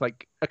going to give us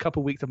like a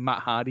couple weeks of Matt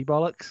Hardy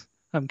bollocks,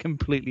 I'm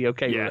completely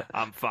okay with Yeah, it.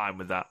 I'm fine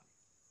with that.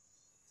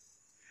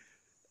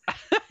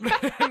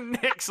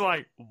 Nick's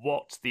like,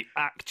 what the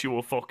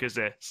actual fuck is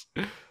this?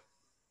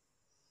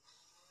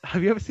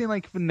 Have you ever seen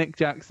like the Nick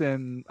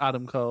Jackson,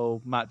 Adam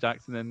Cole, Matt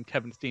Jackson, and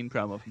Kevin Steen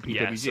promo from PWG?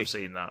 Yes, I've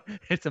seen that.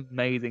 It's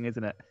amazing,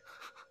 isn't it?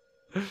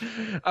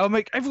 I'll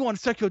make everyone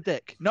suck your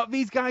dick. Not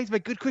these guys, they're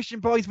good Christian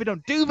boys. We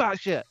don't do that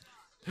shit.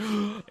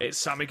 It's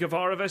Sammy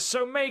Guevara vs.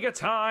 Omega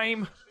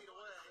time.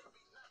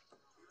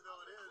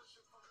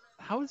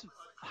 How is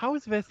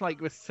this like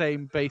the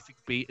same basic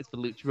beat as the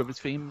Lucha Brothers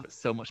theme, but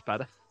so much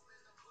better?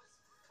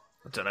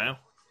 I don't know.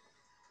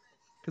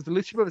 Because the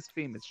Lucha Brothers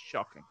theme is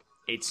shocking.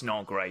 It's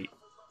not great.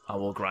 I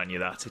will grant you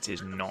that. It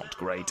is not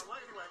great.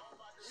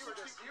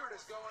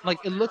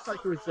 Like, it looks like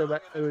it was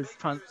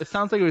it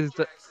sounds like it was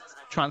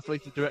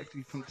translated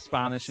directly from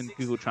Spanish and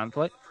Google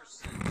Translate.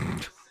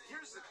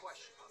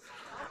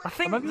 I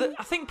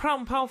think Proud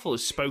and Powerful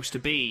is supposed to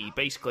be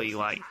basically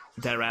like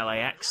their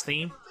LAX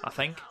theme. I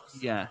think.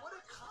 Yeah.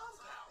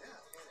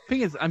 Thing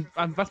is,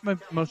 that's my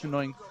most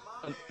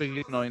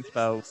biggest annoyance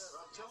about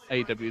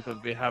AEW is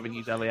that they haven't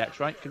used LAX,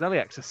 right? Because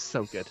LAX is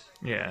so good.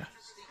 Yeah.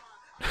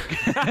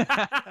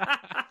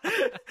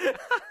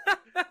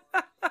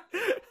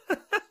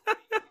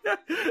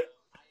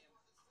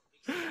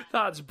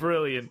 That's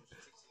brilliant.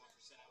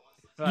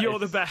 Right, You're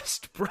the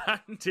best,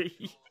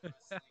 Brandy.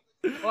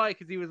 Why?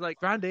 Because he was like,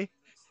 Brandy.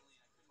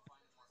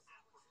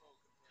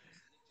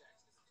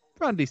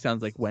 Brandy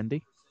sounds like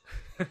Wendy.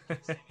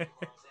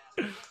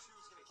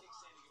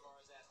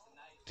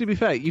 To be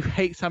fair, you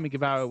hate Sammy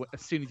Guevara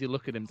as soon as you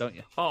look at him, don't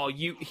you? Oh,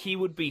 he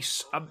would be.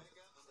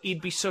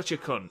 He'd be such a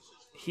cunt.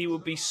 He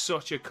would be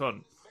such a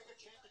cunt.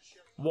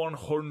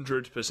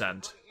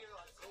 100%.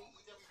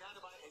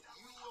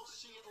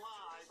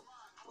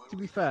 To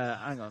be fair,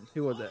 hang on,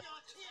 who was it?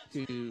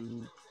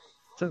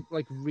 Some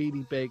like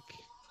really big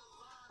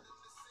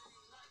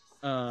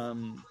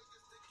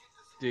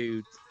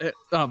dude.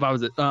 That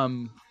was it.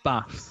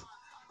 Baths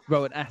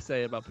wrote an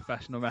essay about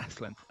professional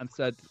wrestling and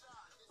said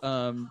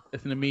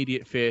it's an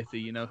immediate theatre.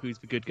 You know who's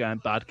the good guy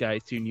and bad guy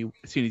as soon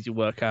as you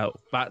work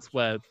out. That's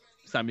where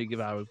Sammy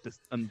Guevara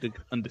just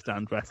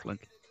understands wrestling.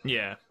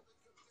 Yeah.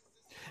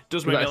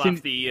 Does make me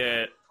laugh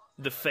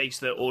the face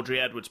that Audrey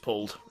Edwards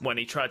pulled when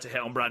he tried to hit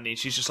on Brandy, and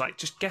she's just like,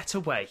 just get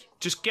away.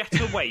 Just get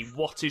away.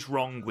 What is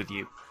wrong with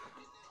you?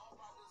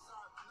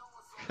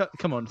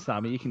 Come on,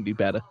 Sammy, you can do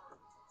better.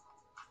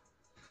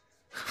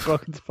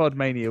 Welcome to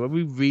Podmania, where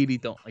we really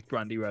don't like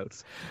Brandy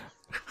Rhodes.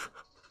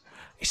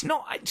 It's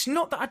not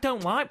that I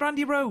don't like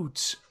Brandy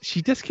Rhodes.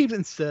 She just keeps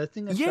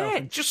inserting herself. Yeah,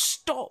 just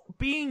stop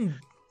being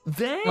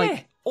there.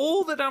 Like,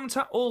 all the damn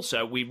time.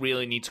 Also, we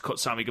really need to cut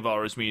Sammy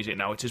Guevara's music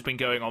now. It has been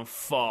going on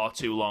far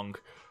too long.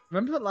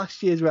 remember that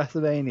last year's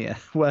WrestleMania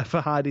where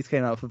the Hardys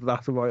came out for the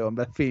Battle Royal and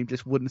their theme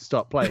just wouldn't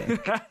stop playing?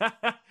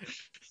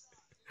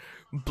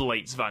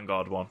 Blake's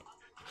Vanguard one.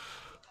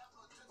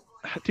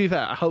 To be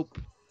fair, I hope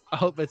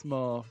there's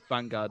more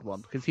Vanguard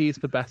one because he's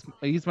the best.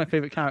 He's my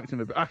favorite character.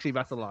 But actually,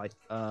 that's a lie.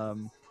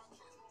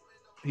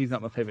 he's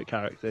not my favorite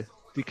character.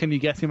 Can you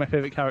guess who my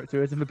favorite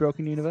character is in the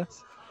Broken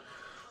Universe?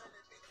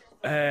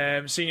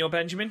 Senior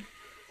Benjamin?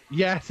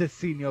 Yes, it's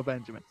Senior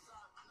Benjamin.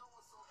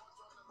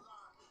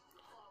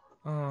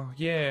 Oh,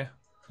 yeah.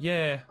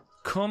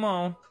 Come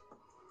on.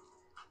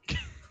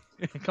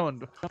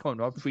 Come on,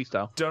 Rob,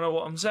 freestyle. Don't know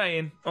what I'm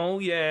saying. Oh,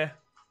 yeah.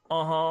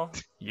 Uh-huh.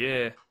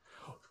 Yeah.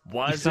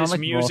 Why You is sound this like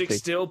music Morty.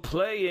 still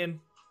playing?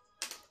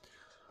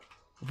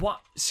 What?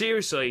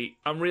 Seriously,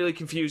 I'm really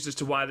confused as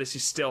to why this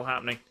is still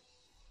happening.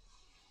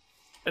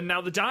 And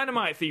now the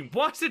Dynamite theme.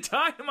 Why's the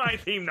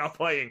Dynamite theme not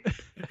playing?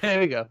 Here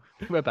we go.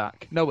 We're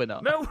back. No, we're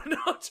not. No, we're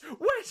not.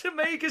 Where's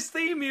Omega's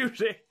theme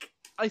music?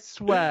 I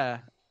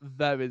swear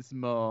there is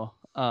more.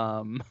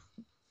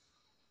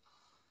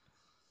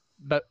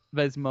 But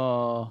there's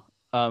more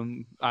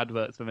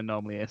adverts than there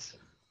normally is.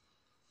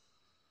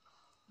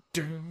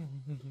 No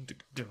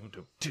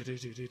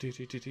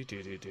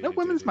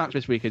women's match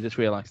this week, I just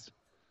realised.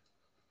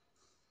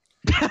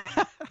 Who the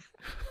fuck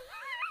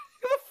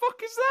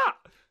is that?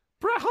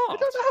 Bret Hart? I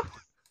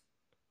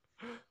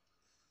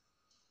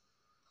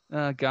don't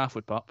know. Garth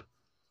would pop.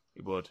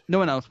 He would. No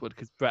one else would,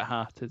 because Bret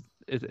Hart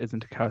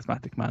isn't a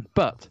charismatic man.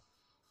 But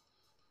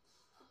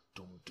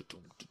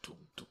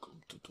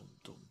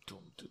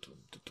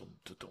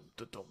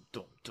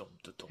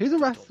who's a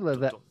wrestler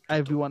that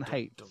everyone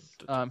hates,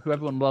 who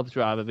everyone loves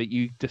rather, that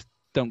you just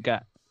don't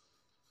get?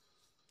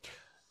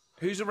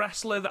 Who's a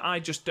wrestler that I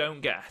just don't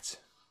get?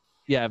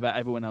 Yeah, that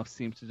everyone else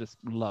seems to just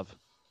love.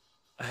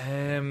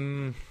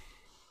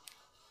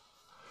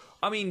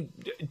 I mean,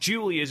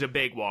 Julia's a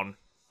big one.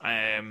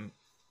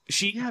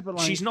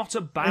 She's not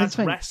a bad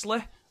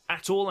wrestler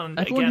at all. And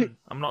again,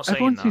 I'm not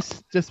saying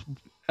that.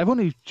 Everyone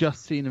who's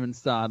just seen her in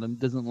Stardom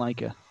doesn't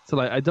like her. So,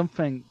 I don't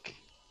think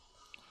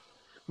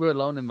we're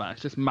alone in that.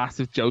 It's just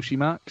massive Joshi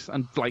marks.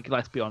 And,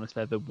 let's be honest,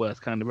 they're the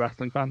worst kind of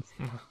wrestling fans.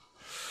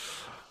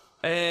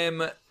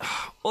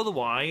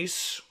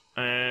 Otherwise,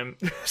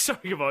 sorry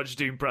if I'm just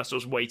doing press. I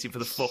was waiting for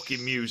the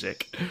fucking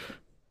music.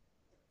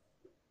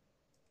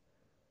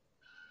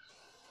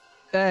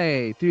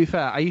 Hey, to be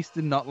fair, I used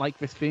to not like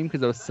this theme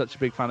because I was such a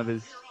big fan of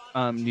his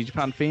New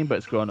Japan theme, but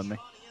it's grown on me.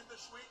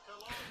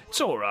 It's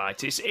all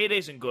right. It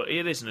isn't good.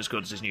 It isn't as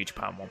good as his New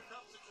Japan one.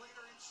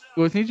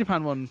 Well, his New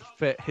Japan one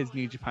fit his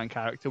New Japan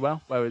character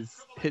well,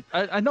 whereas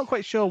I'm not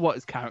quite sure what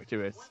his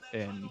character is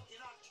in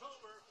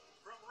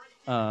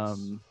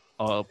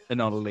All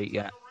Elite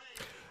yet.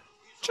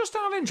 Just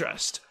out of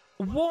interest,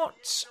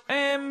 what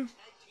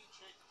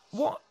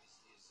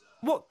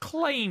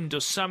claim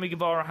does Sammy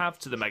Guevara have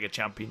to the Mega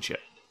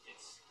Championship?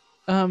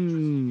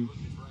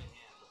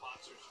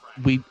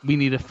 We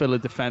need a filler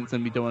defense,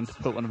 and we don't want to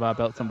put one of our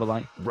belts on the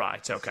line.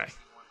 Right. Okay.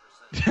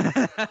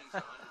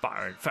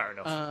 Fair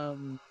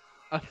enough.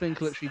 I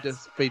think literally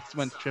just they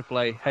went to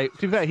AAA. Hey,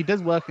 to be fair, he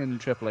does work in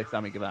AAA,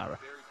 Sammy Guevara.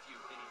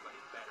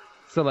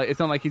 So it's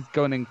not like he's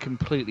going in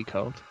completely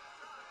cold.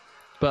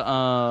 But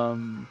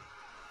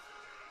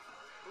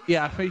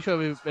yeah, I'm pretty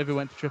sure if we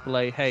went to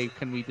AAA, hey,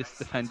 can we just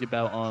defend your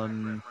belt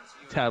on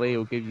telly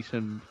or give you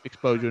some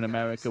exposure in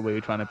America where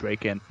you're trying to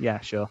break in? Yeah,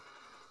 sure.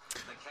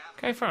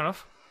 Okay, fair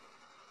enough.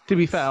 To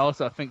be fair,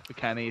 also, I think for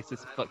Kenny, it's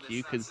just fuck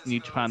you, because New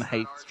Japan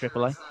hates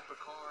AAA.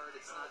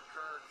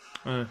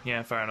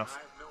 Yeah, fair enough.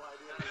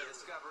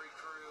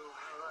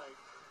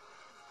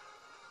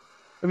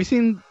 Have you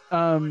seen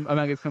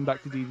Omega's come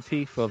back to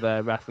DDT for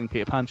their Wrestling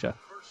Peter Pan show?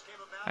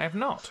 I have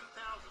not.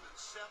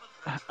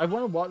 I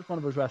want to watch one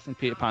of those Wrestling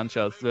Peter Pan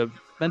shows. They're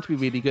meant to be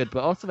really good,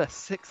 but also they're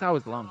 6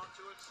 hours long.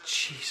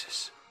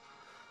 Jesus.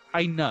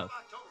 I know.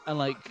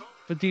 And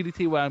for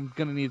DDT, where I'm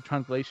going to need a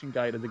translation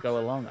guide as I go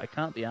along, I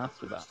can't be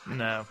asked with that.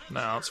 No,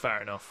 that's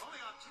fair enough.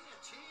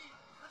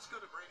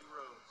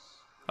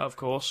 Of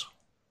course.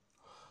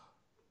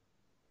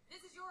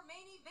 This is your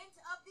main event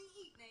of the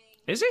evening.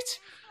 Is it?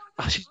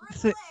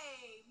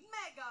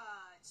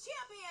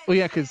 Well,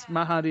 yeah, because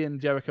Matt Hardy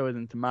and Jericho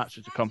isn't to match,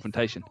 it's a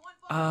confrontation.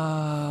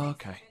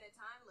 Okay.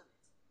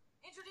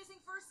 Introducing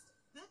first,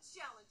 the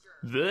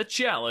challenger. The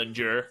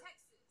challenger.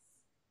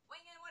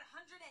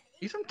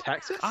 He's from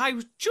Texas? I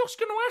was just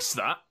going to ask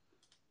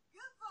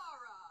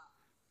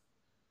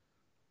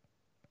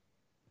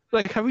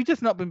that. Have we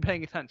just not been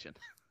paying attention?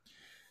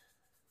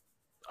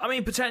 I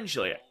mean,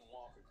 potentially.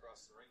 Walk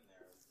across the ring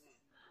there.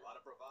 A lot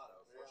of bravado.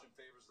 Fortune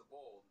favors the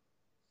bold.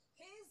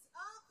 His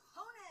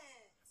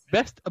opponent.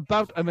 Best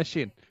about a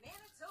machine.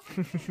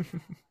 Weighing in at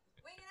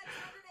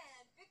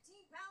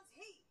 215 pounds,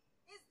 he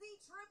is the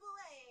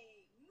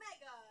AAA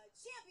Mega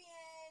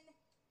Champion,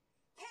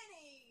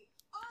 Kenny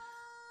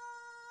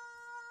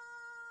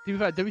To be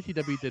fair,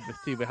 WCW did this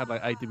too. They had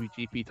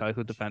IWGP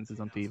title defenses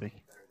on TV.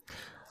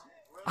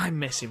 I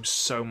miss him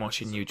so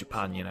much in New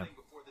Japan,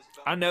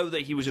 I know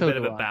that he was a So bit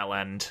of do a I. bell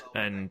end,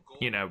 and,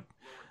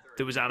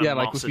 there was Yeah,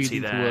 animosity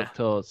refusing to there. work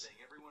tours.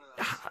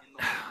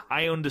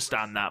 I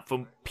understand that,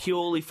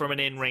 purely from an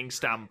in-ring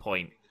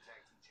standpoint.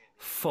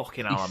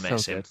 Fucking hell, I He's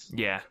miss so him. good.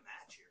 Yeah.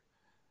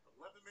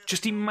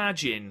 Just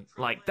imagine,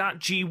 that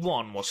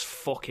G1 was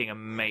fucking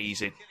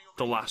amazing.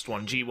 The last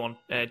one,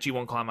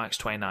 G1 Climax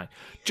 29.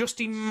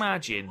 Just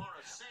imagine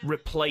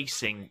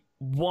replacing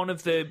one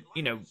of the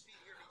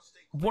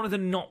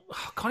not.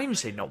 I can't even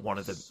say not one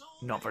of the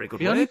not very good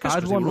The only workers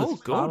bad because they one were all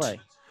was good. Fale.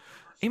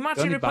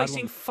 Imagine only bad replacing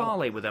one was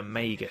Fale with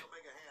Omega.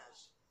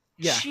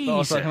 Yeah, Jesus.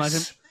 but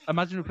also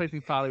imagine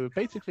replacing Fale with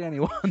basically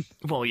anyone.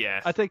 Well,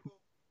 yeah.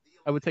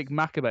 I would take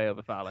Maccabee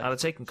over Fale. I'd have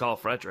taken Carl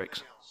Fredericks.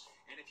 To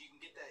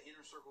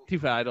be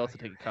fair, I'd also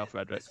take Carl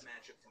Fredericks.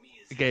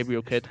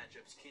 Gabriel Kidd.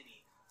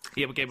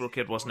 Yeah, but Gabriel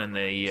Kidd wasn't in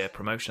the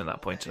promotion at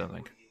that point, I don't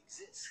think.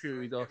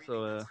 True, he's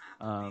also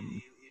a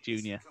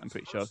junior, I'm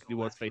pretty sure, 'cause he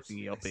was facing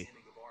EOP.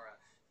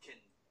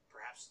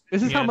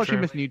 This is how much true.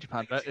 we miss New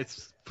Japan, but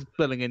it's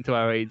spilling into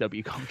our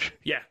AEW contract.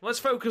 Yeah, let's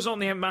focus on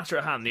the matter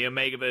at hand, the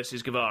Omega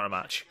versus Guevara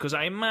match, because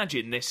I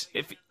imagine this,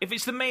 if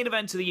it's the main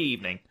event of the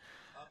evening,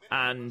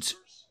 and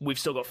we've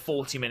still got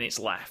 40 minutes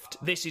left,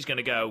 this is going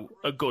to go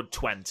a good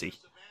 20.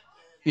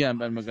 Yeah,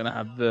 and then we're going to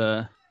have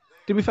the...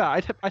 To be fair,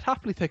 I'd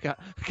happily take a...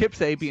 Kip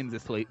Sabian's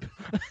asleep.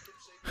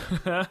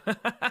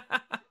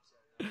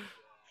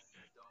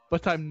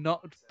 But I'm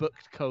not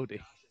booked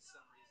Cody.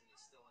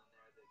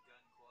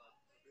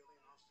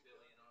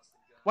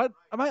 What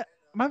am I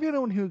the only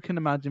one who can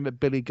imagine that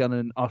Billy Gunn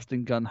and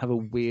Austin Gunn have a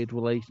weird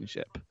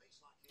relationship?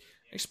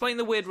 Explain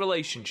the weird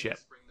relationship.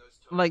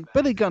 Like,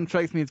 Billy Gunn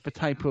strikes me as the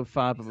type of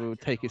father who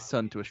would take his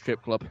son to a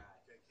strip club.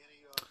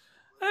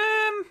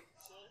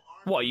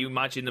 What, you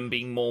imagine them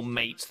being more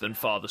mates than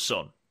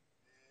father-son?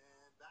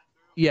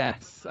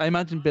 Yes, I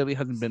imagine Billy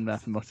hasn't been there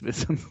for most of his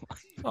son's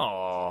life.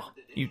 Aw,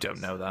 you don't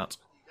know that.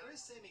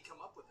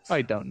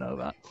 I don't know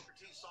that.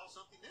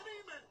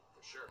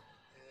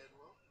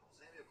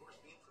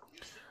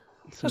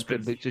 That's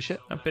good lucha shit.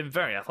 I've been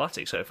very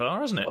athletic so far,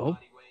 hasn't it?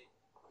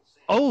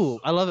 Oh,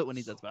 I love it when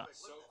he does that.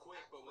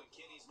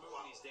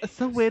 It's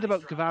so weird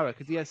about Guevara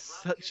because he has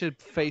such a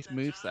face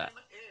moveset,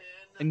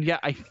 and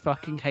yet I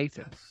fucking hate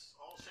him.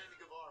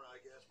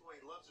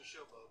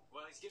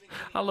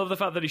 I love the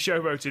fact that he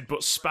showboated,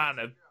 but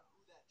Spanner,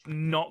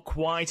 not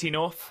quite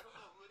enough.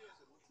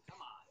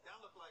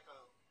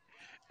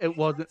 It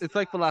wasn't. It's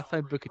like the last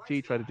time Booker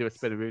T tried to do a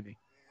spinneroonie.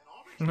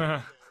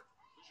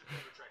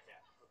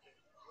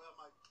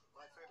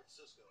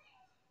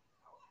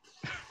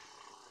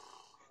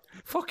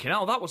 Fucking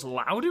hell, that was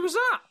loud. Who was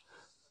that?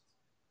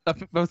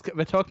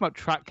 They're talking about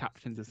track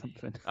captions or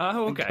something.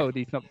 Oh, And okay.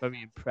 Cody's not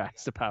very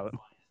impressed, apparently.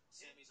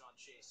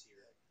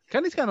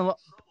 Kenny's kind of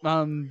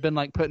been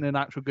like putting in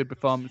actual good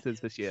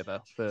performances this year,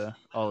 though, for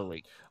All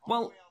Elite.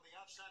 Well,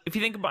 if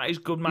you think about his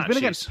good He's matches, been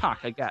against Pac,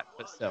 I get,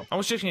 but still. I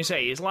was just going to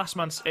say his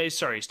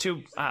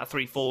 2 out of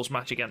 3 falls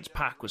match against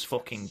Pac was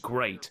fucking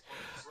great.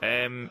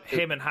 Him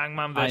and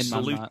Hangman versus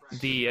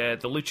the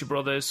Lucha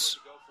Brothers,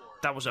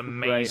 that was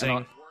amazing.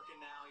 Great,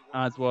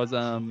 as was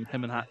him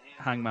and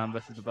Hangman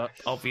versus the Bucks.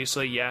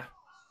 Obviously, yeah,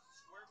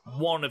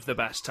 one of the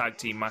best tag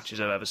team matches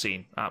I've ever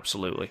seen.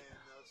 Absolutely.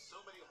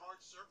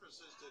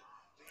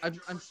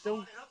 I'm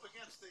still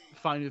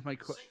fine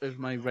with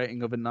my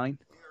rating of a 9.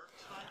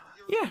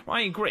 Yeah,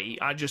 I agree.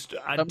 I do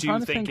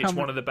think it's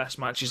one of the best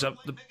matches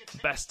the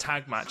best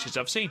tag matches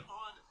I've seen.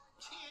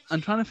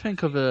 I'm trying to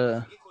think of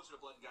a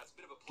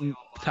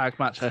tag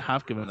match I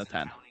have given a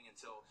 10.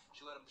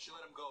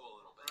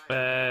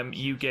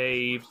 You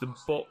gave the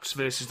Bucks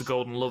versus the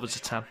Golden Lovers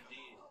a 10.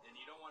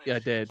 Yeah, I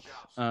did.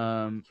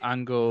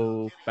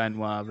 Angle,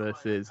 Benoit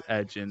versus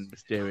Edge and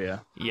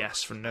Mysterio.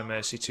 Yes, from No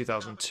Mercy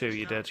 2002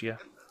 you did, yeah.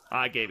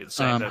 I gave it the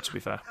same, though, to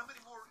be fair.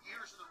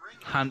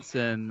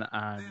 Hansen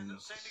and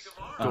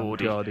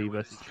Gordy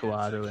versus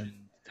Kawada and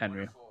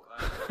Tenryu.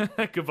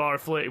 Guevara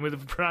flirting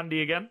with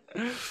Brandy again.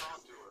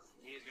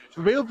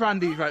 Real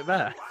Brandy's right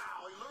there.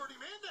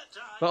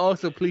 But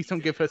also, please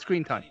don't give her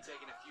screen time.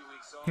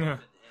 Yeah.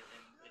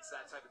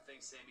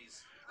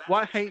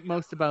 What I hate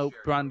most about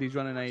Brandy's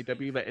run in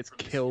AEW that it's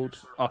killed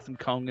Awesome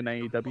Kong in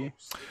AEW.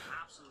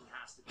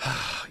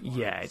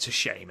 Yeah, it's a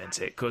shame,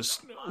 isn't it? Because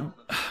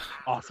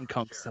Awesome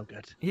Kong's so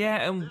good.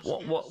 yeah, and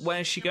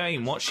where's she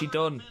going? What's she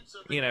done?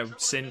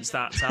 Since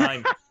that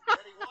time.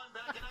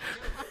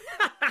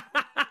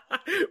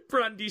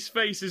 Brandy's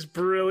face is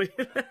brilliant.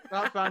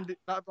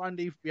 that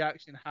Brandy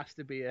reaction has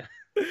to be a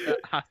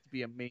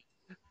meme.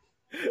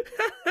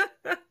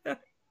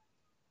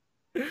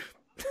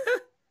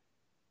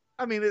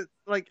 I mean,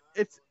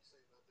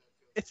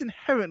 it's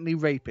inherently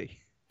rapey.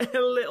 A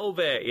little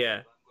bit,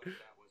 yeah.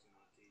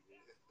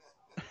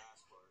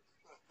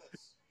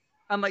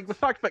 And the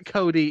fact that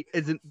Cody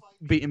isn't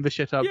beating the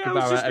shit out of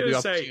Guevara at every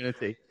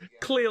opportunity.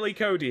 Clearly,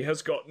 Cody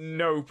has got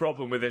no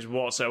problem with this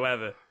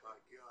whatsoever.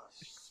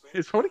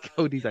 It's probably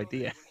Cody's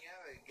idea.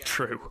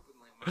 True.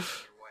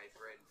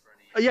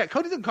 Oh, yeah,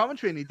 Cody's in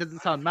commentary and he doesn't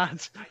sound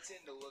mad. I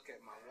tend to look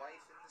at my wife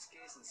in this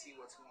case and see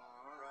what's going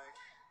on. Right.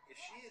 If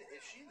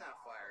she's not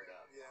fired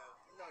up,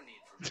 no need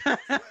for me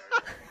to be fired up.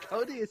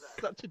 Cody is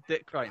such a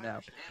dick right now.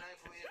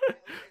 And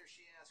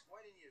she asks,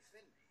 why didn't you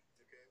defend me?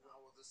 Okay,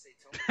 well, we'll just say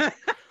Tony.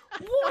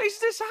 What is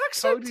this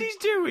accent he's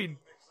doing?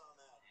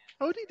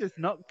 Cody does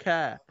not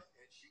care.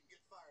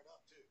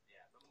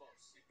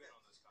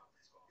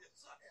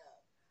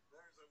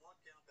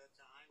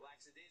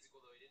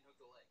 Lackadaisical, though, he didn't hook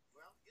the leg.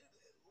 Well,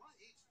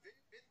 he's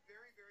been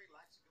very, very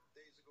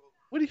lackadaisical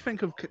What do you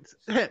think of...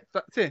 Here,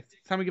 that's it.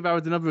 Sammy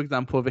Guevara is another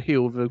example of a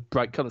heel with a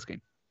bright colour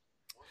scheme.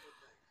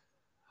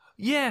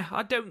 Yeah,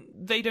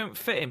 they don't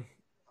fit him.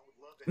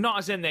 Not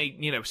as in they,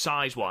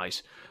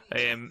 size-wise.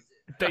 They're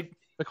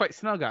quite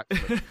snug,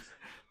 actually.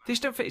 They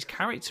just don't fit his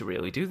character,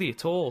 really, do they,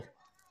 at all?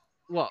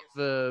 What,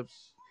 the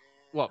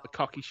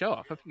cocky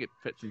show-off? I think it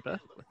fits him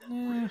perfectly.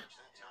 Yeah.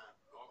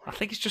 I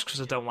think it's just because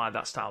I don't like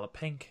that style of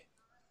pink.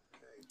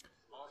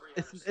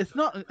 It's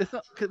not,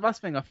 cause that's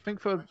the thing, I think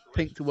for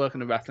pink to work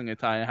in a wrestling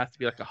attire, it has to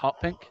be like a hot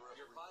pink.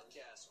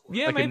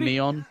 Yeah, like maybe. a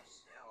neon.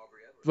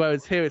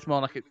 Whereas here it's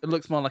more like, it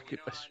looks more like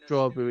a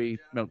strawberry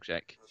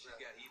milkshake.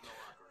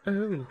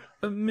 Oh,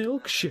 a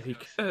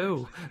milkshake.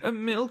 Oh, a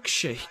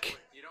milkshake.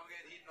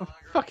 What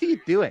the fuck are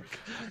you doing?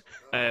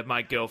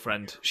 My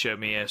girlfriend showed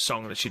me a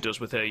song that she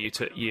does with her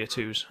year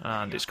twos,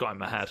 and it's got in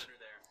my head.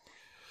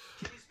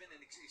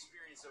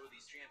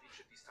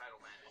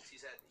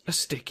 A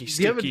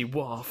sticky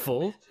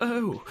waffle.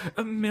 Oh,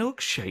 a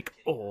milkshake.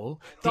 All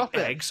the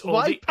eggs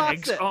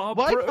are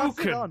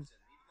broken.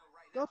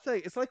 God's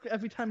sake, it's like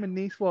every time a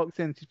niece walks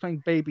in, she's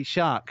playing Baby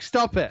Shark.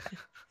 Stop it!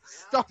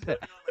 Stop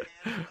it!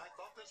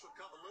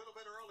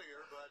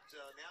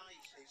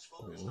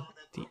 All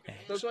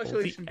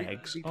the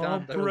eggs Be are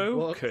calm.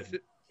 broken.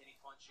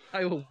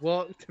 I will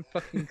walk to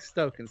fucking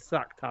Stoke and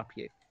sack tap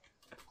you.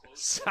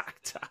 Sack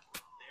tap.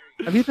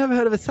 Have you never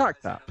heard of a sack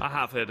tap? I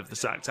have heard of the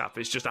sack tap.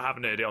 It's just I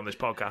haven't heard it on this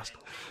podcast.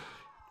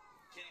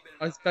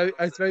 I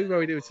was very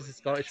worried it was just a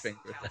Scottish thing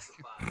for a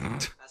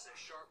second.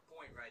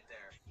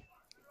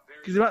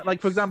 Because, like,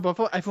 for example, I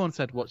thought everyone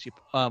said, what's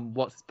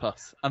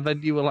puss? And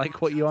then you were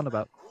like, what are you on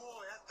about?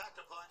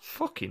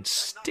 Fucking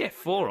stiff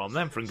forearm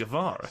then from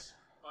Guevara.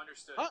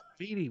 That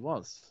really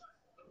was.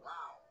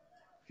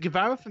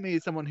 Guevara, for me,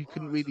 is someone who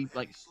couldn't really,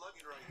 like,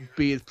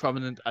 be as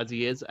prominent as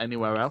he is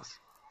anywhere else.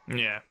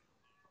 Yeah.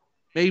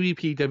 Maybe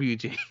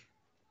PWG.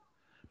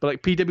 But,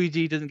 like,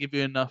 PWG doesn't give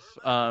you enough,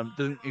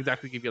 doesn't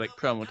exactly give you, like,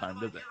 promo time,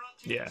 does it?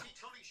 Yeah.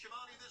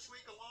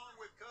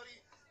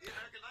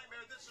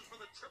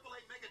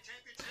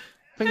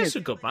 It's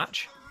a good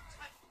match.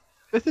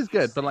 This is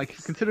good, but, like,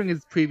 considering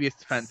his previous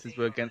defenses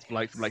were against the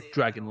likes of, like,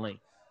 Dragon Lee.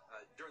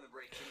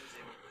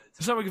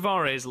 Sammy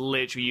Guevara is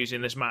literally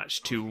using this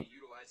match to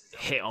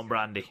hit on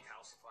Brandy.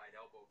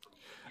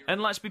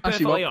 And let's be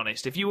perfectly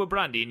honest, if you were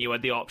Brandy and you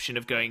had the option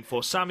of going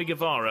for Sammy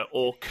Guevara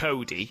or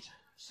Cody,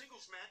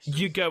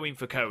 you're going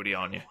for Cody,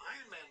 aren't you?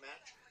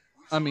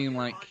 I mean,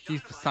 like,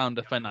 he's found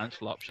a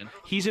financial option.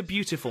 He's a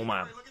beautiful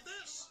man.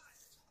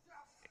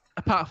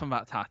 Apart from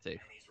that tattoo.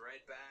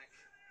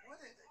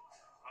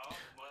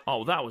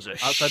 Oh, that was a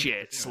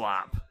shit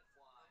slap.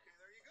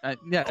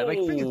 Yeah, like,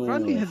 the thing is,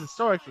 Brandy has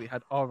historically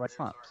had alright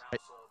slaps.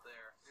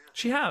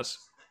 She has.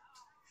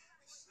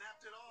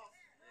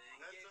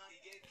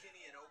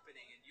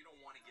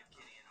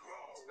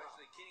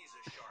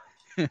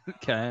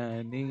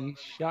 Kenny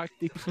Shark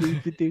do do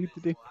do do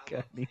do.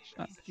 Kenny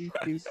Shark do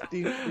do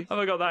do. Have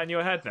I got that in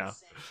your head now?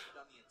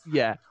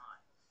 Yeah.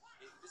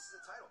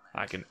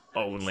 I can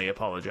only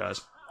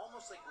apologise.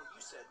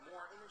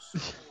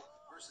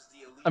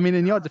 I mean,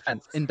 in your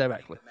defence,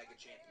 indirectly.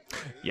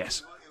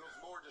 Yes.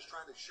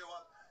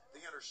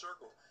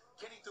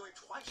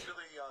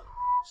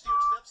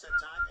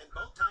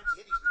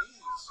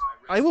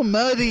 I will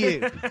murder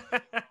you.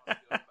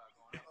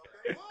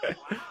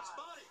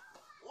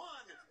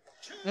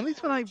 At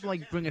least when I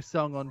bring a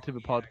song onto the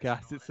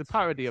podcast, it's a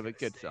parody of a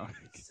good song.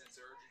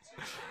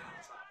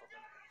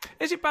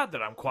 Is it bad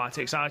that I'm quite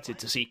excited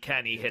to see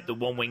Kenny hit the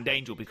one-winged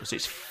angel because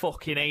it's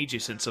fucking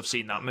ages since I've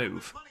seen that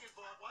move?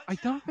 I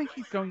don't think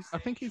he's going... I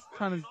think he's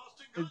kind of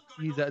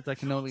use that as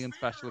like an only on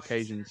special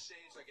occasions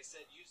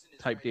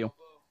type deal.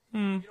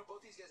 Hmm.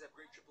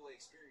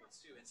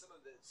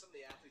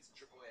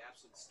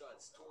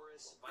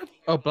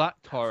 Oh, Black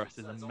Taurus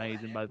is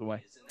amazing, by the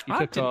way.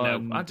 I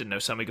didn't know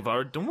Sammy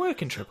Guevara had done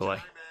work in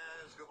AAA.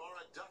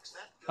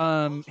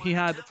 He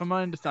had, from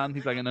my understanding,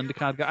 he's like an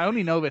undercard guy. I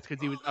only know this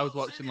because I was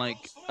watching like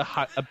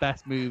a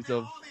best moves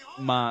of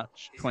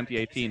March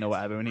 2018 or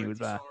whatever, and he was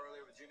there.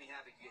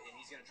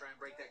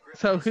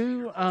 So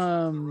who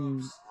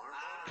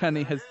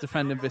Kenny has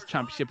defended this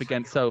championship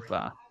against so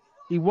far?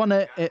 He won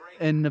it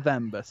in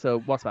November, so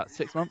what's that,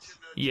 6 months?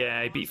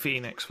 Yeah, he beat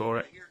Phoenix for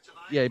it.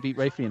 Yeah, he beat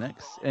Ray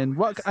Phoenix in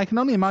what I can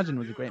only imagine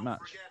was a great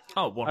match.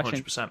 Oh,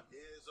 100%.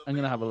 I'm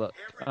going to have a look.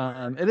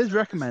 It is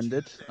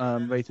recommended,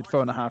 rated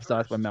 4.5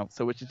 stars by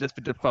Meltzer, which is just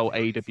the default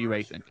AEW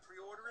rating.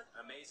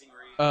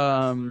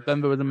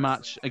 Then there was a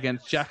match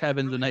against Jack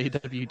Evans and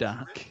AEW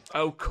Dark.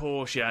 Oh, of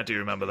course, yeah, I do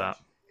remember that.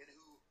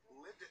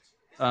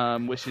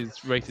 Which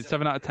is rated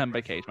 7 out of 10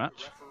 by Cage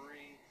Match.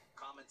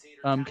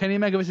 Kenny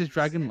Omega vs.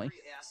 Dragon Lee.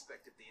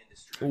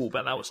 Oh,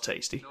 bet that was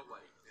tasty.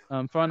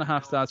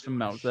 4.5 stars from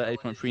Meltzer,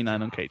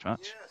 8.39 on Cage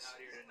Match.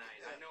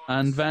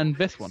 And then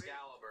this one.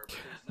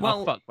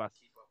 Well, fuck that.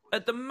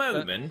 At the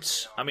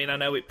moment, I mean, I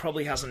know it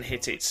probably hasn't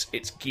hit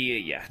its gear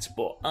yet,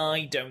 but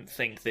I don't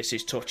think this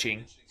is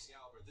touching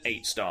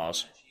 8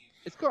 stars.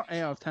 It's got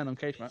 8 out of 10 on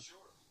Cage Match.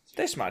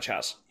 This match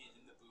has.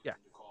 Yeah.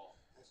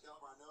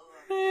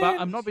 But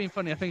I'm not being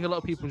funny. I think a lot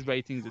of people's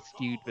ratings are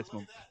skewed this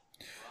month.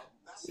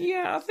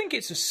 Yeah, I think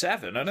it's a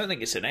 7. I don't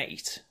think it's an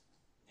 8.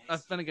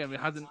 Then again, it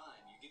hasn't.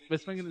 We're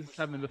thinking it's a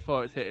 7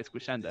 before it's hit its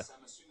crescendo.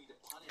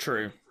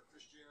 True.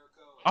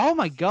 Oh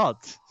my god!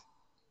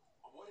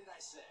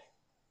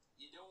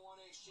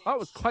 That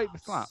was quite the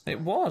slap.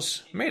 It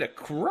was. Made a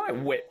right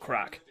whip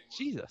crack.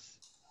 Jesus.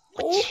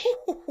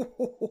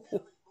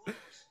 Oh,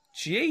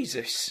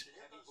 Jesus.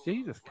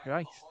 Jesus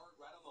Christ.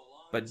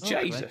 But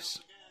Jesus.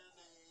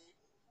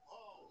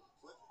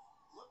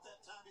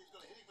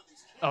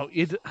 Oh,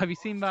 have you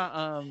seen that?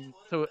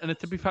 So in a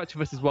Timothy Thatcher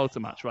versus Walter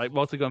match, right?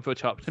 Walter going for a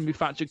chop. Timothy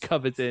Thatcher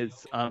covers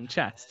his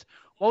chest.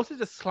 Walter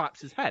just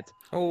slaps his head.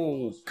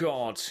 Oh,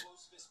 God.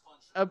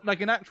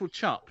 Like an actual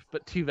chop,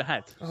 but to the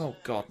head. Oh,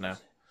 God, no.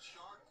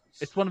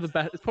 It's one of the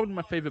best. It's probably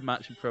my favorite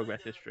match in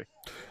Progress history.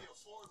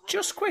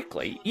 Just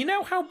quickly, you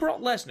know how Brock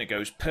Lesnar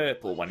goes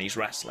purple when he's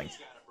wrestling?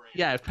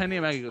 Yeah, Penny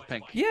Omega goes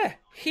pink. Yeah,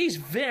 he's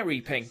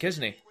very pink,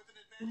 isn't he?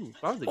 Ooh,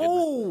 that was a good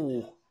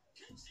Oh!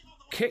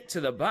 Kick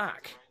to the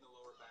back.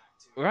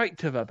 Right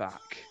to the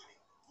back.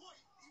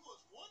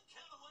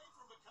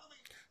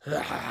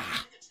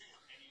 Ah.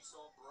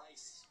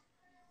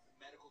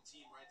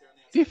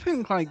 Do you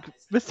think, like,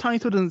 this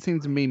title doesn't seem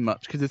to mean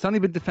much because it's only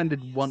been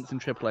defended once in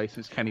AAA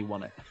since Kenny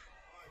won it?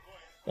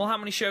 Well, how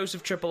many shows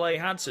have AAA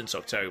had since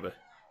October?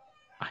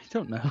 I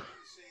don't know.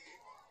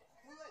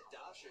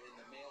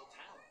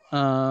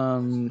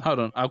 Hold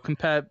on. I'll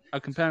compare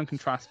and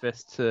contrast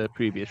this to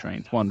previous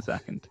reigns. 1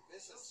 second.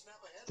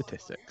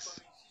 Statistics.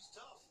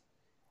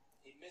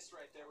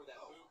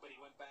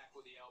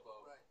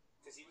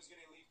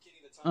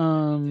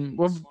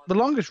 Well, the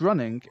longest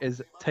running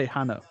is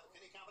Tejano.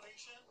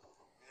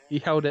 He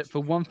held it for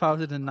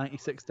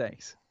 1,096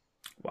 days.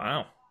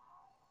 Wow.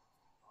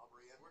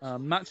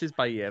 Matches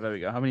by year. There we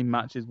go. How many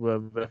matches were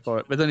there for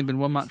it? There's only been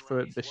one match for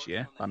it this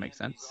year. That makes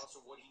sense.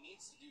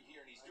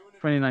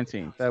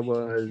 2019. There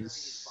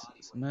was.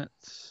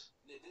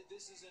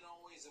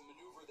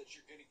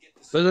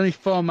 There's only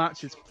 4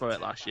 matches for it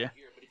last year.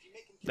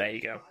 There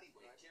you go.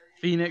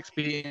 Phoenix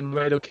beating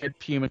Rado Kid,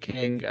 Puma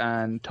King,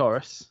 and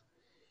Taurus.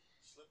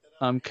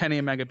 Kenny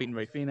Omega beating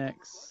Ray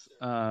Phoenix.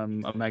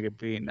 Omega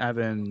beating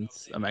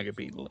Evans. Omega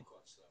beating Lee.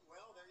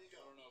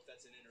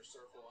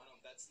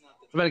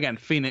 But again,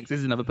 Phoenix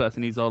is another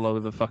person. He's all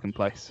over the fucking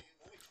place.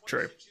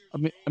 True.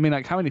 I mean,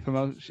 like, how many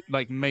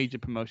major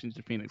promotions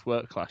did Phoenix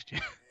work last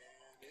year?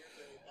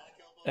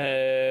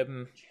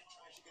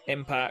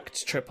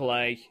 Impact,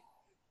 AAA,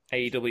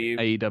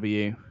 AEW.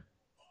 AEW.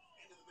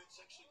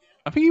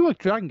 I think he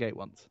worked Dragon Gate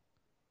once.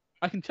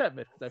 I can check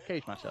this because they have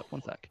cage match up.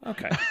 1 sec.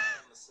 Okay.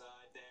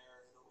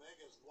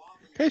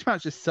 Cage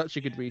match is such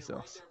a good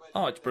resource.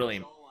 Oh, it's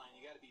brilliant.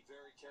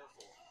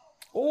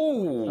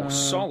 Oh,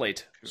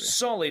 solid.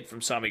 Solid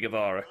from Sammy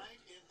Guevara.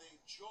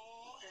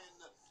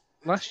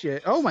 Last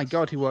year, oh my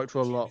god, he worked for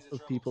a lot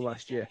of people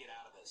last year.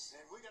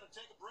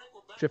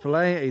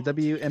 AAA,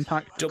 AEW,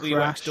 Impact,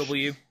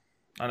 WXW.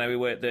 I know he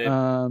worked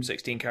the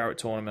 16 carat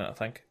tournament, I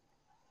think.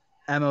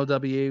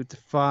 MLW,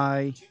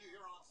 Defy.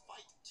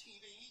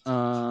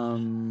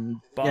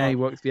 Yeah, he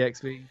works the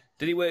XV.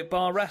 Did he work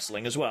bar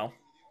wrestling as well?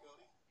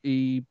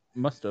 He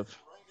must have.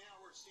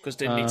 Because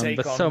didn't he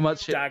take on so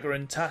much Dagger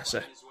and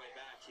Tassa?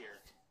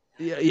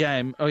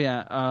 Yeah. Oh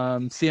yeah.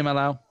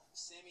 CMLL.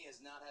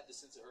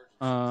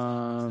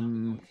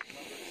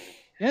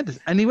 Yeah. Just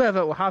anywhere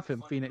that will have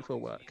him, Phoenix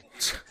will work.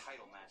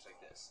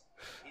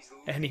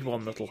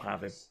 Anyone that'll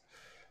have him.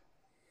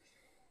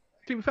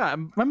 To be fair,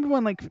 remember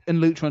when, like, in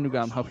Lucha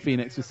Underground, how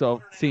Phoenix was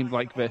sort of seemed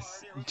like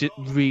this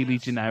really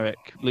generic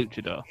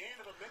luchador,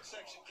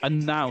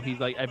 and now he's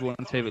like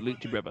everyone's favorite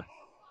lucha brother.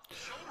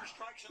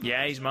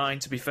 Yeah, he's mine.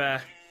 To be fair.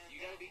 To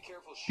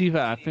be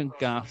fair, I think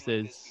Garth's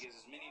is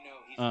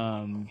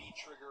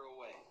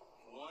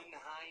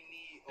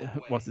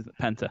what's his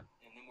Penta.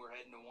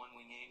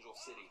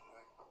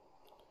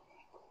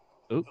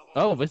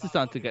 Oh, this is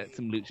starting to get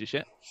some lucha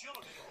shit.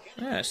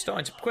 Yeah, it's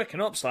starting to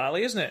quicken up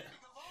slightly, isn't it?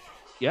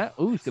 Yeah.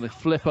 Oh, he's gonna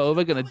flip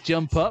over, gonna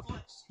jump up.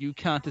 You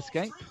can't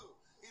escape.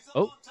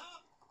 Oh.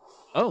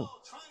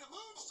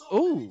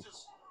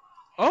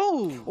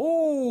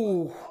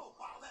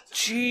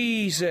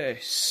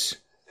 Jesus.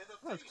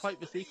 That was quite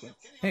the sequence.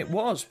 It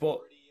was,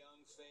 but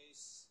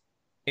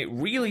it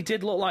really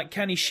did look like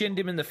Kenny shinned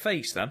him in the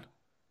face then.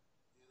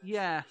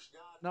 Yeah.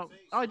 No.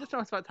 Oh, I just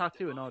asked about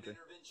Tattoo and Audrey.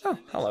 Oh,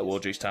 hello,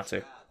 Audrey's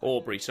tattoo.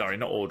 Aubrey, sorry,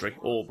 not Audrey.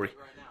 Aubrey.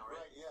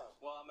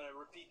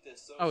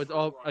 Oh, it's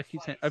all.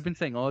 I've been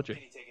saying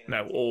Audrey.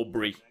 No,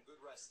 Aubrey.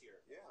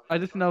 I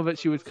just know that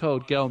she was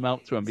called Gail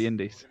Meltzer on the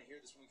Indies.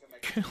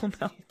 Gail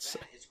Meltzer.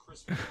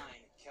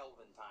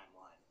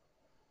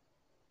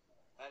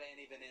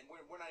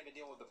 We're not even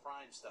dealing with the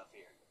Prime stuff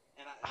here,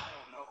 and I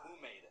don't know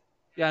who made it.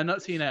 Yeah, I'm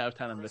not seeing 8 out of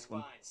 10 on this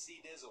one.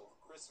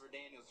 Christopher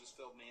Daniels just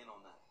filled me in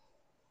on that.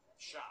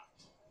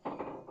 Shocked.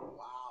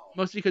 Wow.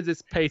 Mostly because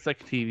it's paced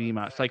like a TV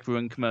match, like we're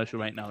in commercial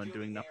right now and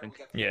doing nothing.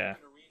 Yeah.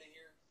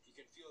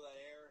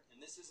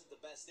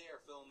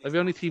 Like, the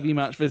only TV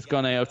match that's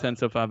gone 8 out of 10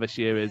 so far this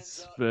year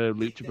is the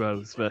Lucha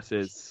Bros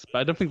versus. But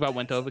I don't think that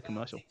went over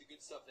commercial.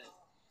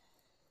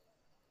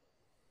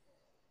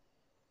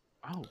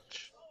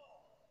 Ouch.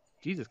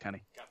 Jesus,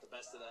 Kenny. Got the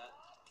best of that.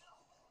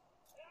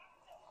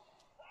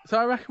 So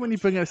I reckon when you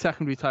bring in a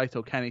secondary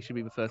title, Kenny should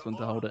be the first one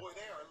to hold it. Boy,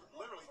 they are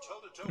literally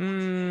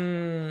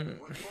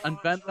toe-to-toe. And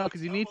Ben, no,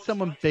 because you need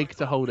someone big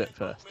to hold it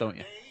first, don't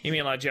you? You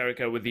mean like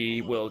Jericho with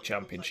the World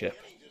Championship?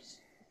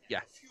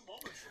 Yeah.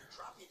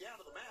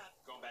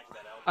 Going back to that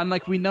elbow. And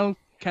like we know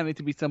Kenny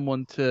to be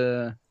someone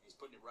to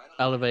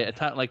elevate a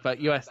title, like that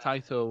US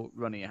title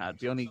run he had.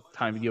 The only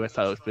time the US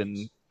title has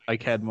been I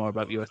cared more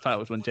about the US title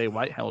was when Jay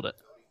White held it.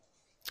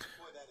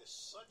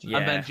 Yeah.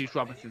 And then Juice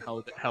Robinson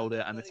held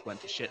it, and it's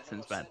went to shit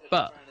since then.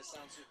 But Trying to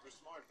sound super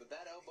smart, but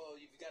that elbow,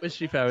 you've got which, to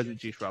be fair, isn't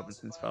Juice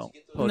Robinson's fault.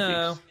 Poor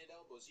No. Juice.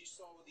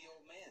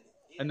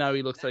 You And now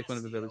he looks like one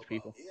of the village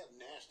people. He does.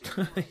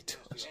 And it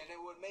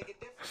would make a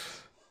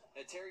difference.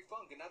 Terry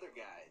Funk, another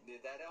guy,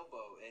 that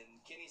elbow, and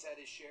Kenny's had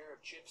his share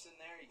of chips in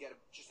there. You got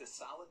just a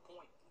solid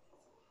point.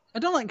 I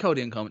don't like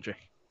Cody in commentary.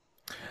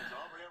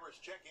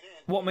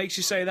 What makes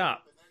you say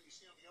that?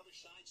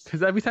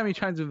 Because every time he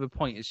tries with a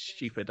point, it's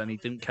stupid, and he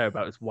didn't care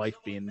about his wife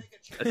being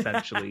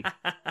essentially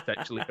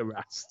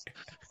harassed.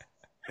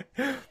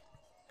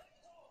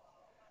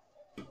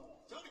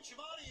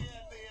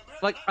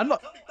 Like, I'm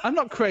not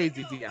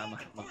crazy, Deanna.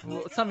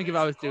 Something if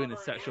I was doing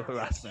is sexual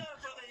harassment.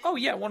 Oh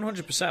yeah,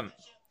 100%.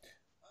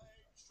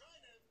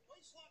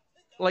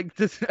 Like,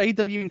 does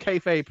AEW and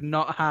kayfabe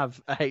not have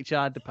a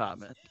HR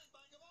department?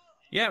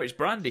 Yeah, it's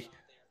Brandy.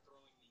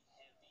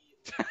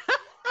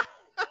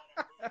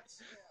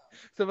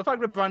 So the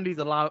fact that Brandy's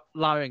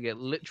allowing it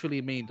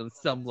literally means on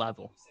some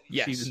level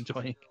Yes. she's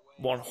enjoying.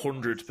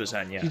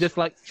 100%, yeah.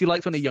 She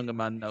likes when a younger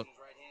man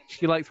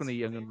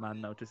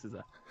notices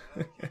her.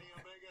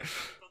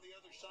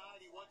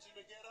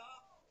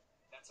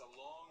 That's a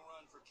long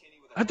run for Kenny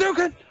with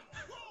Hadouken!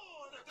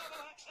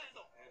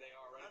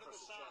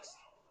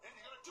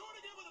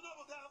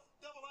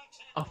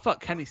 Oh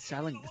fuck, Kenny's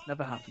selling. This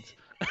never happens.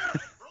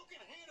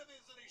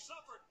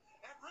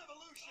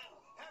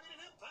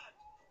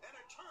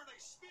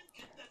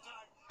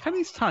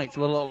 Kenny's tights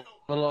were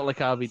a lot like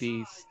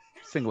RVD's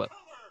singlet.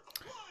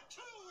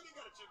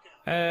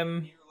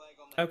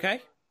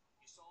 Okay.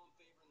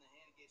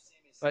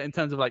 Like in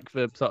terms of like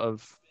the sort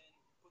of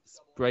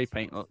spray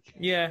paint look.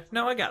 Yeah,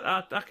 no, I get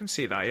that. I can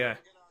see that, yeah.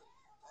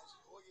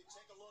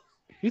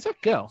 Who's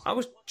that girl? I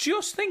was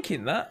just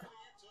thinking that.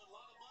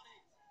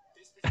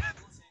 The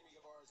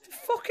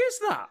fuck is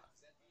that?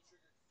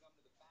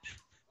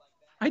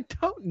 I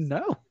don't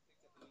know.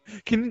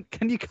 Can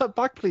you cut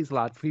back, please,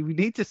 lad? We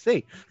need to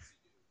see.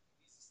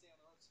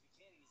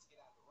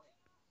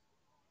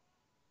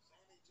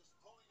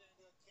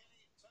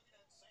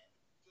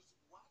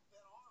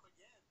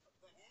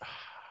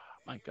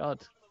 My God.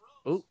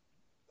 Oh.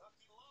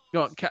 You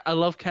know what, I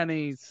love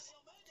Kenny's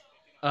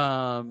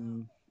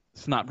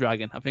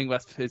Snapdragon. I think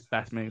that's his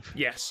best move.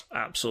 Yes,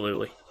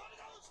 absolutely.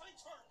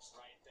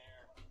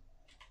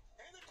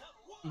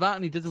 That,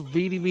 and he does a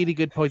really, really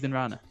good Poison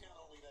Rana.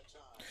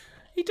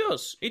 He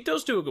does. He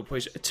does do a good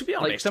poison. To be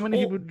honest, Like, so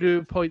many people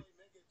do Poison...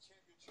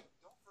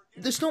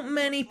 there's not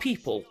many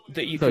people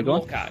that you Sorry, can go on.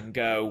 look at and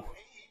go,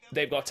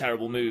 they've got a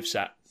terrible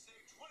moveset.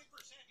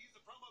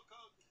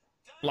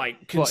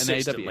 Like, What, in AEW?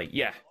 consistently,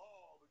 yeah.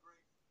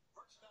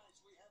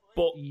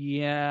 But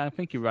Yeah, I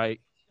think you're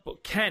right.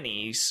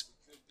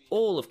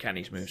 all of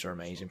Kenny's moves are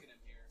amazing.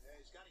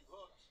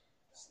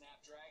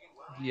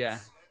 Yeah.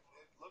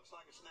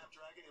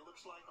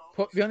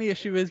 But the only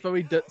issue is that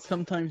he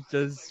sometimes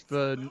does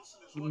the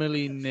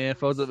million near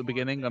falls at the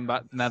beginning, and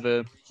that's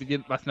never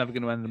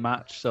going to end the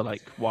match. So,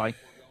 like, why?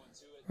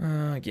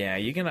 Yeah,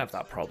 you're gonna have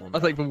that problem.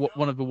 That's like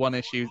one of the one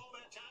issues.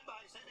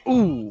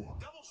 Ooh,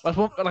 that's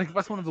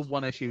one of the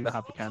one issues I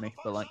have with Kenny.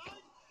 But like,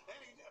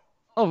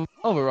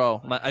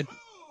 overall, like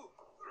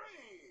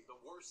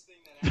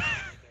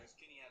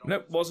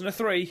Nope, wasn't a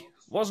 3.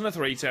 Wasn't a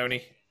 3,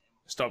 Tony.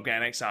 Stop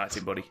getting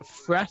excited, buddy.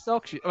 fresh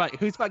auction. Right,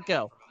 who's that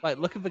girl? Right,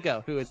 look at the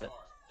girl. Who is it?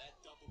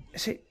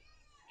 Is it?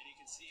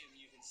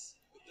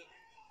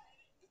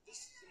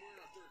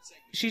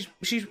 Is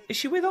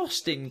she with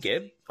Austin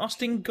Gibb?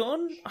 Austin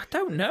Gunn? I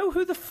don't know.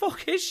 Who the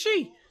fuck is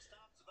she?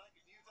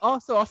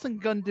 Also, Austin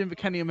Gunn doing the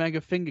Kenny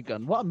Omega finger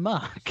gun. What a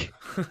mark!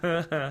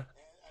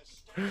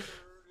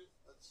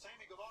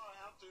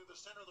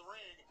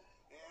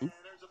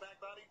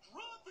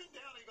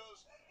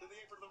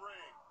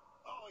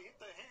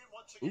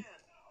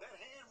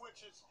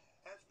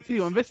 See,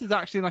 when this is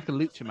actually like a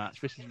lucha match,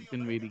 this has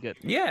been really good.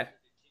 Yeah.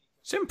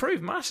 It's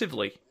improved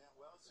massively.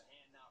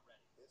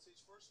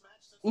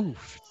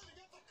 Oof.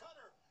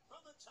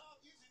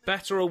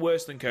 Better or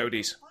worse than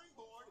Cody's?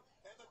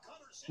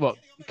 What?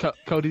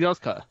 Cody does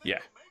cutter? Yeah.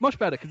 Much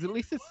better, because at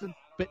least it's a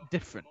bit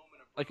different.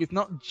 Like, it's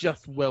not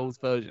just Will's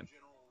version.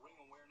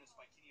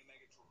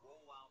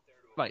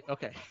 Right,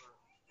 okay.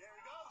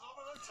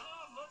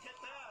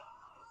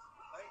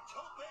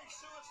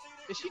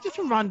 Is she just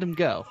a random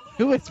girl?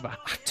 Who is that?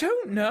 I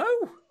don't know.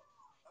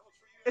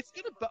 It's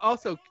gonna. But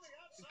also,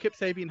 Kip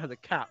Sabian has a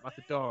cat. That's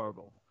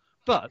adorable.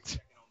 But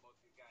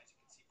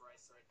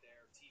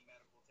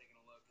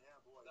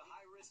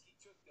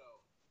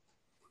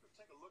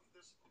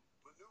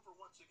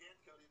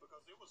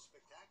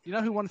You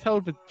know who once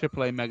held the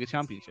AAA Mega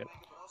Championship?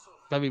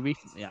 Very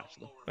recently,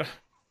 actually.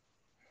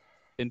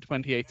 In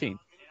 2018.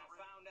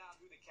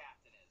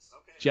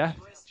 Jeff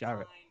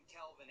Jarrett.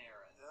 Kelvin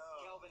era.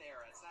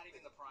 It's not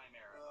even the prime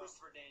era.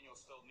 Christopher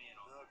Daniels filled me in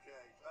on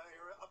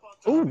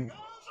that. Ooh.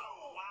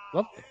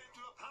 Love it.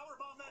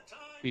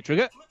 B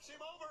trigger.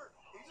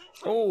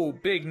 Oh,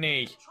 big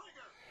knee.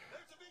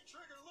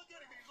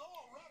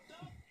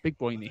 Big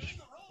boy knee.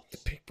 The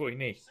big boy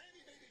knee.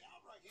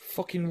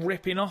 Fucking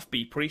ripping off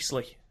B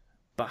Priestley.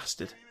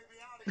 Bastard.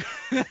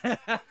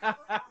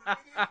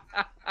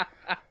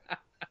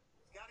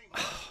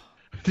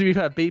 To be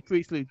fair, B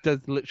Priestley does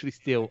literally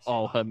steal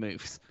all her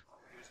moves.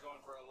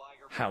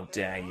 How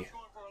dare you.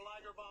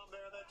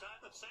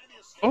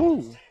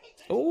 Oh!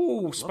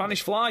 Oh,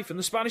 Spanish fly from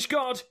the Spanish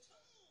God.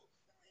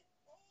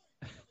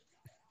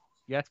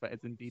 Yes, but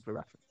it's indeed a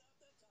reference.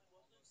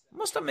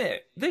 Must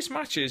admit, this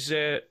match is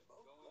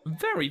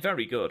very,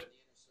 very good.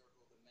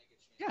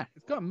 Yeah,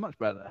 it's gotten much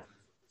better.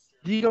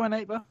 Do you go an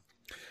 8, though?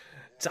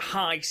 It's a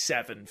high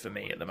 7 for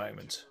me at the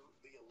moment.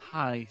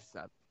 High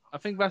 7. I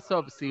think that's sort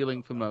of the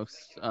ceiling for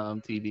most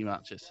TV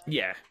matches.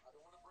 Yeah.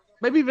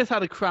 Maybe if this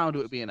had a crowd, it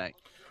would be an 8.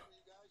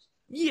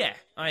 Yeah,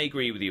 I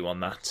agree with you on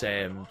that.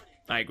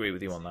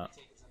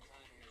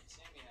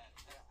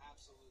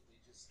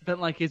 But,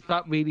 like, is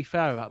that really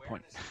fair at that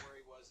point?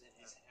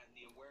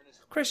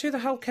 Chris, who the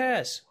hell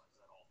cares?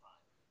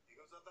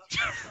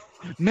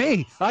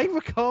 Me! I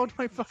record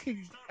my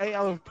fucking 8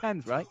 out of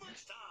 10s, right?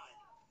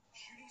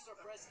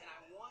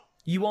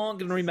 You aren't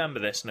going to remember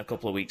this in a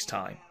couple of weeks'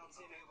 time.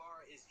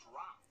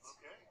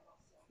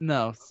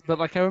 No, but,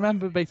 like, I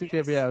remember basically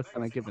every hour I was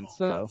kind of given,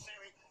 so...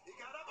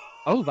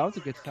 Oh, that was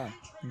a good sell.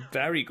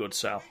 Very good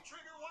sell.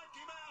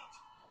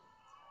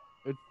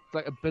 It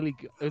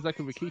was like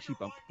a Rikishi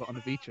bump, but on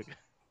a V-trigger.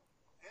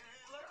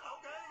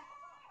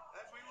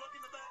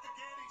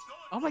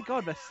 Oh my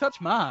god, they're such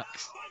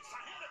marks.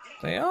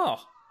 They are.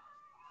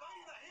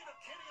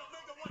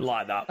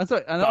 Like that.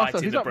 And also,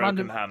 Biting the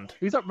broken hand.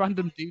 Who's that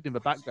random dude in the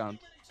background?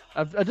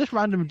 Just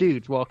random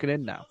dudes walking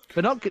in now.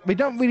 We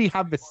don't really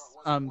have this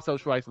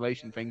social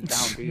isolation thing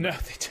down, do we? No,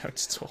 they don't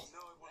at all.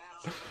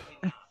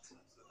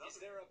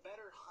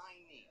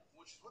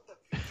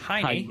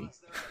 High knee?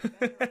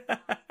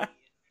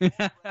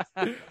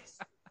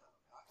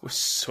 We're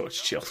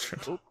such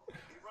children.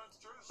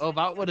 Oh,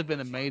 that would have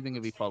been amazing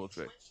if he followed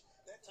through.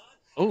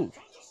 Ooh.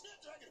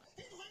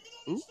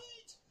 Ooh.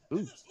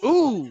 Ooh.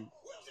 Ooh.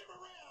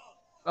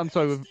 I'm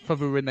sorry for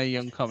the Renee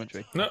Young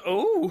commentary. No.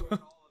 Ooh.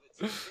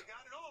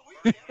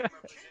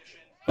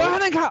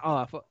 Burning hat!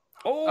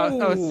 Oh, I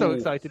was so Oh.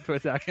 excited for a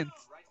second.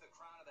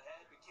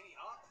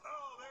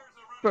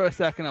 For a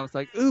second, I was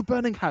like, ooh,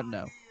 burning hat,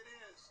 no.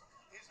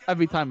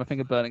 Every time I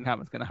think a burning hat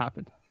is going to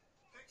happen.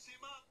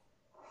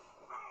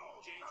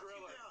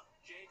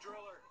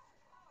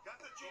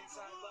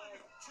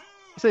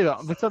 See that,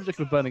 on the subject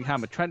of burning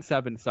hammer, Trent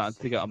Seven's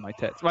starting to get on my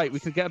tits. Right, we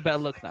can get a better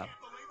look now.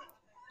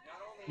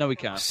 No, we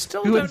can't.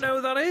 Still don't know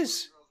who that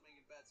is.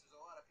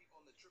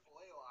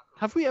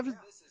 Have we ever...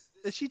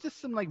 Is she just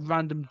some, like,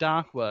 random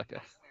dark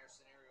worker?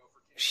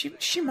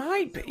 She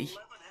might be.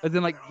 As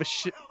in, like,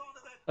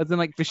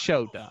 the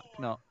show dark,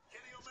 not...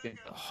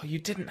 Oh, you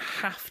didn't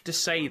have to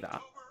say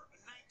that.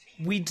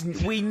 We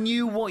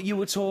knew what you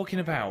were talking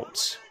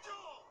about.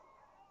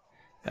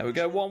 There we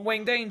go,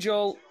 one-winged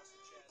angel.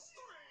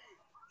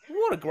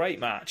 What a great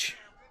match.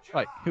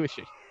 Right, who is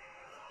she?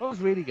 That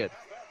was really good.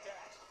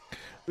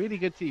 Really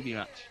good TV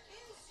match.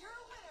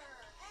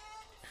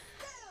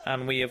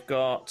 And we have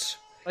got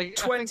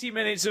 20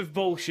 minutes of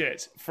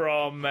bullshit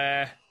from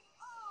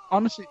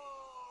Honestly,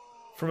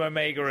 from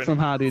Omega and from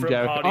Hardy and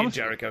Jericho. and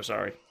Jericho,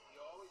 sorry.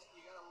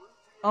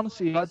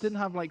 Honestly, I didn't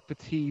have like the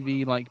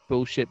TV like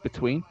bullshit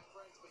between.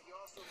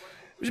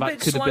 It was That a bit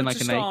could have slow been, like,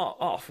 to an start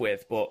off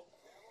with, but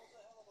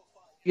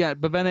Yeah,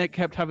 but then it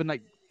kept having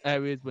like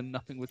areas where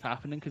nothing was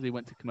happening because they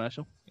went to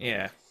commercial.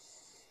 yeah.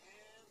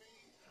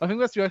 I think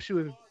that's the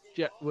issue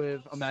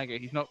with Omega.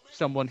 He's not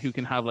someone who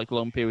can have like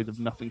long periods of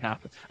nothing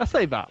happen. I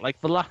say that like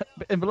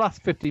in the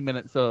last 50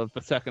 minutes of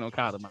the second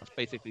Okada match,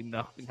 basically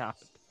nothing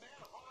happened.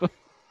 That's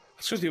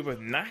because you were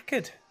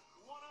knackered.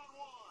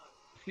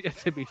 Yeah,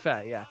 to be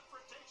fair, yeah.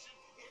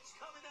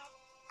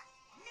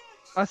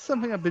 That's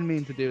something I've been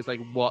meaning to do is like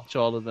watch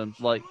all of them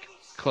like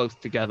close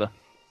together.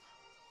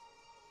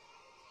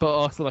 But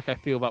also like I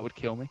feel that would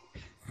kill me.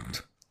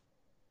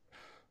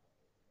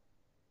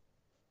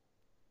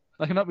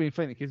 Like I'm not being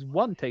funny because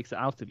one takes it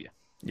out of you.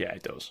 Yeah,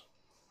 it does.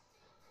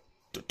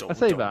 I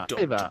say that.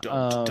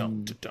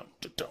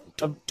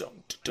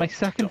 My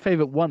second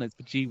favorite one is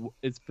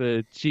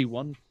the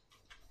G1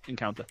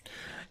 encounter.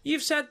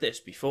 You've said this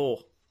before,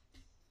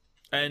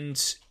 and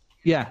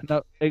Yeah,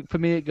 no. For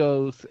me, it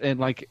goes in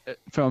like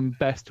from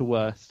best to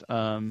worst.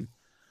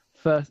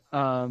 First,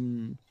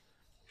 second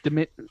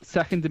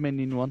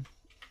Dominion one,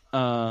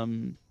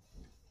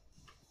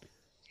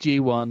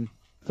 G1,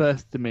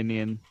 first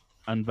Dominion,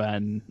 and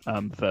then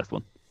the first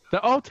one.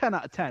 They're all 10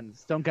 out of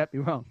 10s. Don't get me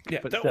wrong. yeah,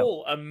 but they're still.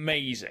 all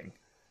amazing.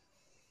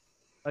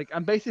 Like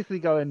I'm basically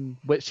going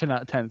which 10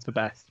 out of 10 is the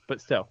best,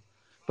 but still,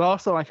 But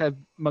also, like, I've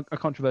a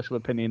controversial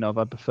opinion of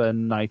I prefer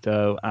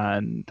Naito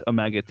and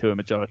Omega to a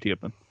majority of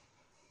them.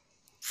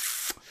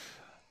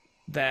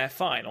 Their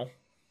final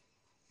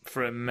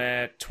from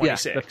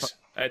 26,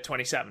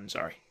 27,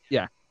 sorry.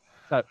 Yeah,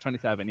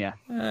 27, yeah.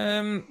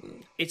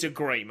 It's a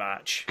great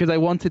match. Because I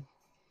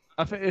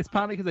think it's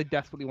partly because I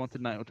desperately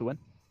wanted Naito to win.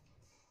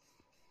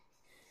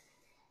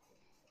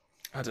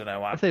 I don't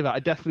know. I say that I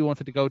desperately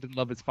wanted to go to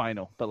Lovers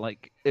final, but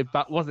like if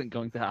that wasn't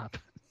going to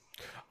happen,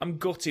 I'm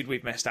gutted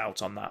we've missed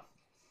out on that.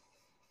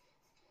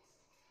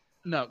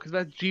 no, because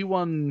that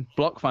G1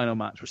 block final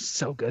match was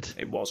so good.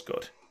 It was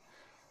good.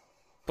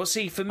 But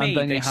see, for me,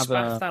 they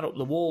spaffed that up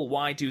the wall.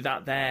 Why do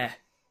that there?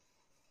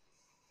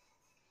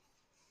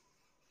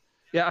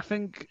 Yeah, I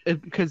think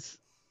because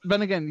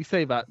then again, you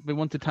say that they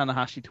wanted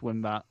Tanahashi to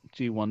win that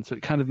G1, so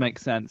it kind of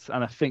makes sense.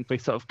 And I think they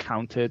sort of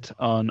counted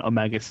on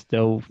Omega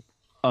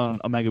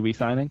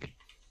re-signing.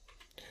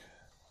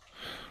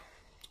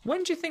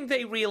 When do you think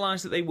they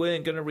realised that they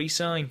weren't going to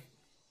re-sign?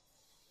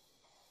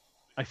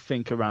 I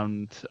think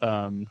around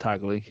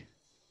Tiger League.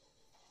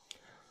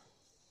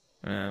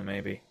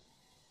 Maybe.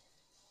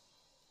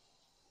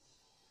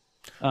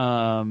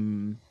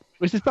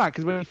 Which is bad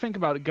because when you think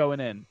about it going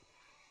in,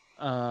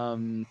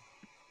 the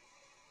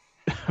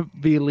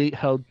Elite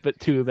held but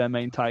 2 of their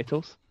main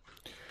titles,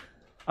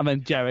 and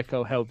then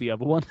Jericho held the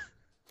other one.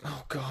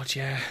 Oh God,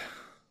 yeah.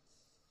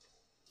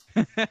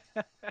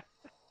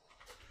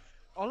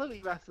 All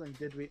Elite Wrestling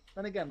did.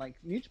 And again, like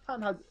New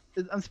Japan had.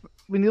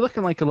 When you look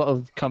at like a lot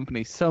of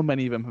companies, so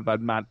many of them have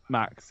had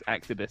max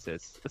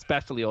exoduses,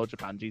 especially All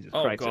Japan. Jesus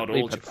Christ! Oh God,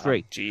 All Japan.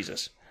 3.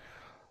 Jesus.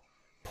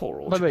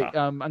 Poor All By the way,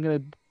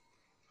 Japan.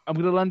 I'm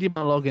gonna lend you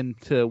my login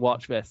to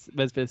watch this.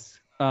 There's this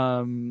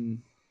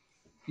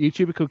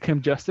YouTuber called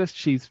Kim Justice.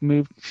 She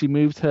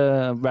moved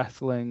her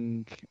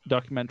wrestling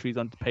documentaries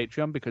onto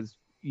Patreon because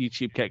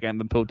YouTube kept getting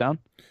them pulled down.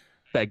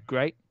 They're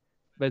great.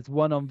 There's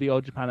one on the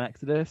All Japan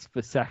Exodus,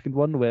 the second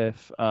one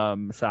with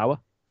Sawa.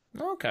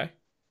 Okay.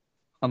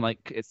 And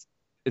like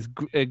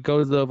it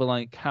goes over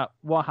like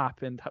what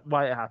happened,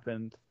 why it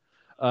happened,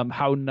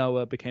 how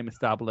Noah became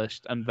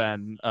established, and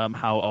then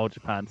how All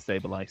Japan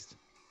stabilized.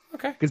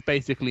 Okay. Because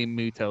basically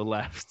Muto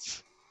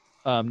left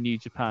New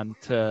Japan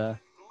to.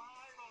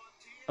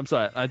 I'm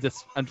sorry,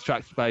 I'm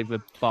distracted by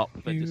the bop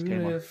that just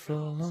came on.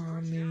 Beautiful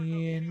on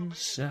the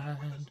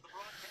inside.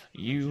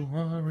 You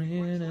are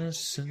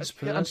innocence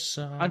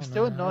personified. I'm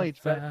still annoyed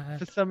that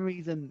for some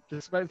reason,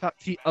 despite the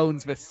fact he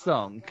owns this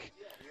song,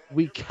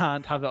 we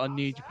can't have it on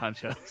New Japan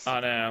shows.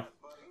 I know.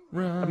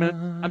 I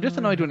mean, I'm just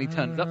annoyed when he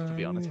turns up, to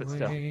be honest, but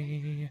still.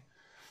 I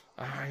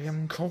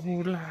am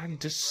cold like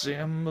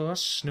December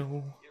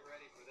snow.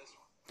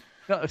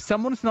 No, if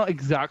someone's not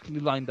exactly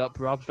lined up,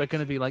 Rob, they're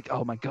going to be like,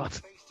 oh my god.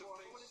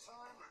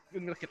 You're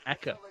going to look an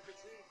echo.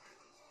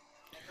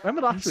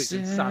 Remember last week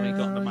when Sammy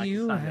got on the mic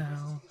and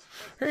sang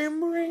it?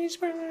 Embraced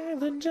by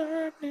the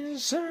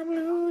darkness, I'm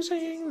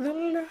losing the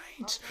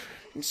light.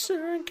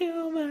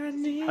 Encircle my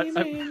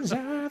demons,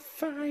 I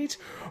fight.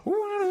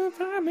 What have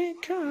I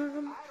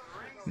become?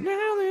 Now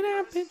that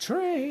I've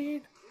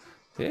betrayed.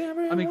 I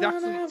mean,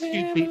 that's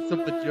two beats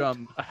of the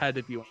drum ahead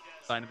of you on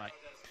Dynamite.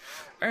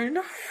 And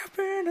I have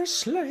been a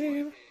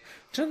slave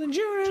to the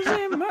Judas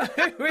in my...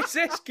 Who is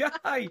this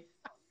guy?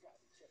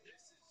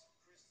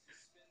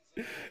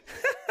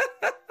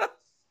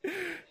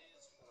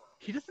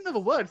 He doesn't know the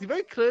words. He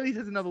very clearly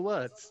doesn't know the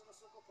words.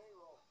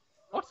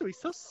 Also, he's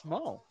so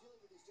small.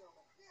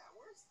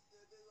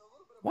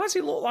 Why does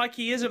he look like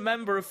he is a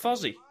member of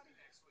Fozzy?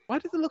 Why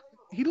does it look...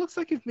 He looks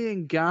like if me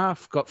and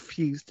Garth got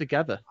fused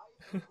together.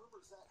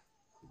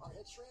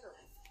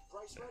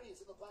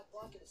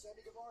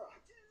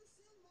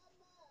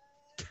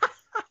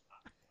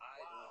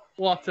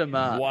 What a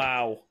man.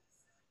 Wow.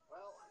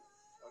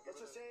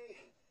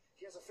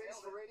 He has a face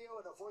for radio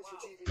and a voice for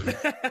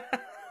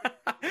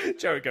TV.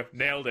 Jericho,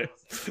 nailed it.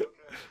 Yeah, I'll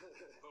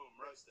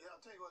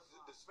tell you what,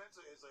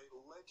 Spencer is a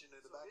legend in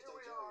the backstage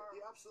area.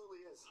 He absolutely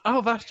is.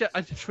 Oh, that's just...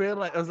 I just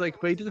realized... I was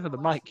like, but he doesn't have the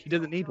mic. He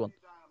doesn't need one.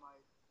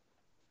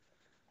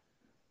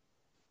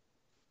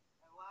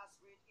 And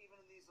last week, even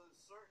in these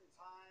uncertain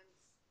times,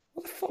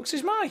 What the fuck's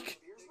his mic?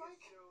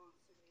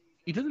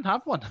 He doesn't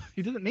have one.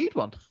 He doesn't need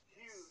one.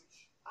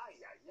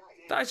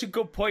 That's a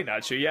good point,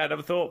 actually. Yeah, I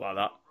never thought about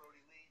that.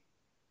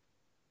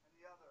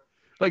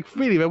 Like,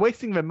 really, they're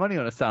wasting their money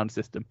on a sound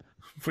system.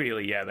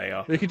 Really, yeah, they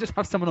are. They could just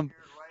have someone on...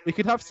 We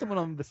could have someone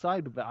on the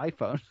side of the iPhone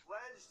pledged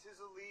his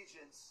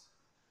allegiance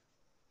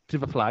to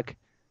the flag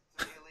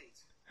to the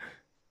elite.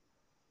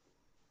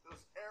 Those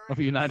of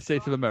the United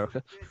States of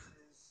America.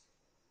 bitches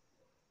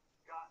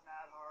got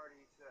Matt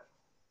Hardy to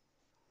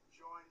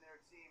join their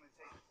team and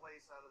take the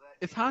place out of that.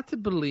 It's hard to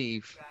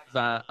believe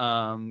that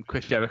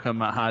Chris Jericho and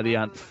Matt Hardy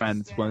aren't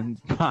friends when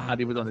Matt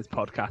Hardy was on his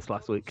podcast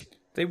last week.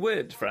 They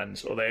weren't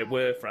friends, or they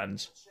were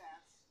friends.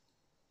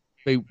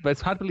 But it's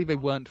hard to believe they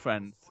weren't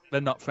friends.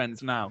 They're not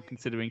friends now,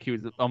 considering he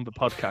was on the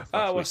podcast last Oh,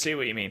 I week. see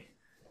what you mean.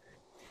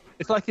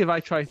 It's like if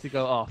I tried to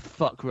go, oh,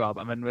 fuck Rob,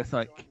 and then it's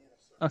like,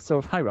 oh,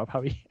 so, hi Rob, how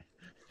are you?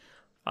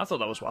 I thought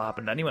that was what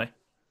happened anyway.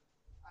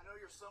 I know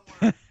you're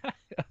somewhere.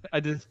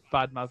 I just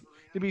badmouth.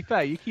 To be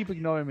fair, you keep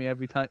ignoring me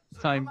every time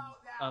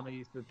I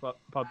use the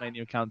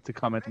Podmania account to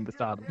comment on the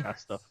Stardom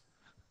Cast stuff.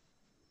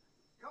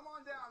 Come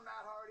on down,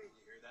 Matt Hardy.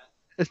 You hear that?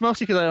 It's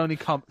mostly because I only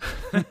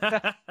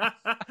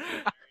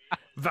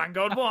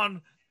Vanguard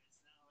 1.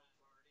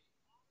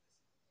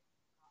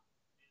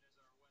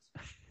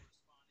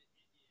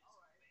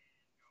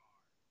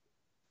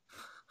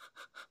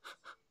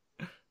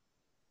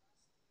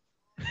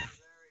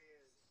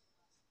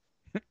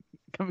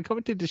 Can we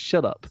comment to just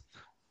shut up?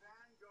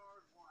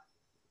 Vanguard 1.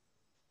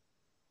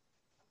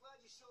 I'm glad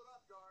you showed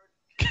up, Guard.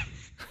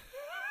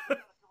 I got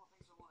a couple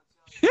things I want to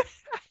tell you.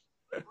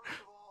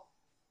 First of all,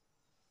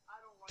 I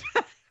don't like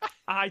you.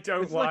 I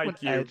don't It's like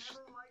like when you. Edge.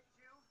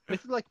 This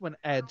is like when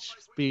Edge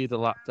speed the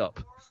laptop.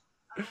 I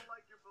don't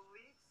like your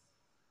beliefs.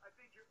 I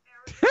think you're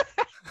arrogant.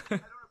 I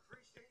don't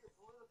appreciate your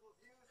political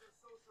views on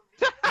social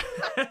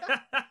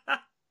media.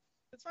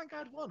 Does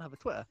Vanguard 1 have a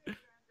Twitter?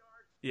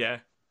 Yeah.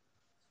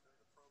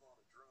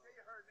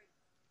 You heard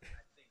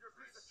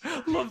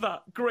me. Love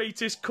that.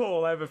 Greatest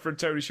call ever from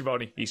Tony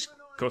Schiavone. He's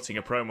cutting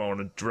a promo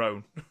on a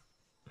drone.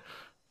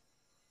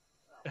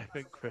 I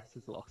think Chris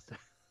has lost it.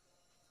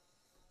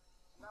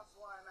 That's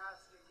why I'm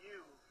asking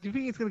you. Do you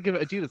think he's going to give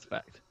it a Judas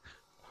effect?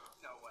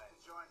 No way.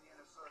 Join the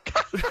inner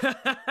circle.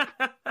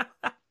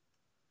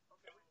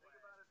 Okay, we think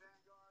about it,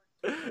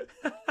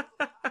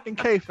 Vanguard. In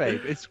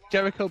kayfabe, is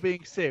Jericho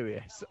being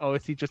serious, or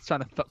is he just trying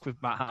to fuck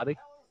with Matt Hardy?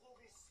 Colors will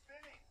be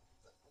spinning.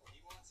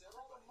 He wants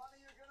all the money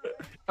you're gonna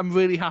make. I'm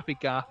really happy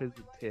Garth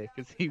isn't here,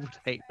 because he would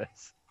hate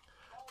this.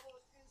 All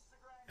those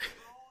Instagram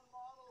drone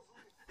models will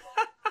be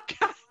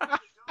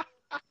flying around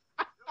the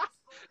dough. You'll be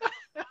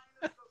smoking the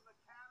finest of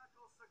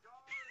mechanical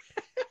cigars.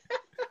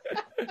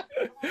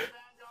 Come on,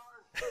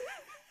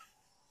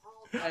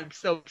 Vanguard. I'm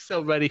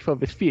so ready for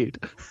this feud.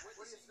 What do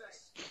you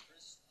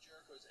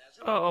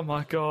say? Oh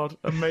my god.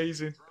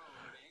 Amazing.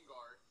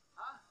 Vanguard.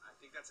 Huh? I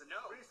think that's a no.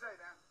 What do you say,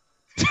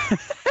 Dan?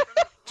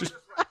 Just-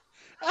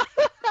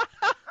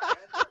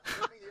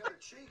 Turning the other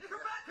cheek. Come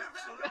back here,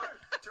 Vanguard.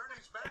 Turning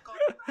his back on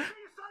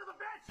you, son of a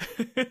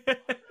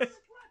bitch.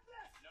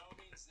 No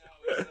means no.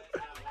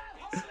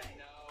 He said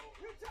no.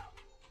 He said no.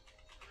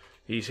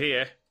 He's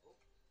here.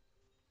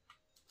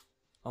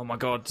 Oh my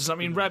god. Does that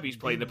mean Rebby's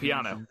playing the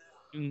piano?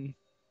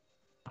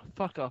 Oh,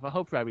 fuck off. I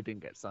hope Rebby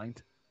didn't get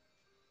signed.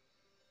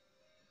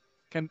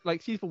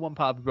 She's the one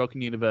part of the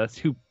Broken Universe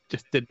who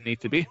just didn't need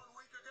to be. 1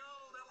 week ago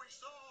that we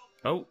saw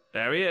Oh,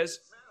 there he is.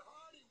 Matt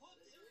Hardy. What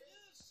here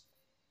he is.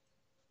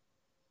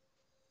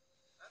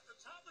 At the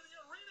top of the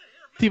arena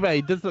here. See,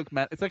 he does look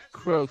mad. It's like a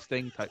Crow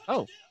Sting type.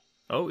 Oh,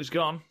 Oh, he's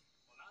gone.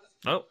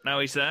 Oh, now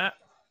he's there.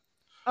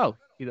 he's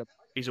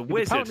He's a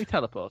apparently wizard.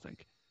 teleporting.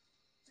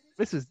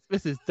 This is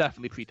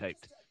definitely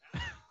pre-taped.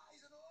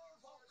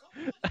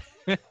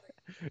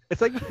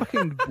 It's like a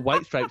fucking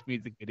White Stripes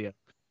music video.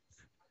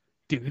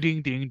 Ding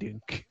ding ding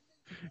ding.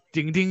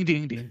 Ding ding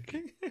ding ding.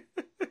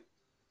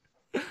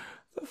 The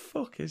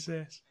fuck is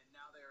this? And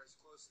now they're as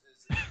close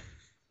as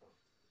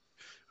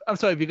I'm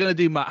sorry, if you're gonna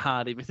do Matt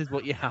Hardy, this is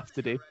what you have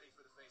to do.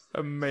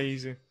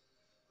 Amazing.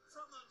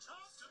 From the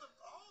top to the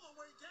all the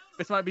way down to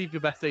This might be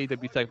your best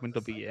AEW segment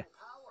of the year.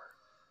 power.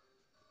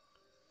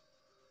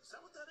 Is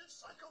that what that is?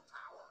 Psycho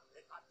power.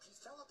 He's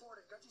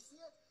teleporting. Don't you see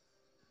it?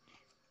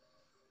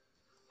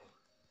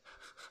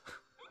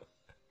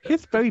 He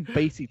has very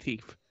bassy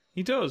teeth.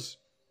 He does.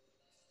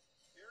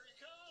 Here he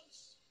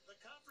comes. The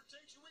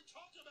confrontation we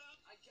talked about.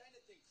 I kind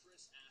of think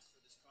Chris asked for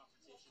this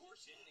confrontation, but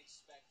didn't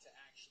expect to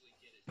actually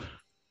get it.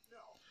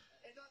 No,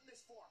 and not in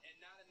this form. And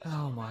not in this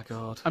Oh my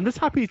god. I'm just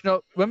happy he's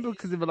not. Remember,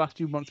 because in the last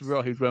few months of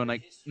Raw, he was wearing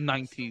like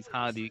 90s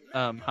Hardy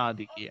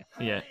gear.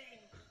 Yeah.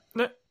 You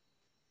knew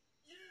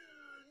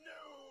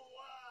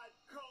I'd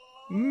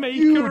come.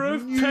 Maker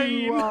of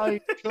pain. I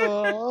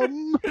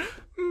come.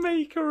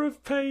 Maker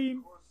of pain.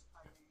 Of course,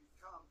 I knew you'd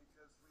come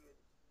because we had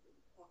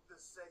booked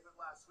this segment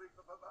last week.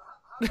 But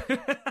how did you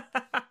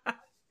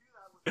do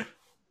that with me?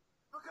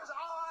 Because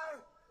I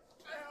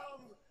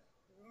am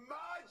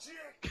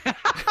magic.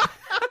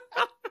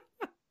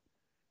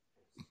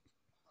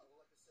 Well,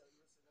 like I said,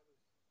 listen, that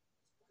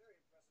was very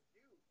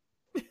impressive. You were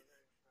very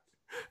impressive.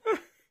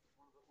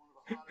 One of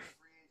the hottest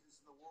free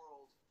agents in the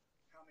world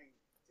coming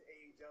to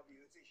AEW.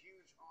 It's a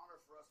huge honor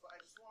for us. But I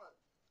just want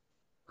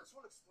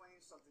to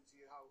explain something to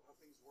you how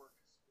things work.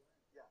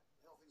 Yeah,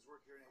 how things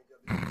work here in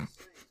AEW. This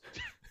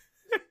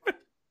is my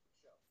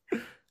show.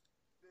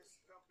 This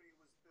company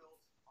was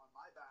built on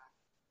my back.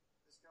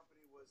 This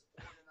company was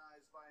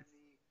organized by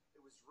me.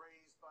 It was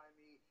raised by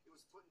me. It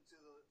was put into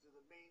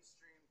the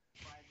mainstream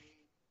by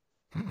me.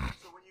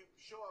 So when you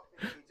show up in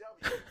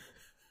AEW,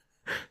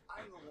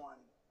 I'm the one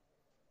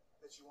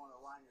that you want to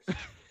align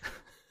yourself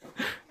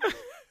with.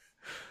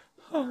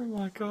 Oh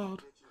my god.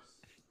 Bitches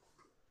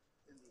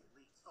in the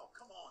elite. Oh,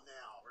 come on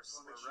now. We're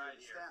Just wanna make right sure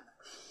you here. understand that.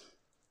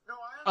 No,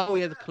 I Oh,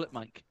 he has a understand. clip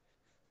mic.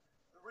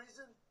 The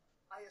reason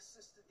I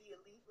assisted the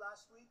elite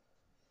last week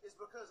is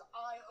because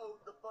I owed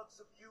the Bucks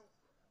of Youth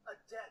a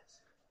debt.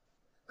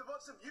 The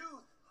Bucks of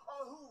Youth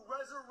are who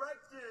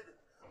resurrected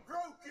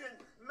broken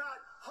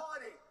Matt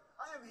Hardy.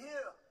 I am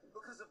here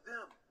because of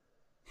them,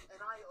 and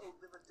I owed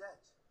them a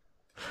debt.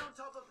 And on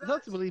top of It's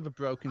hard that, to believe a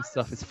broken I have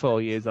stuff is seen 4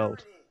 the years old.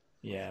 tyranny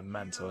Yeah,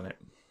 mental, innit?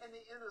 and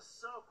the inner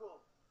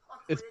circle are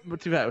It's, creating but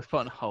to be fair, it was put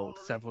on an hold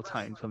all-elite several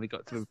times when wrestling. they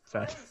got to This the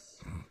Fed.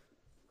 place,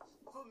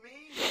 for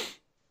me,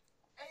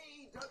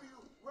 AEW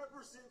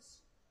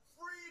represents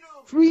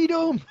freedom.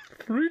 Freedom!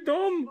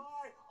 Freedom!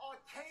 My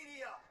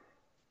Arcadia.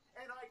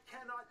 And I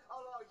cannot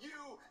allow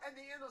you and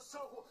the inner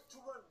circle to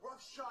run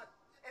roughshod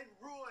and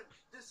ruin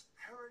this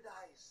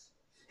paradise.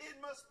 It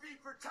must be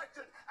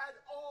protected at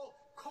all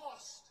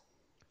cost.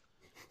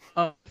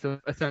 Oh, so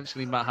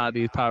essentially Matt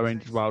Hardy's Power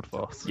Rangers Wild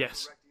Force.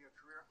 Yes. Resurrecting a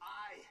career.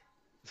 I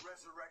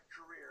resurrect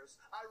careers.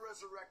 I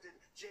resurrected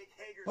Jake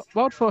Hager's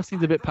Wild career. Force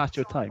seems a bit I past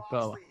your put Jon type,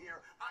 but Moxley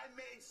here. I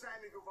made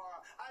Sammy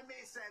Guevara. I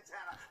made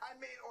Santana. I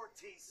made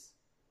Ortiz.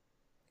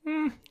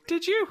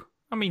 Did you?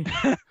 I mean,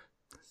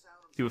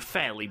 you were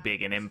fairly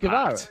big in Guevara.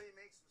 Impact. Everybody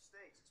makes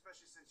mistakes,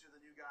 especially since you're the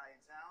new guy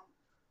in town.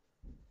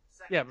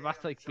 Second Yeah, but day that's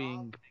on the like job,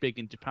 being big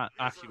in Japan.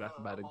 Actually, that's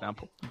a bad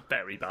example.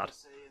 Very bad.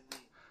 say in the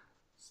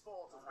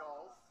sport of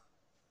golf.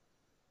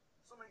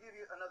 So I'm going to give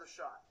you another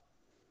shot.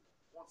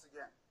 Once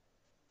again.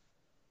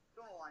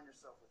 Don't align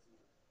yourself with you.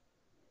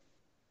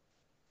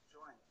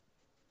 Join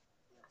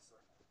the inner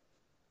circle.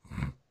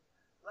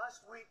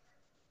 Last week,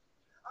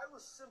 I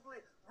was simply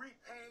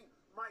repaying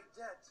my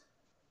debt.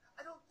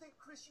 I don't think,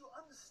 Chris, you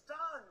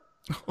understand.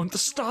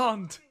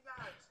 Understand.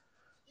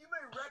 You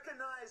may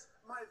recognize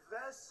my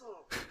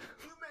vessel.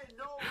 You may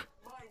know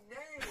my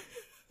name.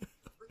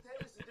 But there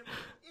is a different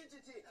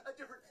entity, a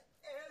different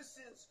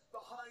essence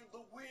behind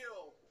the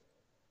wheel.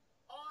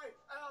 I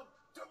am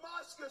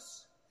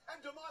Damascus,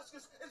 and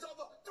Damascus is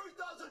over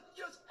 3,000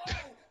 years old.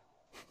 And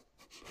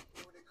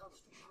when it comes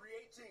to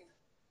creating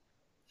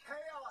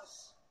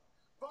chaos,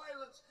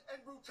 violence, and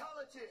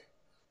brutality,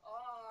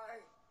 I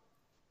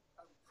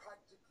am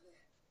practically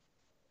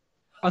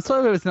I'm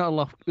sorry if it's not a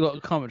lot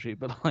of commentary,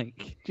 but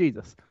like,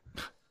 Jesus.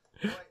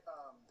 like,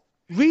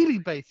 Really,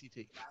 Basie?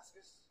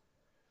 Damascus.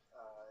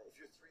 If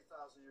you're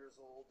 3,000 years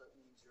old, that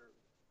means you're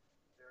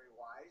very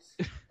wise,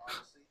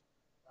 obviously.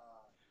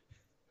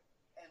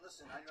 And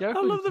listen, I know Jericho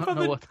I love the doesn't fact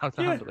know that how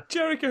to handle it.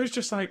 Jericho's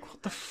just like,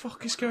 what the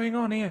fuck is going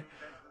on here?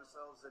 better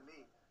themselves than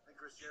me and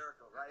Chris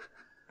Jericho, right?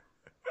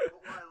 But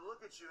when I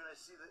look at you and I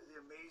see the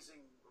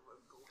amazing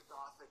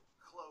gothic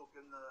cloak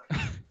and the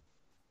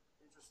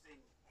interesting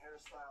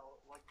hairstyle,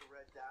 like the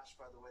red dash,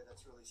 by the way,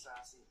 that's really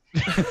sassy.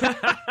 But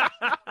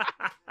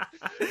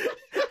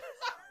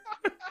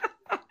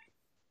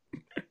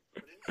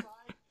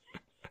inside,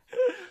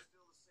 you're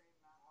still the same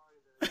Matt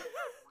Hardy that I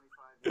did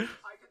 25 years.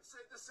 I can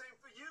say the same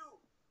for you.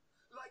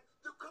 Like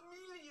the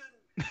chameleon,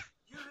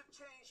 you have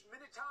changed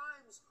many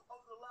times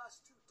over the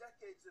last 2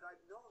 decades that I've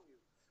known you.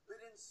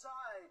 But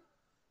inside,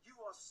 you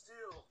are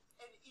still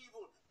an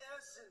evil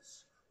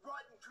essence,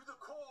 rotten to the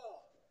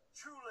core.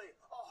 Truly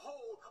a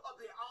hole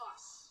of the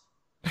ass.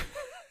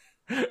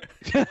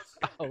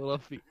 I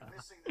love the You're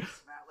missing this,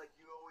 Matt, like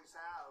you always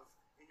have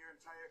in your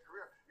entire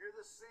career. You're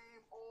the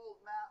same old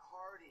Matt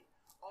Hardy.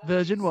 Always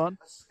Version 1.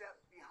 A step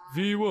behind.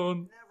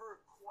 V1. Never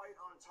quite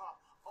on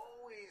top.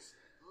 Always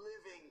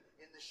living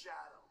in the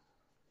shadow.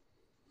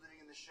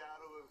 Living in the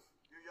shadow of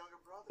your younger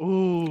brother.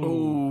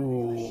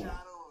 Ooh. In the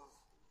shadow of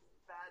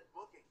bad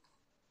booking.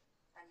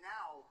 And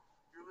now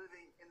you're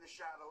living in the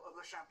shadow of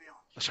Le Champion.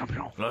 Le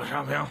Champion.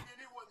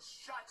 Anyone's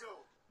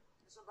shadow.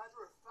 As a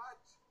matter of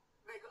fact,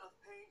 Mega of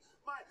Pain,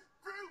 my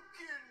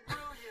broken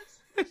brilliance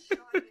is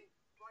shining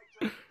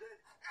brighter than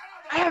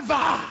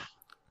ever.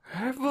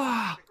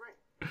 Ever. Great.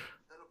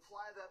 Then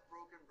apply that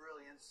broken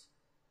brilliance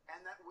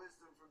and that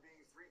wisdom from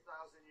being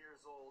 3,000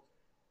 years old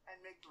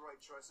and make the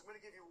right choice. I'm going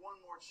to give you one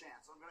more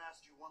chance. I'm going to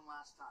ask you one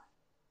last time.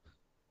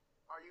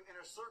 Are you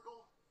inner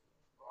circle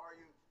or are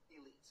you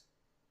elite?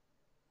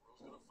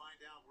 World's going to find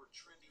out we're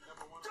trending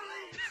number one.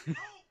 Delete!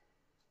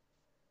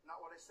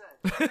 Not what I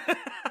said.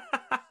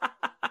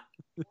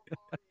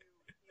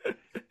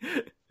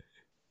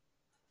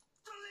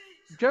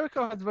 Delete!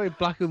 Jericho has a very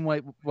black and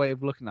white way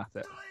of looking at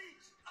it.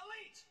 Delete!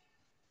 Elite!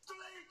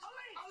 Delete!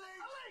 Elite!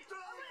 Elite!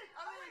 Delete!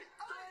 Elite!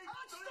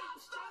 Delete!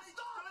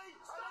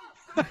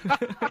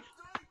 Stop!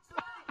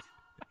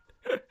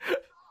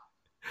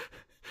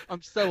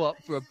 I'm so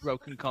up for a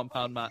broken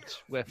compound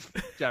match with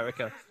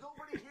Jericho. There's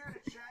nobody here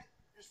to chant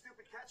your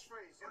stupid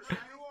catchphrase.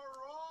 You are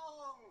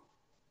wrong.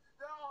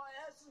 There are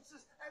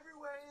essences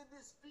everywhere in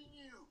this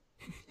venue.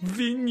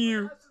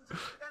 Venue.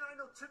 And I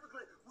know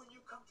typically when you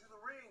come to the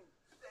ring,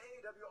 the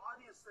AEW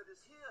audience that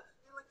is here,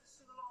 they like to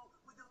sing along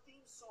with your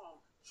theme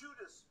song,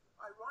 Judas.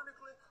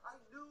 Ironically, I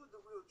knew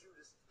the real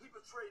Judas. He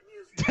betrayed me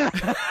as well.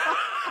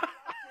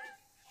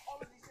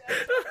 All of these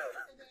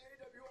assets in the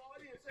AEW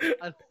audience.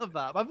 I love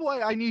that. By the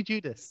way, I knew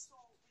Judas.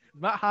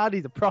 Matt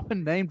Hardy's a proper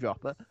name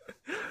dropper.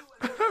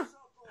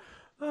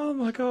 Oh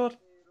my god.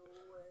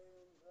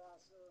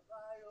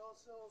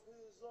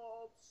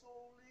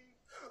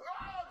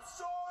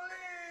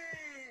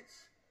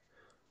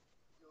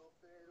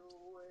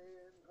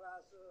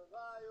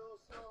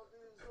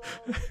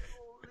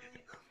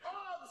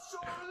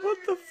 What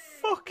the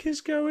fuck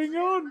is going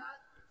on?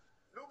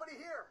 Nobody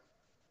here.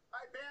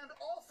 I banned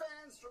all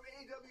fans from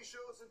AEW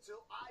shows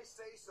until I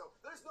say so.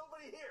 The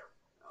here.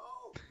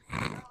 No,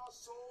 there are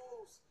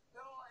souls.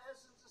 There are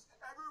essences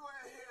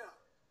everywhere here.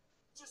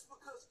 Just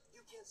because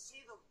you can't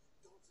see them,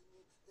 don't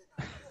mean they're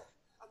not here.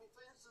 I mean,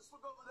 for instance,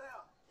 look over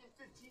there in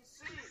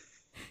 15C.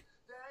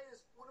 There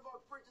is one of our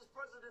greatest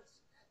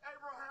presidents,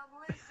 Abraham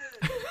Lincoln.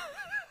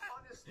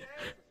 On his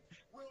stand,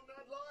 will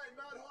not lie.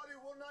 Matt Hardy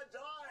will not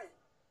die.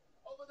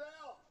 Over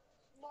there,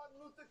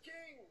 Martin Luther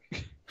King.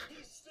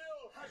 He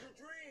still has a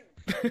dream.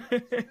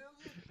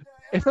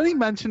 It's only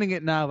mentioning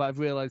it now that I've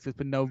realised there's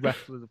been no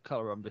wrestlers of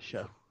colour on the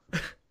show.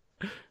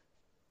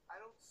 I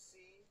don't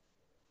see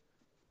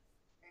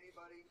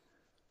anybody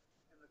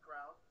in the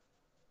crowd.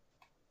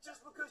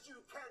 Just because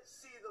you can't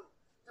see them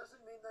doesn't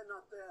mean they're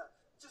not there.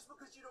 Just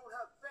because you don't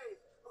have faith,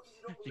 because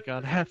you don't You believe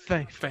gotta they're have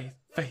there. faith.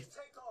 Faith.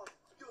 Take off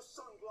your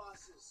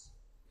sunglasses.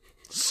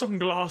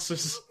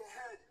 Sunglasses. Look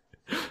ahead.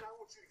 And I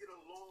want you to get a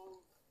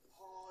long,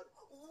 hard,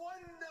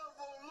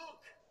 wonderful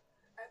look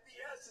at the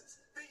essence,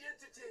 the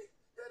entity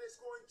that is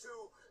going to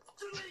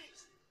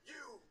delete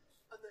you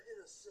and the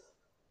inner circle.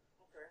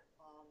 Okay.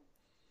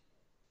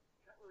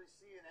 Can't really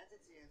see an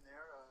entity in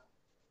there.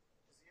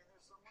 Is he in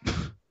there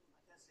somewhere? I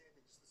can't see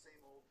anything. Just the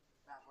same old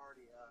Matt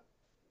Hardy.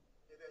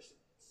 Maybe I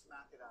should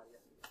smack it out of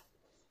you.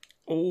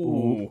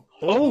 Oh.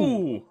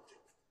 Oh.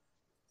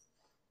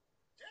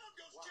 Down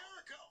goes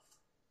Jericho.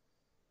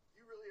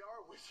 You really are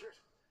a wizard.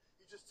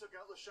 You just took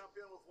out Le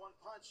Champion with one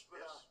punch,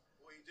 but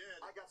we did.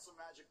 I got some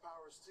magic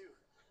powers too.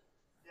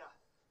 Yeah.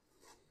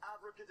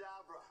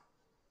 Abracadabra.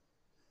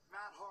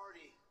 Matt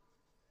Hardy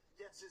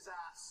gets his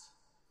ass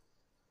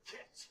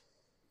kicked.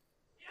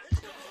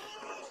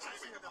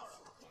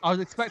 I was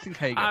expecting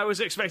Hager. I was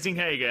expecting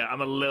Hager.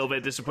 I'm a little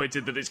bit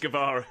disappointed that it's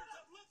Guevara.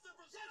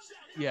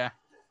 Yeah.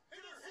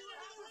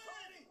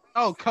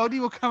 Oh, Cody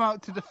will come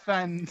out to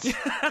defend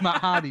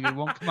Matt Hardy. He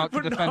won't come out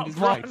to But defend not his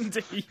wife.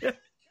 Randy.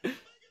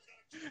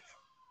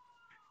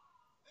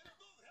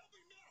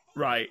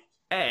 Right.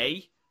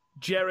 A,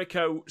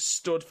 Jericho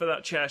stood for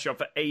that chair shot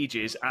for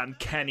ages and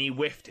Kenny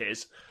whiffed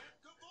his.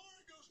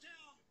 Guevara goes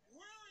down.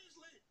 Where is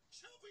Lee?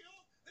 Champion.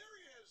 There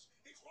he is.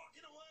 He's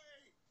walking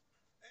away.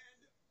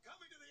 And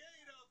coming to the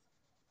aid of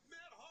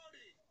Matt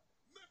Hardy.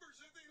 Members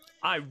of the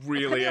Elite. I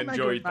really Kenny Omega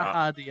enjoyed and Matt that.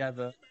 Hardy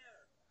ever...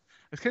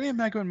 Has Kenny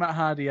Omega and Matt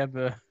Hardy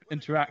ever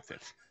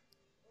interacted?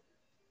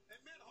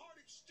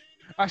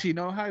 Actually, you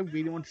know how I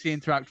really want to see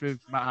interact with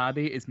Matt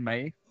Hardy is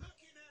May.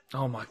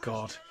 Oh my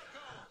god.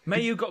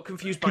 Mayu got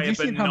confused by Could a you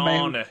see how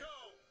Mayu- banana.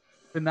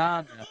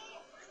 Banana.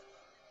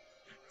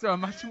 So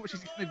imagine what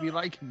she's going to be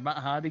like when Matt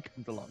Hardy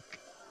comes along.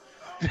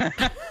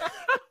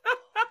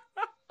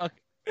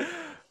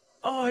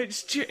 Oh,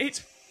 it's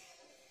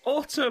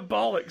utter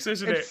bollocks,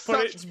 isn't it? It's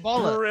But such it's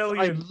bollocks.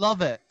 brilliant. I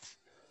love it.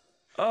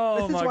 Oh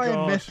This is my why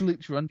god. I miss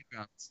Lucha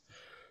Underground.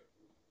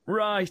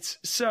 Right,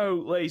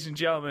 so, ladies and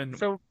gentlemen,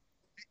 So,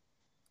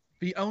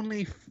 the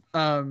only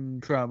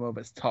promo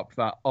that's topped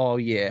that all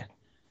year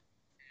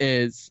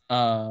is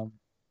the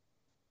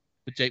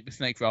Jake the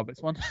Snake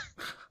Roberts one.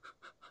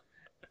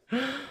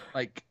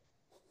 Like,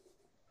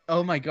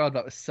 oh my god,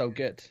 that was so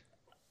good.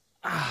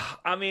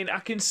 I mean, I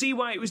can see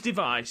why it was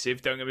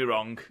divisive, don't get me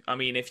wrong. I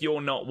mean, if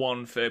you're not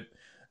one for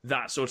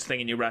that sort of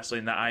thing in your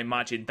wrestling, that I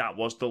imagine that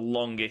was the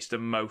longest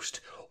and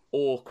most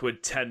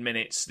awkward 10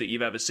 minutes that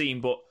you've ever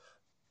seen. But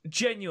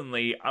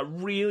genuinely, I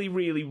really,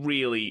 really,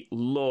 really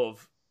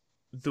love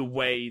the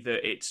way that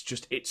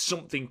it's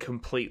something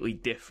completely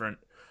different.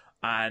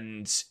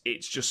 And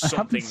it's just I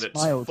something haven't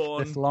that's smiled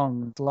fun. this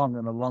long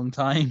in a long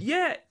time.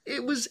 Yeah,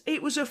 it was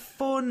a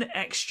fun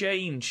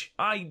exchange.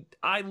 I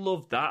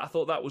loved that. I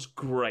thought that was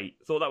great.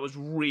 I thought that was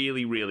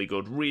really, really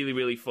good. Really,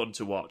 really fun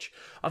to watch.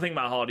 I think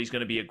Matt Hardy's going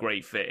to be a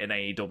great fit in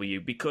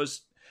AEW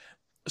because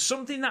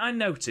something that I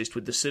noticed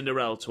with the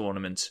Cinderella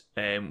tournament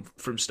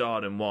from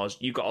Stardom was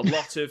you got a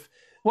lot of...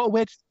 What a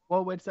weird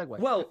segue.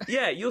 Well,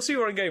 yeah, you'll see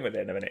where I'm going with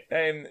it in a minute.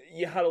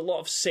 You had a lot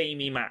of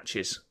samey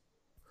matches.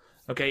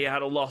 Okay, you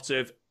had a lot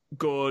of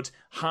good,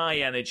 high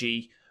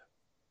energy,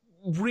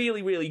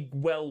 really, really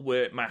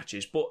well-worked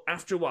matches, but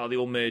after a while they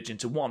all merge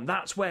into one.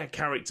 That's where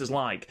characters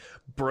like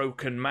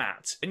Broken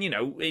Matt, and, you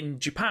know, in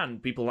Japan,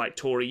 people like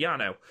Toru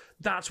Yano,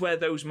 that's where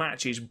those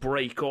matches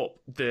break up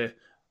the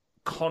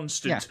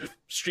constant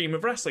stream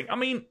of wrestling. I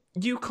mean,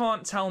 you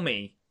can't tell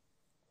me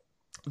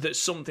that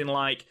something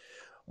like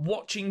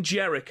watching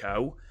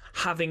Jericho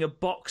having a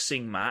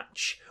boxing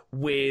match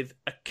with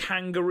a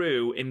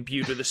kangaroo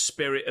imbued with the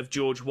spirit of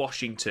George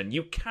Washington.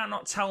 You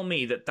cannot tell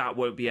me that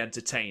won't be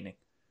entertaining.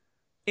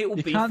 It will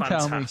be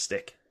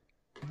fantastic.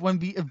 When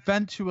the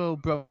eventual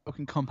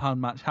Broken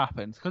Compound match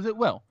happens, because it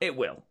will. It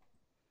will.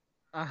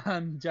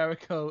 And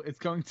Jericho is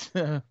going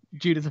to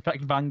Judas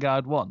Effect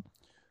Vanguard 1.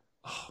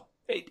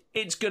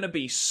 It's going to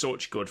be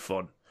such good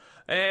fun.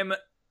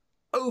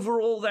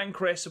 Overall then,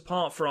 Chris,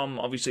 apart from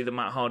obviously the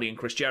Matt Hardy and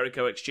Chris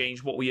Jericho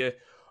exchange, what were your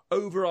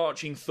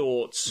overarching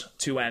thoughts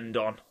to end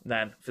on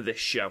then for this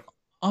show?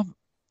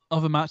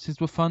 Other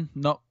matches were fun.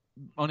 Not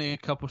only a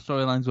couple of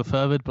storylines were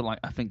furthered, but like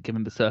I think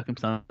given the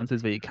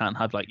circumstances where you can't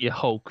have like your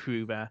whole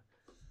crew there,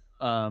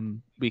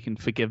 we can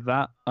forgive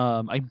that.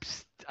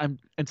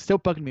 It's still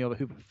bugging me over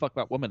who the fuck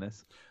that woman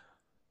is.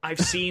 I've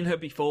seen her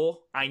before.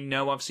 I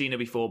know I've seen her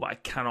before, but I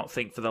cannot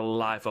think for the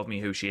life of me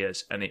who she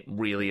is, and it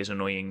really is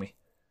annoying me.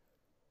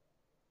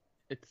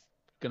 It's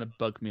gonna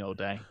bug me all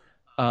day.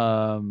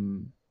 Yeah,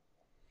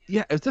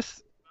 it was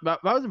just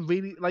that was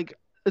really like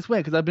it's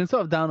weird because I've been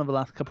sort of down over the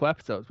last couple of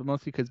episodes, but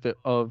mostly because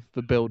of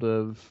the build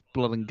of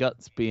Blood and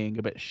Guts being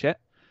a bit shit.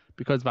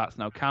 Because that's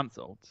now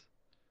cancelled,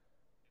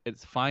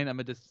 it's fine.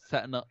 I'm just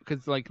setting up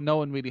because like no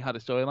one really had a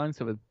storyline,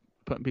 so we're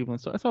putting people in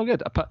story. It's all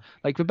good.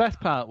 Like the best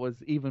part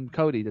was even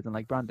Cody doesn't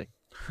like Brandy.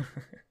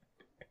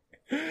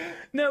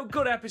 No,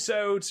 good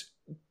episode.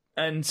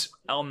 And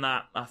on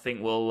that, I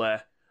think we'll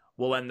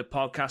end the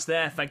podcast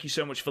there. Thank you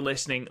so much for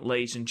listening,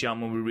 ladies and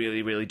gentlemen. We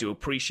really, really do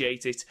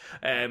appreciate it.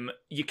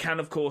 You can,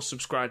 of course,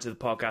 subscribe to the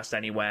podcast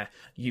anywhere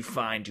you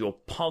find your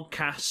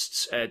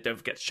podcasts. Don't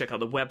forget to check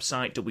out the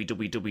website,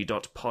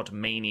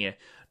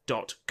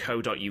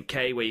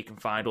 www.podmania.co.uk, where you can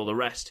find all the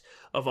rest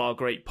of our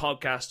great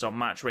podcasts, our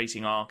match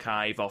rating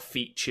archive, our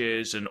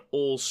features, and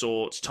all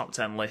sorts, top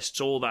 10 lists,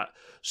 all that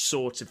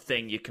sort of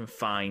thing you can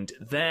find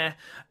there.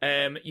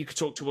 You can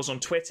talk to us on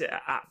Twitter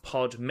at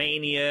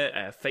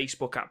Podmania,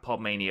 Facebook at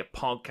Podmania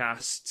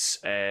Podcasts,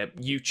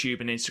 YouTube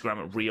and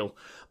Instagram at Real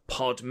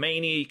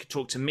Podmania. You can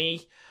talk to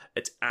me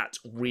at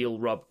Real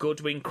Rob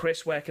Goodwin.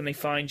 Chris, where can they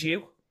find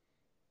you?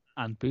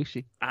 And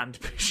Bushi.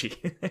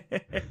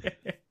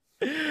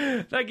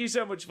 Thank you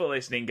so much for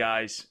listening,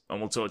 guys, and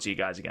we'll talk to you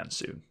guys again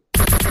soon.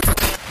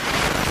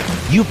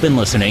 You've been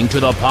listening to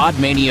the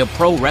Podmania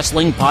Pro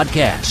Wrestling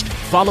Podcast.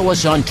 Follow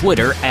us on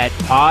Twitter at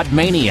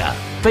Podmania,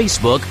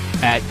 Facebook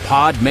at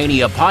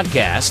Podmania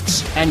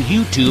Podcasts, and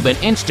YouTube and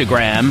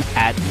Instagram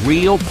at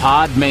Real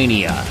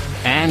Podmania.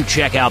 And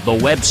check out the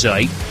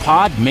website,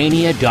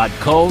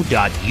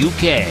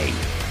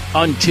 podmania.co.uk.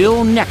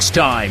 Until next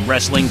time,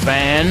 wrestling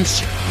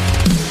fans.